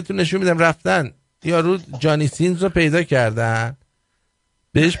چیزی بهتون نشون میدم. رفتن یارو جانی سینز رو پیدا کردن،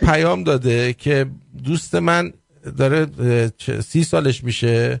 بهش پیام داده که دوست من داره 30 سالش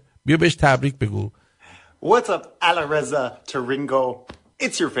میشه، بیا بهش تبریک بگو. What's up, Alareza Taringo?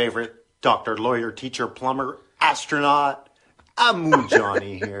 It's your favorite doctor, lawyer, teacher, plumber, astronaut. I'm Moo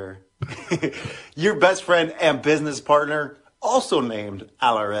Johnny here. Your best friend and business partner, also named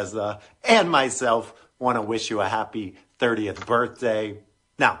Alareza, and myself want to wish you a happy 30th birthday.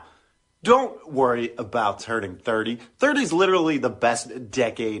 Now, don't worry about turning 30. 30 is literally the best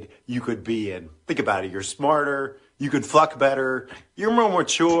decade you could be in. Think about it. You're smarter. You could fuck better. You're more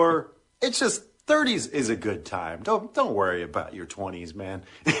mature. It's just 30s is a good time. Don't worry about your 20s, man.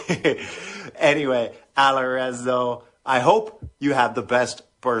 Anyway, Alarezo, I hope you have the best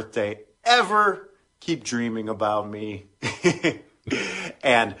birthday ever. Keep dreaming about me.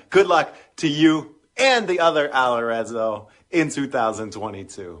 And good luck to you and the other Alarezo in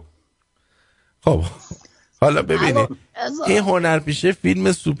 2022. خب حالا ببینید این هنرپیشه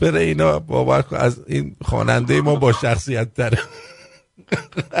فیلم سوپر اینا باور کن از این خواننده ما با شخصیت تره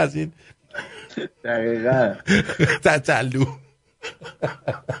از این دقیقا تتلو.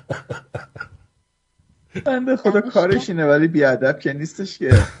 بنده خدا کارش اینه ولی بیادب که نیستش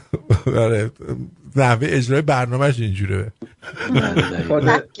که. آره نحوه اجرای برنامهش اینجوره.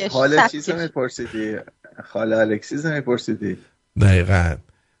 حالا چیز رو میپرسیدی؟ خاله الکسیز رو میپرسیدی؟ دقیقا.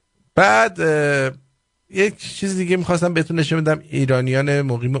 بعد یک چیز دیگه میخواستم بهتون نشون بدم. ایرانیان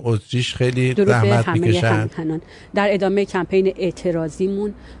مقیم اتریش خیلی زحمت میکشن. در ادامه کمپین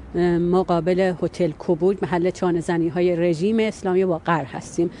اعتراضیمون مقابل هتل کوبود محل چانه‌زنی های رژیم اسلامی با غر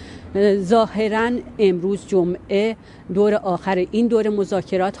هستیم. ظاهراً امروز جمعه دور آخر این دور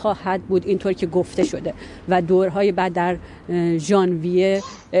مذاکرات خواهد بود اینطور که گفته شده و دورهای بعد در ژانویه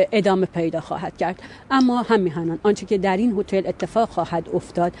ادامه پیدا خواهد کرد. اما همین آنچه که در این هتل اتفاق خواهد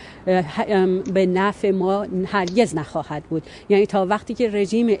افتاد به نفع ما هرگز نخواهد بود. یعنی تا وقتی که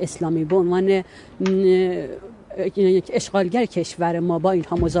رژیم اسلامی به عنوان اشغالگر کشور ما با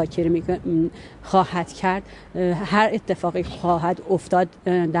اینها مذاکره خواهد کرد، هر اتفاقی خواهد افتاد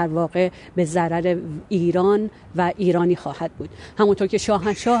در واقع به ضرر ایران و ایرانی خواهد بود. همونطور که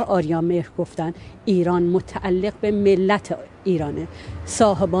شاهنشاه آریامهر گفتن ایران متعلق به ملت ایرانه.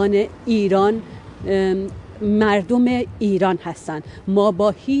 صاحبان ایران مردم ایران هستند. ما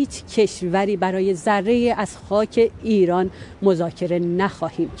با هیچ کشوری برای ذره از خاک ایران مذاکره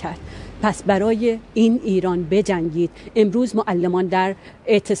نخواهیم کرد. پس برای این ایران بجنگید. امروز معلمان در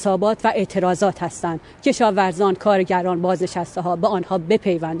اعتصابات و اعتراضات هستند. کشاورزان، کارگران، بازنشسته ها به آنها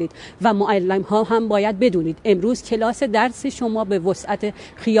بپیوندید و معلم ها هم باید بدونید امروز کلاس درس شما به وسعت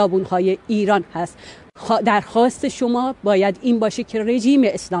خیابون های ایران هست. درخواست شما باید این باشه که رژیم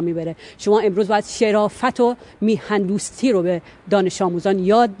اسلامی بره. شما امروز باید شرافت و میهندوستی رو به دانش آموزان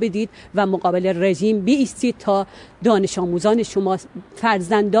یاد بدید و مقابل رژیم بایستید تا دانش آموزان شما،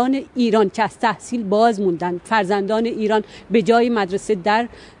 فرزندان ایران که از تحصیل باز موندن، فرزندان ایران به جای مدرسه در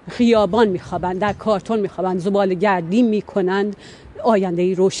خیابان میخوابند، در کارتون میخوابند، زباله گردی میکنند،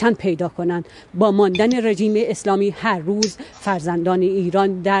 آینده‌ای روشن پیدا کنند. با ماندن رژیم اسلامی هر روز فرزندان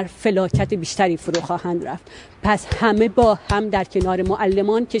ایران در فلاکت بیشتری فرو خواهند رفت. پس همه با هم در کنار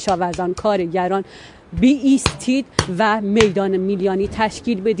معلمان، کشاورزان، کارگران بایستید و میدان میلیانی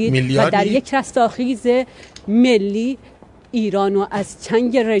تشکیل بدید و در یک رستاخیز ملی ایران رو از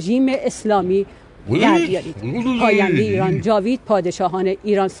چنگ رژیم اسلامی در بیارید. پاینده ایران. جاوید، پادشاهان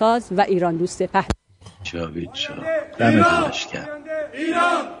ایران ساز و ایران دوست پهلوی. جاوید شاه دمتونش کرد.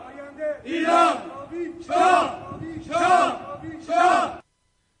 ایران ایران شاه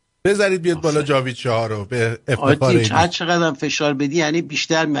بذارید بیاد بالا جاوید شاه رو به افتخار این. هر چقدر فشار بدی یعنی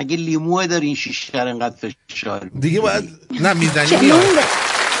بیشتر، مگه لیموه داری این شیشتر انقدر فشار دیگه باید نه میزنی میاد.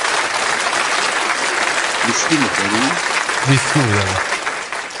 ویسکی میخوری؟ ویسکی میزنم.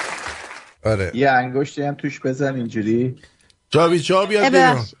 آره یه انگشتی هم توش بزن اینجوری. جاوید شاه بیاد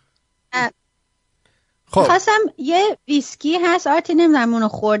بیرون. خب خواستم یه ویسکی هست آرتی، نمیدونم اونو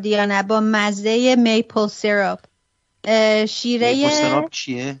خوردی یا نه، با مزه میپل سیرپ. شیره میپل سیرپ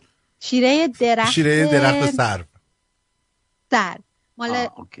چیه؟ شیره درخت سرو مال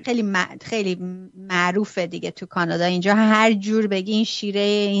خیلی معروفه دیگه تو کانادا. اینجا هر جور بگی این شیره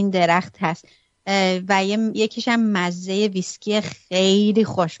این درخت هست و یکیش هم مزه ویسکی خیلی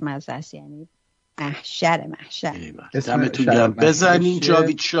خوشمزه است، یعنی محشر دمتون گرم. بزنین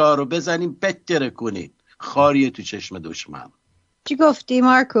جاوید شاه رو بزنین بتره کنین، خاریه تو چشم دشمن. چی گفتی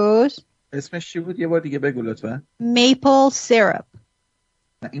مارکوس؟ اسمش چی بود؟ یه بار دیگه بگو لطفا. میپل سیرپ.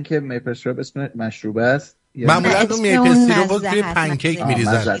 این که میپل سیرپ اسم مشروبه است. معمولا اون میپل سیرپ رو توی پنکیک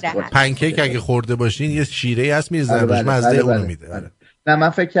میریزن. پنکیک اگه خورده باشین یه شیره هست میریزن روش، مزه اونو میده. نه من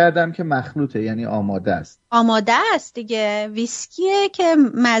فکر کردم که مخلوطه، یعنی آماده است دیگه. ویسکیه که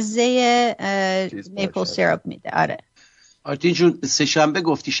مزه میپل سیرپ میده. آره آرتین جون سه شنبه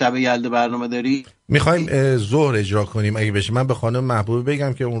گفتی شب یلدا برنامه داری؟ میخوایم ظهر اجرا کنیم اگه بشه. من به خانم محبوب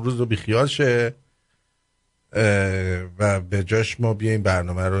بگم که اون روز رو بیخیال شه و به جاش ما بیایم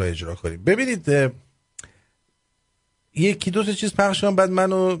برنامه رو اجرا کنیم. ببینید یکی دو تا چیز پخش کنم بعد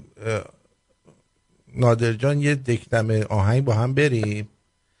من و نادر جان یه دکتم آهنگ با هم بریم.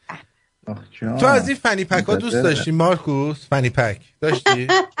 تو از این فنی پک ها دوست داشتی مارکوس؟ فنی پک داشتی؟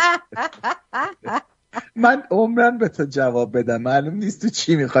 من عمرن به تو جواب بدم، معلوم نیست تو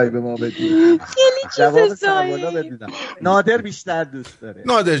چی میخوای به ما بدی. خیلی جواب سوالا بدیدم. نادر بیشتر دوست داره.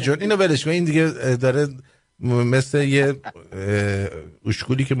 نادر جون اینو ولش کن، این دیگه داره مثل یه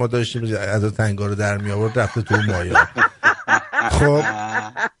اشکولی که ما داشتیم از تنگا رو در می آورد رفته تو مایا. خب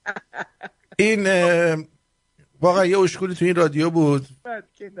این واقعا یه اشکولی تو این رادیو بود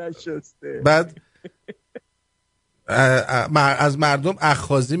بعد از مردم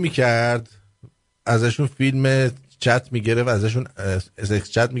اخاذی میکرد، ازشون فیلم چت میگرفت، ازشون سکس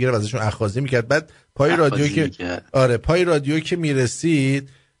چت میگرفت، ازشون اخاذی میکرد. بعد پای رادیو که پای رادیو که میرسید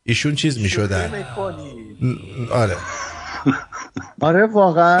ایشون چیز میشدن. آره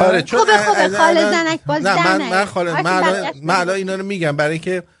واقعا. آره چون خوبه خاله زنک باز من الان اینا رو میگم برای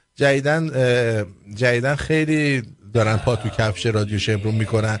اینکه جدیدن خیلی دارن پا تو کفش رادیو شمرون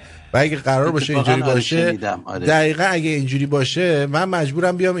میکنن و اگه قرار باشه اینجوری باشه دقیقا اگه اینجوری باشه من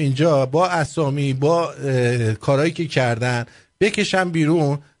مجبورم بیام اینجا با اسامی با کارهایی که کردن بکشم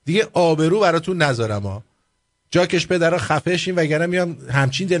بیرون دیگه، آبرو براتون نذارم جاکش پدرها خفه شین وگرنه میام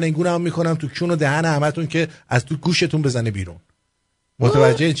همچین دلنگونم میکنم تو کون و دهن همتون که از تو گوشتون بزنه بیرون.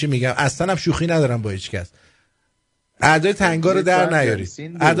 متوجه چی میگم؟ اصلا هم شوخی ندارم با هیچ کس. اعدای تنگا رو در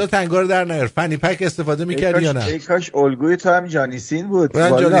نیارید. اعدای تنگا رو در نیار. فنی پک استفاده می‌کردی یا نه؟ ای کاش الگوی تو هم جانی سین بود.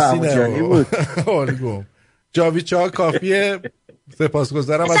 جانی بود. الگو. جاوید چا کافیه.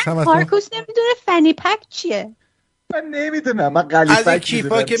 سپاسگزارم از همتون. مارکوس نمیدونه فنی پک چیه؟ من نمیدونم. من قلیفک از این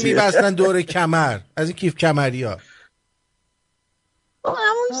کیفا که میبستن دور کمر، از این کیف کمریا.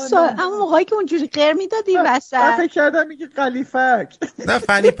 همون موقعی که اونجوری قر میدادی وسط. من فکر کردم میگه قلیفک. نه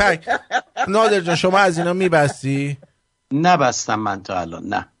فنی پک. نادر جان شما از اینا میبستی؟ نبستم من تا الان.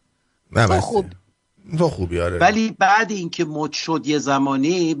 نه تو خوبی آره. ولی بعد اینکه مد شد یه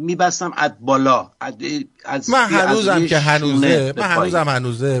زمانی میبستم از بالا من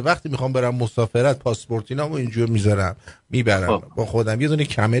هنوزم وقتی میخوام برم مسافرت پاسپورتینامو اینجور میذارم میبرم با خودم. یه دونه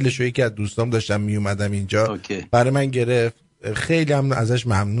کملشو یکی از دوستام داشتم میومدم اینجا برای من گرفت، خیلی هم ازش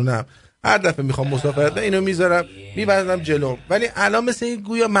ممنونم. هر دفعه میخوام مسافرت اینو میذارم میبرم جلوم. ولی الان مثل این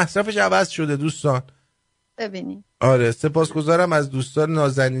گویا مصرفش عوض شده دوستان. ببینید آره سپاسگزارم از دوستان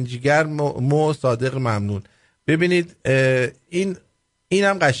نازنین جیگر مو صادق ممنون. ببینید این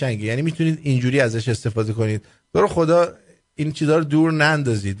هم قشنگه، یعنی میتونید اینجوری ازش استفاده کنید. برو خدا این چیزا رو دور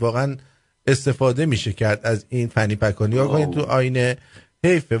نندازید، واقعا استفاده میشه کرد از این فنی پکانی ها. کنید تو آینه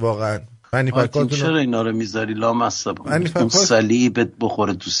حیفه واقعا. فنی پکاتون چرا اینا رو میذاری لامصب اون صلیبت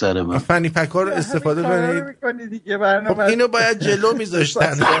بخوره تو سر من. فنی پکا رو استفاده کنید. خب اینو باید جلو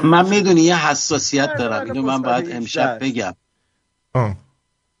میذاشتن. من میدونی یه حساسیت دارم، اینو من باید امشب بگم.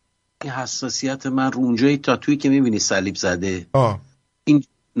 این حساسیت من رو اونجای تاتویی که میبینی صلیب زده این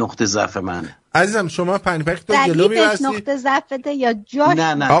نقطه ضعف منه. عزیزم شما پنیپک تو جلو می‌بستی نقطه ضعفته یا جاش؟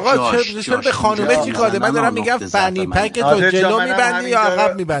 نه آقا چرا به خانومه چی کاره؟ من دارم میگم پنیپک تو جلو میبندی یا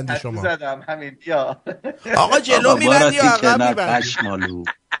عقب میبندی شما؟ زدم همین یا آقا جلو میبندی یا عقب میبندی؟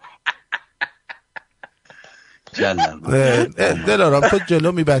 دلارام تو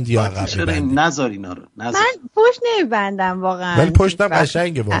جلو میبندی یا عقب میبندی؟ نذار اینا رو من پشت نمیبندم واقعا. ولی پشتم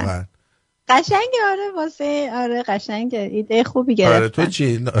قشنگه واقعا. قشنگه آره واسه آره قشنگه ایده خوبی گرفت. آره تو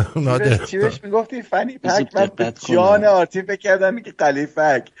چی نادر؟ چی بهش میگفتی فنی پک؟ من جان آرتین فکر کردم میگه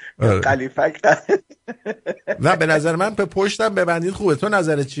قلیفک. قلیفک نه به نظر من به پشتم ببندید خوبه. تو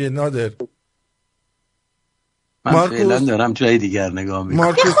نظرت چیه نادر؟ من فعلا دارم جای دیگر نگاه میکنم.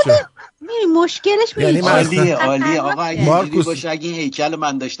 مارکوس مشکلش یعنی عالیه آقا اینجوری باشه اگه این هیکل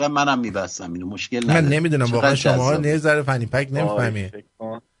من داشتم منم میبستم اینو مشکل نداره. من نمیدونم واقعا شما نظر فنی پک نمیفهمی.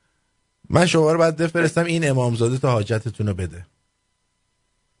 من شما رو باید بفرستم این امامزاده تا حاجتتون رو بده.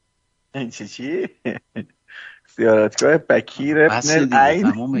 این چی؟ زیارتگاه بکیر ابن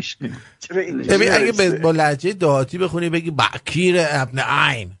عین. ببین اگه با لهجه دهاتی بخونی بگی بکیر ابن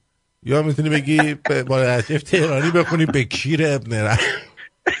عین، یا میتونی بگی با لهجه تهرانی بخونی بکیر ابن عین.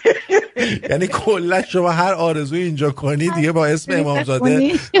 یعنی کلا شما هر آرزوی اینجا کنی دیگه با اسم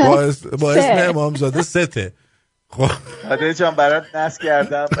امامزاده با اسم امامزاده سته. خب آده جان برات نصب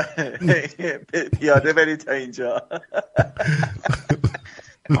کردم پیاده بری تا اینجا.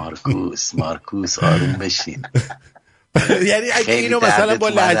 مارکوس آروم بشین. یعنی اگه اینو مثلا با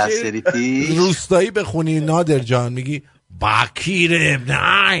لهجه روستایی بخونی نادر جان میگی بکیر ابن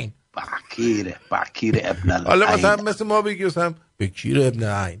عین. بکیر ابن عین. حالا مثلا مثل ما بگی مثلا بکیر ابن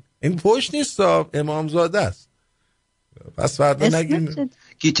عین. این پشت نیست امامزاده است. پس فردا نگیم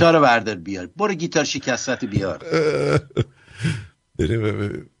گیتار رو بردار بیار. برو گیتار شکستت بیار.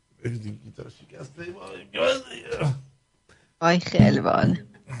 بریم گیتار شکسته آی خیلی باحال.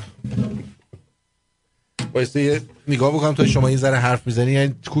 وایسته یه نگاه بکنم تا شما این ذره حرف میزنی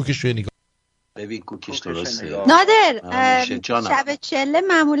یعنی کوکش رو نگاه. ببین کوکش درسته. نادر شب چله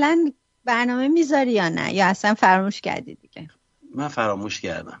معمولا برنامه میذاری یا نه یا اصلا فراموش کردی دیگه؟ من فراموش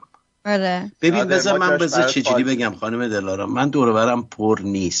کردم. آره. ببین بذار چجوری بگم خانم دلارام، من دور و برم پر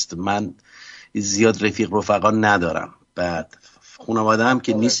نیست. من زیاد رفقا ندارم. بعد خانواده هم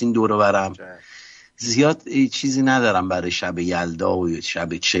که نیست این دور و برم. زیاد چیزی ندارم برای شب یلدا و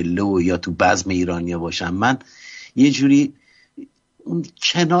شب چله و یا تو بزم ایرانیا باشم. من یه جوری اون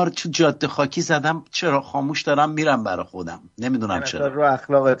کنار تو جاده خاکی زدم چرا خاموش دارم میرم برای خودم. نمیدونم چرا. رو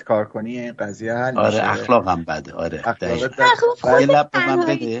اخلاقت کار کنی این قضیه حل میشه. آره اخلاقم بده. آره یه لب به من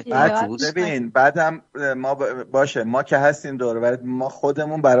بده. ببین بعدم ما باشه ما که هستیم دور و برت ما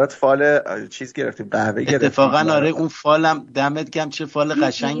خودمون برات فال چیز گرفتیم قهوه گرفتیم. اتفاقا آره اون فالم دمت گرم چه فال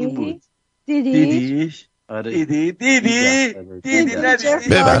قشنگی بود. دیدیش؟ آره. دیدی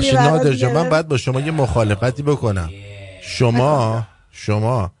ببخشید نادر جان من باید با شما یه مخالفتی بکنم.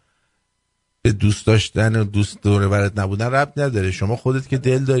 شما به دوست داشتن و دوست دور برات نبودن ربط نداره. شما خودت که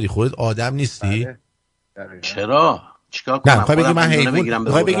دل داری خودت آدم نیستی؟ چرا؟ چیکار کنم؟ نه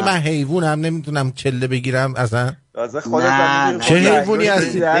خواهی بگی من حیوانم نمیتونم چله بگیرم اصلا؟ نه چه حیوانی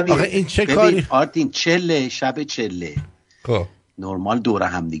هستی؟ آخه این چه کاری؟ آرتین چله شب چله نرمال دوره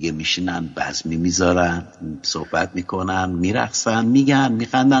هم دیگه میشینن بزمی میذارن صحبت میکنن میرقصن میگن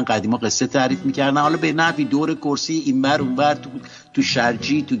میخندن. قدیما قصه تعریف میکردن حالا به نحوی دور کرسی اینور اونور تو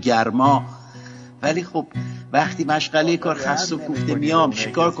شرجی تو گرما. ولی خب وقتی مشغله کار خسته و کوفته میام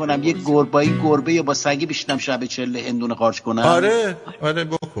شکار کنم یک گربه یا با سگی بشینم شب چله هندونه قارچ کنم. آره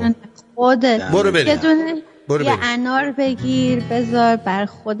بکن خودت برو بریم یه انار بگیر بذار بر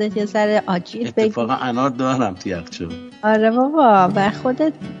خودت یه ذره آجیل بگیر. اتفاقا انار دارم تو یخچال. آره بابا بر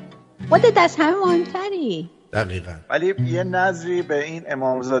خودت از همه مهمتری. دقیقاً. ولی یه نظری به این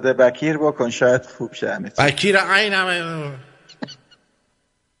امامزاده بکیر بکن شاید خوب شه. بکیر عینم.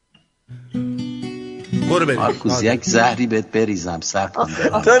 برو بریم. مارکوس یک زهری بهت بریزم صبر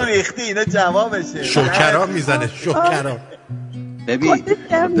کن. تو ریختی اینا جوابشه. شکرام میزنه شکرام. ببین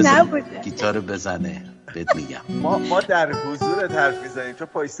گیتار بزنه بهت میگم. ما در حضورت حرف میزنیم تو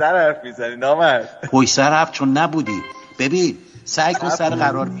پشت سر حرف میزنی نامرد. پشت سر حرف چون نبودی. ببین سعی کن سر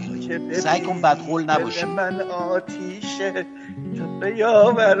قرار بیاری. سعی کن بدخول نباشی. من آتیشه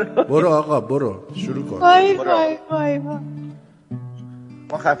یاور. برو آقا برو شروع کن. وای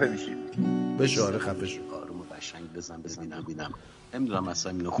ما خفه میشیم. بشاره خفه شو. آروم قشنگ بزن ببینم. نمیدونم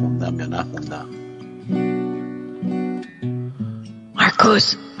اصلا اینو خوندم یا نخوندم.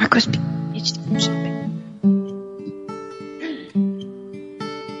 مارکوس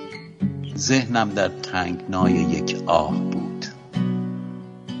ذهنم در تنگنای یک آه بود.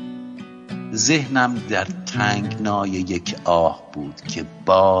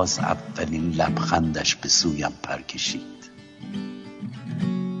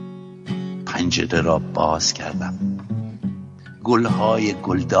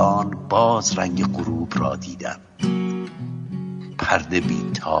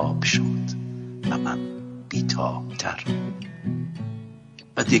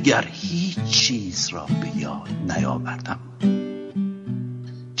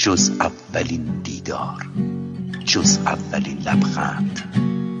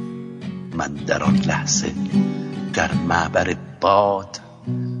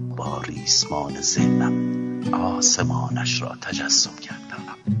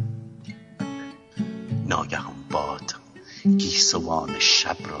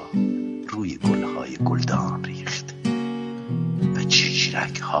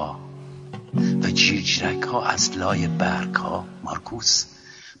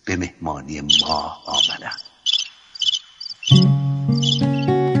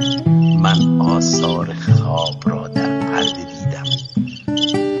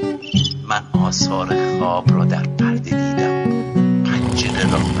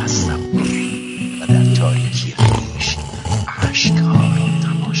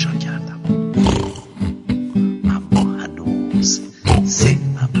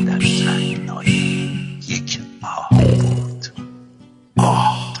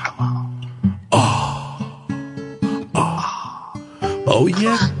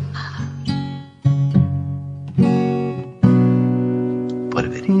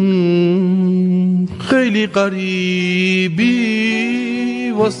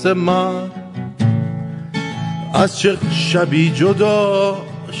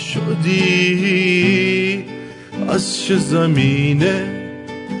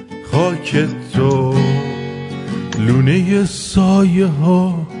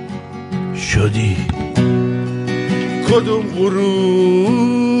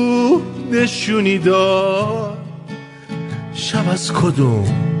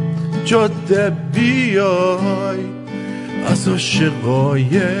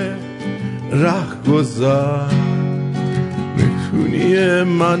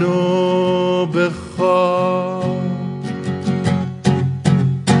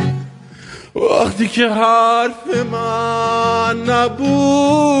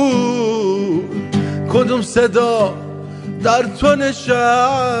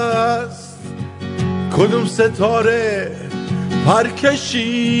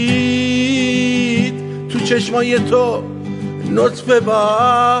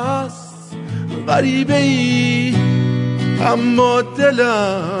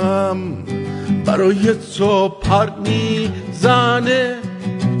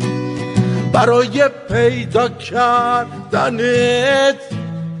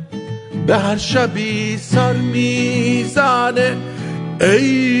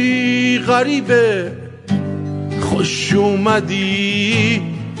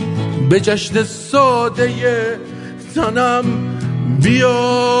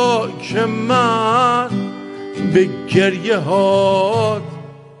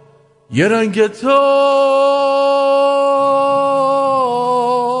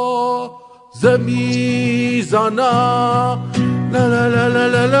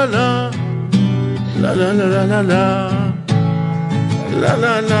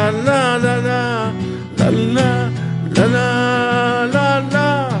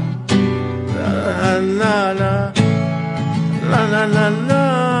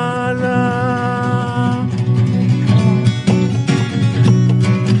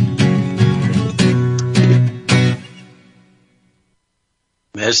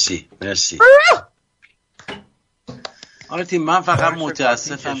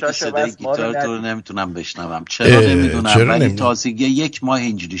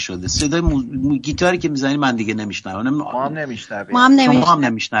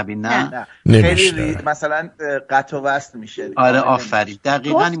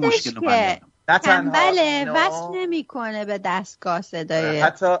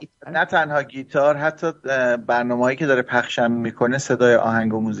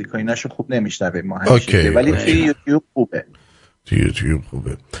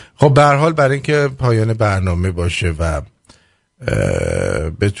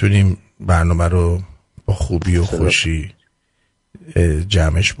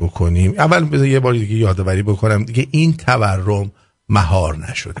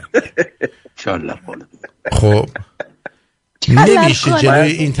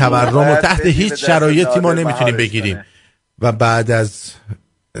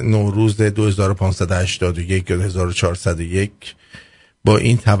 با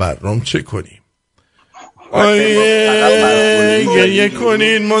این تورم چه کنیم؟ آیه گریه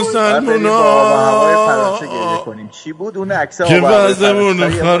کنین مسلمونا چی بود اون عکس که وضعمون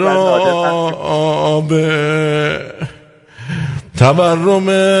خرابه، تورم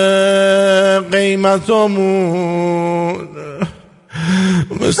قیمتامون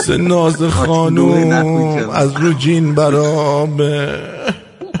مثل ناز خانوم از رو جین برابه.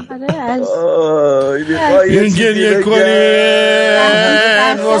 این گریه کنین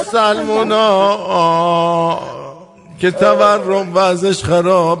مسلمونا که تورم وضعش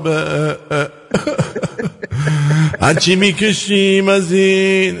خرابه، هرچی میکشیم از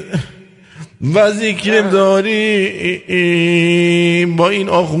این وضعی که داریم با این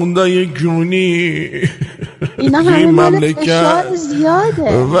آخوندای جونی این مملکت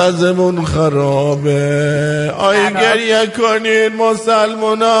وضعمون خرابه. آی گریه کنین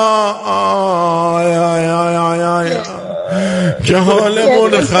مسلمونا که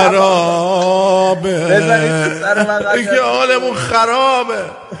حالمون خرابه، که حالمون خرابه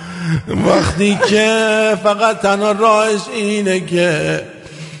وقتی که فقط تنها راهش اینه که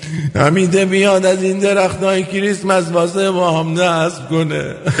حمیده بیاد از این درختای کریسمس واسه ما هم نصب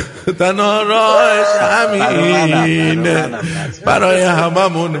کنه. تنها راهش همینه، برای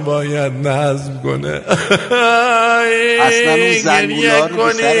هممون باید نصب کنه. گریه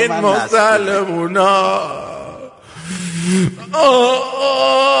کنین مسلمونا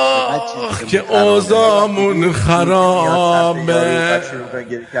که اوضاعمون خرابه.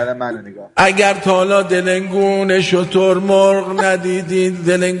 اگر تالا دلنگون شتر مرغ ندیدید،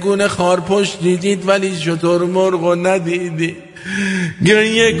 دلنگون خارپشت دیدید ولی شتر مرغ ندیدید،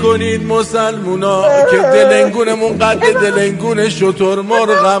 گریه کنید مسلمونا که دلنگونمون قد دلنگون شتر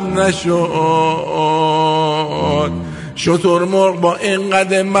مرغ هم نشد. شترمرغ با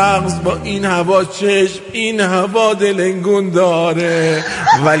اینقدر مغز، با این هوا چشم، این هوا دلنگون داره،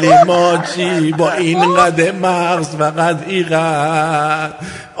 ولی ما چی با اینقدر مغز فقط اینقدر.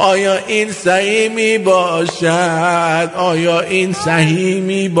 آیا این صحیح می باشد؟ آیا این صحیح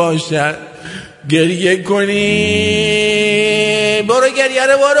می باشد؟ گریه کنی، برو گریه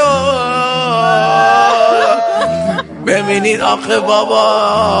رو برو ببینید آخه بابا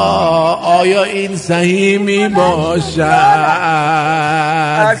آیا این صحیح می باشد؟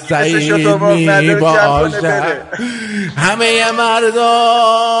 صحیح می باشد؟ همه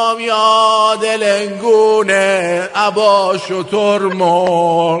مردم یا دلنگونه ابا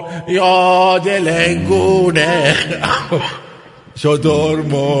شترمرغ، یا دلنگونه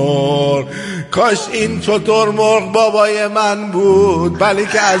شترمرغ. کاش این شترمرغ بابای من بود، بلی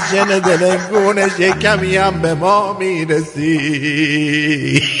که از جن دلنگونش یک کمی هم به ما میرسی.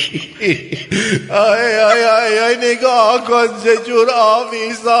 آی آی آی آی نگاه کن چجور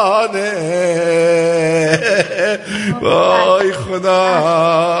آویزانه. وای خدا،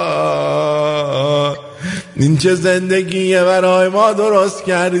 این چه زندگیه برای ما درست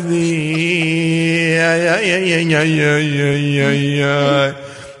کردی.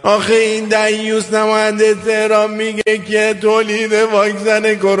 آخه این دیوس نماینده تهران میگه که تولید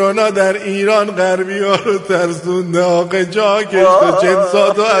واکسن کرونا در ایران غربی ها رو ترسونده. آخه جا کشت و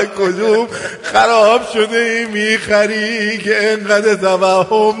جنساتو از کجوم خراب شده ای میخری که انقدر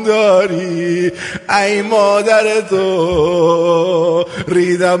توهم داری؟ ای مادر تو،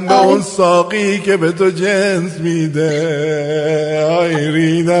 ریدم به اون ساقی که به تو جنس میده. آی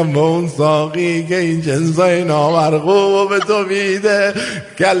ریدم به اون ساقی که این جنسای نامرغوب به تو میده.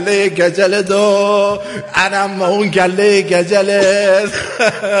 گله گجل دو انم اون گله گجله.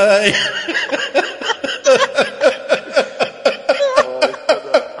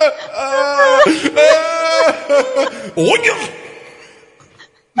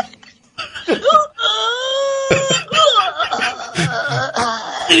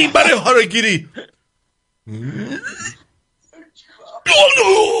 این برای هارگیری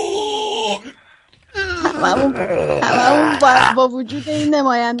همون با وجود این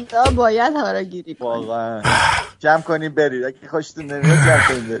نماینده باید هاراگیری کنیم. واقعا جمع کنیم برید، اگه خوشتون نمیاد جمع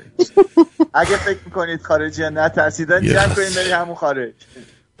کنیم برید. اگه فکر میکنید خارجی نترسیدن جمع کنیم برید همون خارج.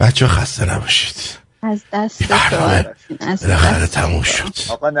 بچه خسته نباشید، از دست بالاخره تموم شد.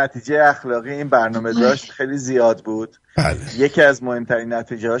 آقا نتیجه اخلاقی این برنامه داشت خیلی زیاد بود. بله. یکی از مهمترین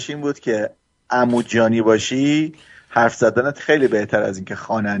نتیجه هاش این بود که عمو جانی باشی حرف زدنت خیلی بهتر از اینکه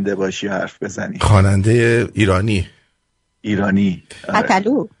خواننده باشی حرف بزنی. خواننده ایرانی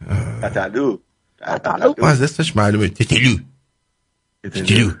قتلو از دستش معلومه. تتلو.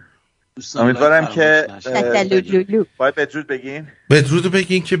 امیدوارم که باید بدرود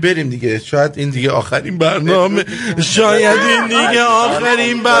بگین که بریم دیگه. شاید این دیگه آخرین برنامه، شاید این دیگه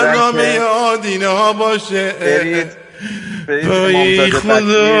آخرین برنامه آدینه ها باشه. برید ای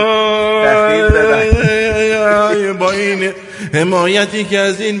خدا با این حمایتی که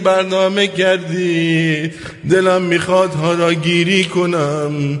از این برنامه کردی دلم میخواد هاراگیری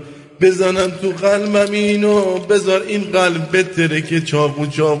کنم، بزنم تو قلبم اینو، بذار این قلب بتره که چاقو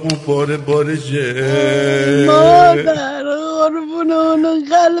چاقو پاره پاره شه. مادر قربونون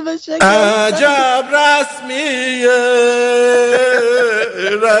قلبش عجب رسمیه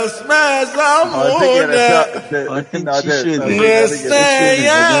رسم زمونه قصه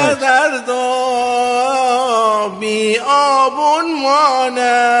دردو بی آبون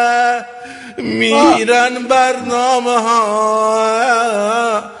مانه، میرن برنامه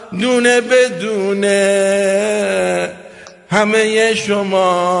ها دونه بدونه، همه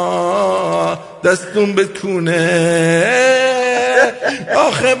شما دستون بتونه.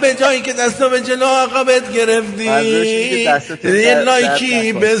 آخه به جایی که دستو به جلو عقبت گرفتی یه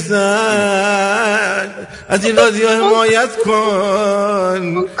لایکی بزن، از این رادیو حمایت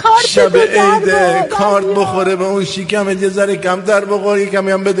کن، شب عیده کارت بخوره به اون شیکمت یه ذره کمتر بخور، یه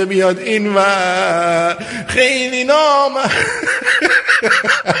کمی هم بده بیاد این و خیلی نام.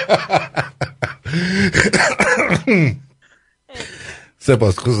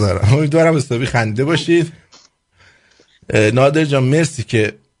 سپاسگزارم، امیدوارم استابی خنده باشید. نادر جان مرسی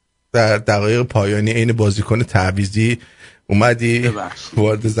که در دقایق پایانی عین بازیکن تعویضی اومدی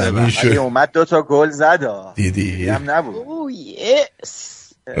وارد زمین شد. اومد 2 گل زد. دیدی هم نبود. اوه یس.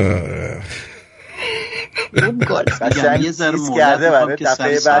 گل. یه ذره کرده برای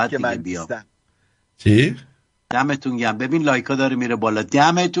دفعه بعد که من بیام. چی؟ دمتون گرم. ببین لایکا داره میره بالا.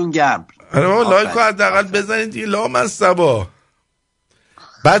 دمتون گرم. آره لایکا حداقل بزنید دیگه لامصبا.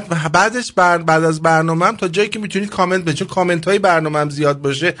 بعدش بعد از برنامه‌ام تا جایی که میتونید کامنت بچین، کامنت های برنامه‌ام زیاد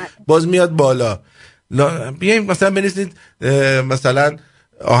باشه باز میاد بالا. بیایم مثلا بنویسید مثلا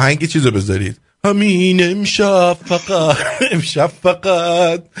آهنگی چیزو بذارید، همین امشب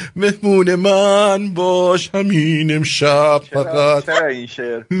فقط مهمون من باش، همین امشب فقط. چرا این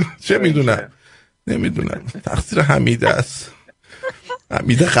شعر؟ چه میدونم، نمیدونم، تقصیر حمیده است.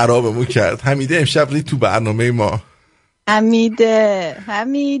 حمیده خرابمون کرد. حمیده امشب رید تو برنامه ما. حمیده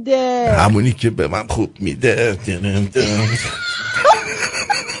همونی که به من خوب میده.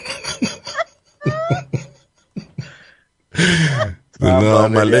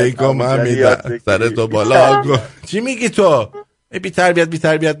 سلام علیکم حمیده، سرتو بالا. چی میگی تو؟ بی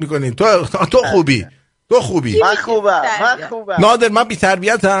تربیت میکنین. تو خوبی. من خوبم. نادر من بی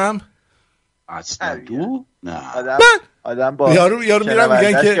تربیتم اصلا. تو نه آدم با یارو میرم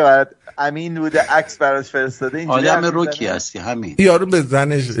میگن که امین بوده عکس براش فرستاده، اینجوری آدم روکی هستی همین. یارو به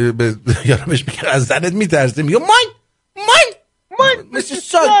زنش یارمش میگه از زنت میترسه، میگه من مثل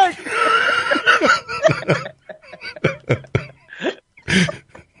سگ.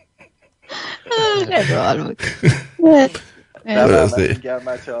 خیلی حال بود.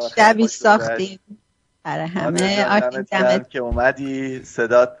 شبی ساختیم برای همه. آرتین دمت که اومدی،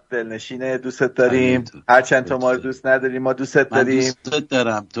 صدات دلنشینه، دوستت داریم. هرچند تو ما رو دوست نداری ما دوستت داریم. من دوستت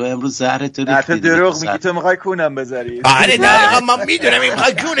دارم. تو امروز زهرت رو ریختی. تو دروغ میگی، تو میخوای کونم بذاری. آره دقیقا من میدونم این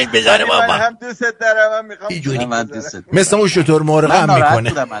میخوای کونت بذاره بابا. من هم دوستت دارم، من میخوام من دوستت مثل اون شطور مرغ هم میکنه. من ناراحت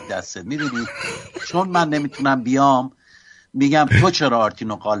بودم دستت، میدونی چون من نمیتونم بیام میگم تو چرا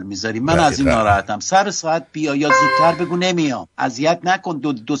آرتینو قال میذاری، من از این ناراحتم. سر ساعت بیا یا زودتر بگو نمیام، اذیت نکن.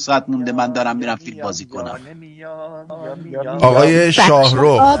 دو ساعت مونده من دارم میرم فیلم بازی کنم. آقای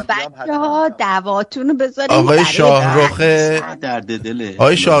شاهرخ، بچه‌ها دعواتونو بذارید. آقای شاهرخ درد دله،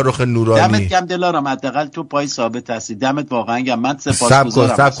 آقای شاهرخ نورانی، دمت گرم دلارم، حداقل تو پای ثابت هستی. دمت واقعا گرم. من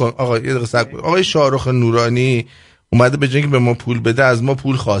سپاسگزارم. صبر کن آقا یه دقیقه صبر کن. آقای شاهرخ نورانی اومده به جای که به ما پول بده از ما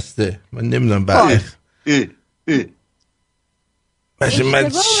پول خواسته. من نمیدونم بعد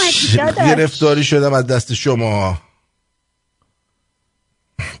من گرفتاری شدم از دست شما.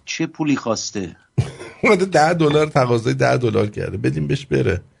 چه پولی خواسته؟ اومده $10 تقاضای $10 کرده، بدیم بهش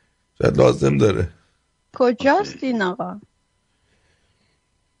بره، شاید لازم داره. کجاست این آقا؟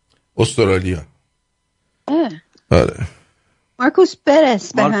 استرالیا. آره مارکوس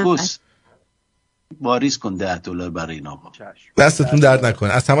برس به مارکوس واریز کن $10 برای این آقا. دستتون درد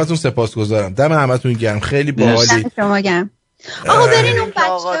نکنه. از همتون سپاسگزارم. دم همتون گرم. خیلی باحالی. شما گرم. آقا برین اون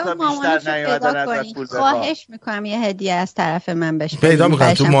بچه و مامانشو پیدا کنین. خواهش میکنم یه هدیه از طرف من بهش پیدا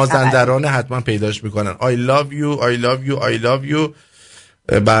میکنم. تو مازندران حتما پیداش میکنن. I love you.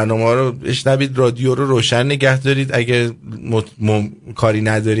 برنامه رو بشنوید، رادیو رو روشن نگه دارید. اگه کاری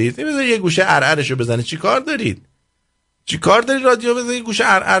ندارید بذار یه گوشه ارعرشو بزنه. چی کار دارید رادیو بزنه یه گوشه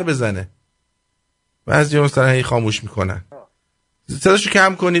ارعر بزنه. بعضی مثلا هی خاموش میکنن. صداشو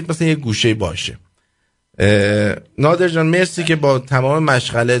کم کنید، مثلا یه گوشه باشه. نادر جان مرسی که با تمام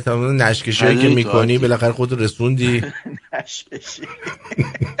مشغله، تمام نشکشایی که میکنی بالاخره خودت رسوندی. نشکشی.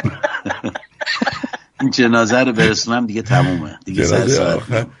 این جنازه رو برسونم دیگه تمومه دیگه.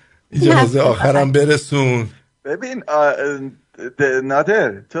 جنازه آخرم برسون. ببین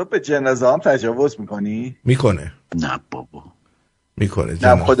نادر تو به جنازه هم تجاوز میکنی؟ میکنه. نه بابا میکنه.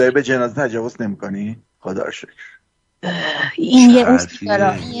 نه خدای به جنازه تجاوز نمیکنی؟ خدا رو شکر. این یه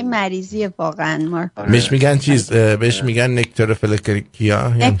استرا، این یه مریضیه واقعا. بهش میگن چیز، بهش میگن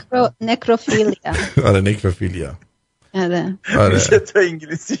نکتروفیلیا، نکروفیلیا. آره نکروفیلیا. آره میشه تو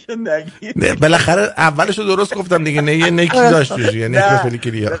انگلیسیشو نگی؟ نه بالاخره اولشو درست گفتم دیگه. نه یه نکی داشت توش،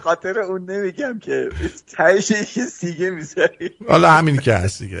 نکروفیلیا. به خاطر اون نمیگم که تهش یه سیگه میذاری. حالا همین که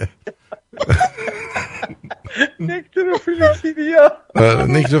هست دیگه.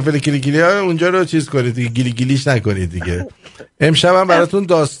 نکتروفیلیا اونجا رو چیز کنید دیگه، گیلی گیلیش نکنید دیگه. امشب هم براتون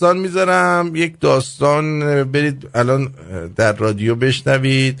داستان میذارم، یک داستان برید الان در رادیو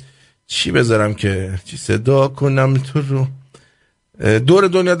بشنوید. چی بذارم که چی صدا کنم تو رو؟ دور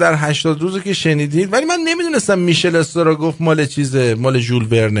دنیا در 80 روزه که شنیدید، ولی من نمیدونستم میشل استراگوف مال چیزه، مال ژول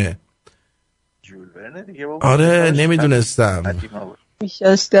ورنه. ژول ورنه دیگه بابا. آره نمیدونستم. میشل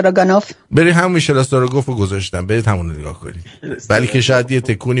استراگانوف. برید همون میشل استراگوف رو گذاشتم، برید همون رو نگاه کنید. ولی که شاید یه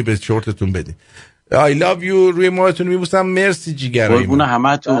تکونی به شورتتون بدید. I love you روی ماهتون میبوسم. مرسی جیگرایی. قربون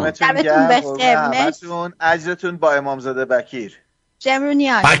همتون. شبتون بخیر. همتون اجرتون با امامزاده بکیر.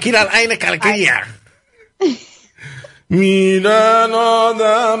 جمرونیان. بکیر العین کلکیه. میرن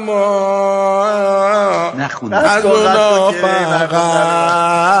آدم از اونا فقط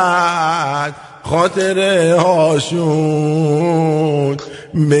خاطره هاشون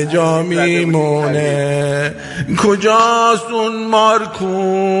به جا میمونه. کجاست اون مارکوس،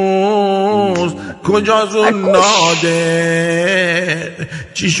 کجاست اون نادر،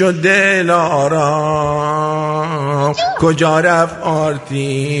 چی شد دلارام، کجا رفت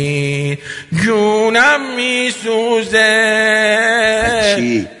آرتین. جونم میسوزه،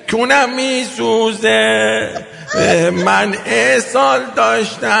 جونم میسوزه. من سال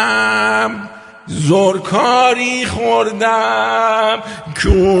داشتم زورکاری خوردم،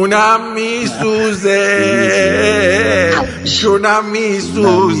 جونم میسوزه، جونم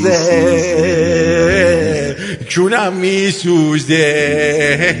میسوزه، جونم میسوزه،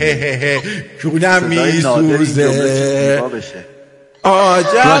 جونم میسوزه.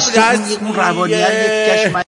 عجب رسمیه.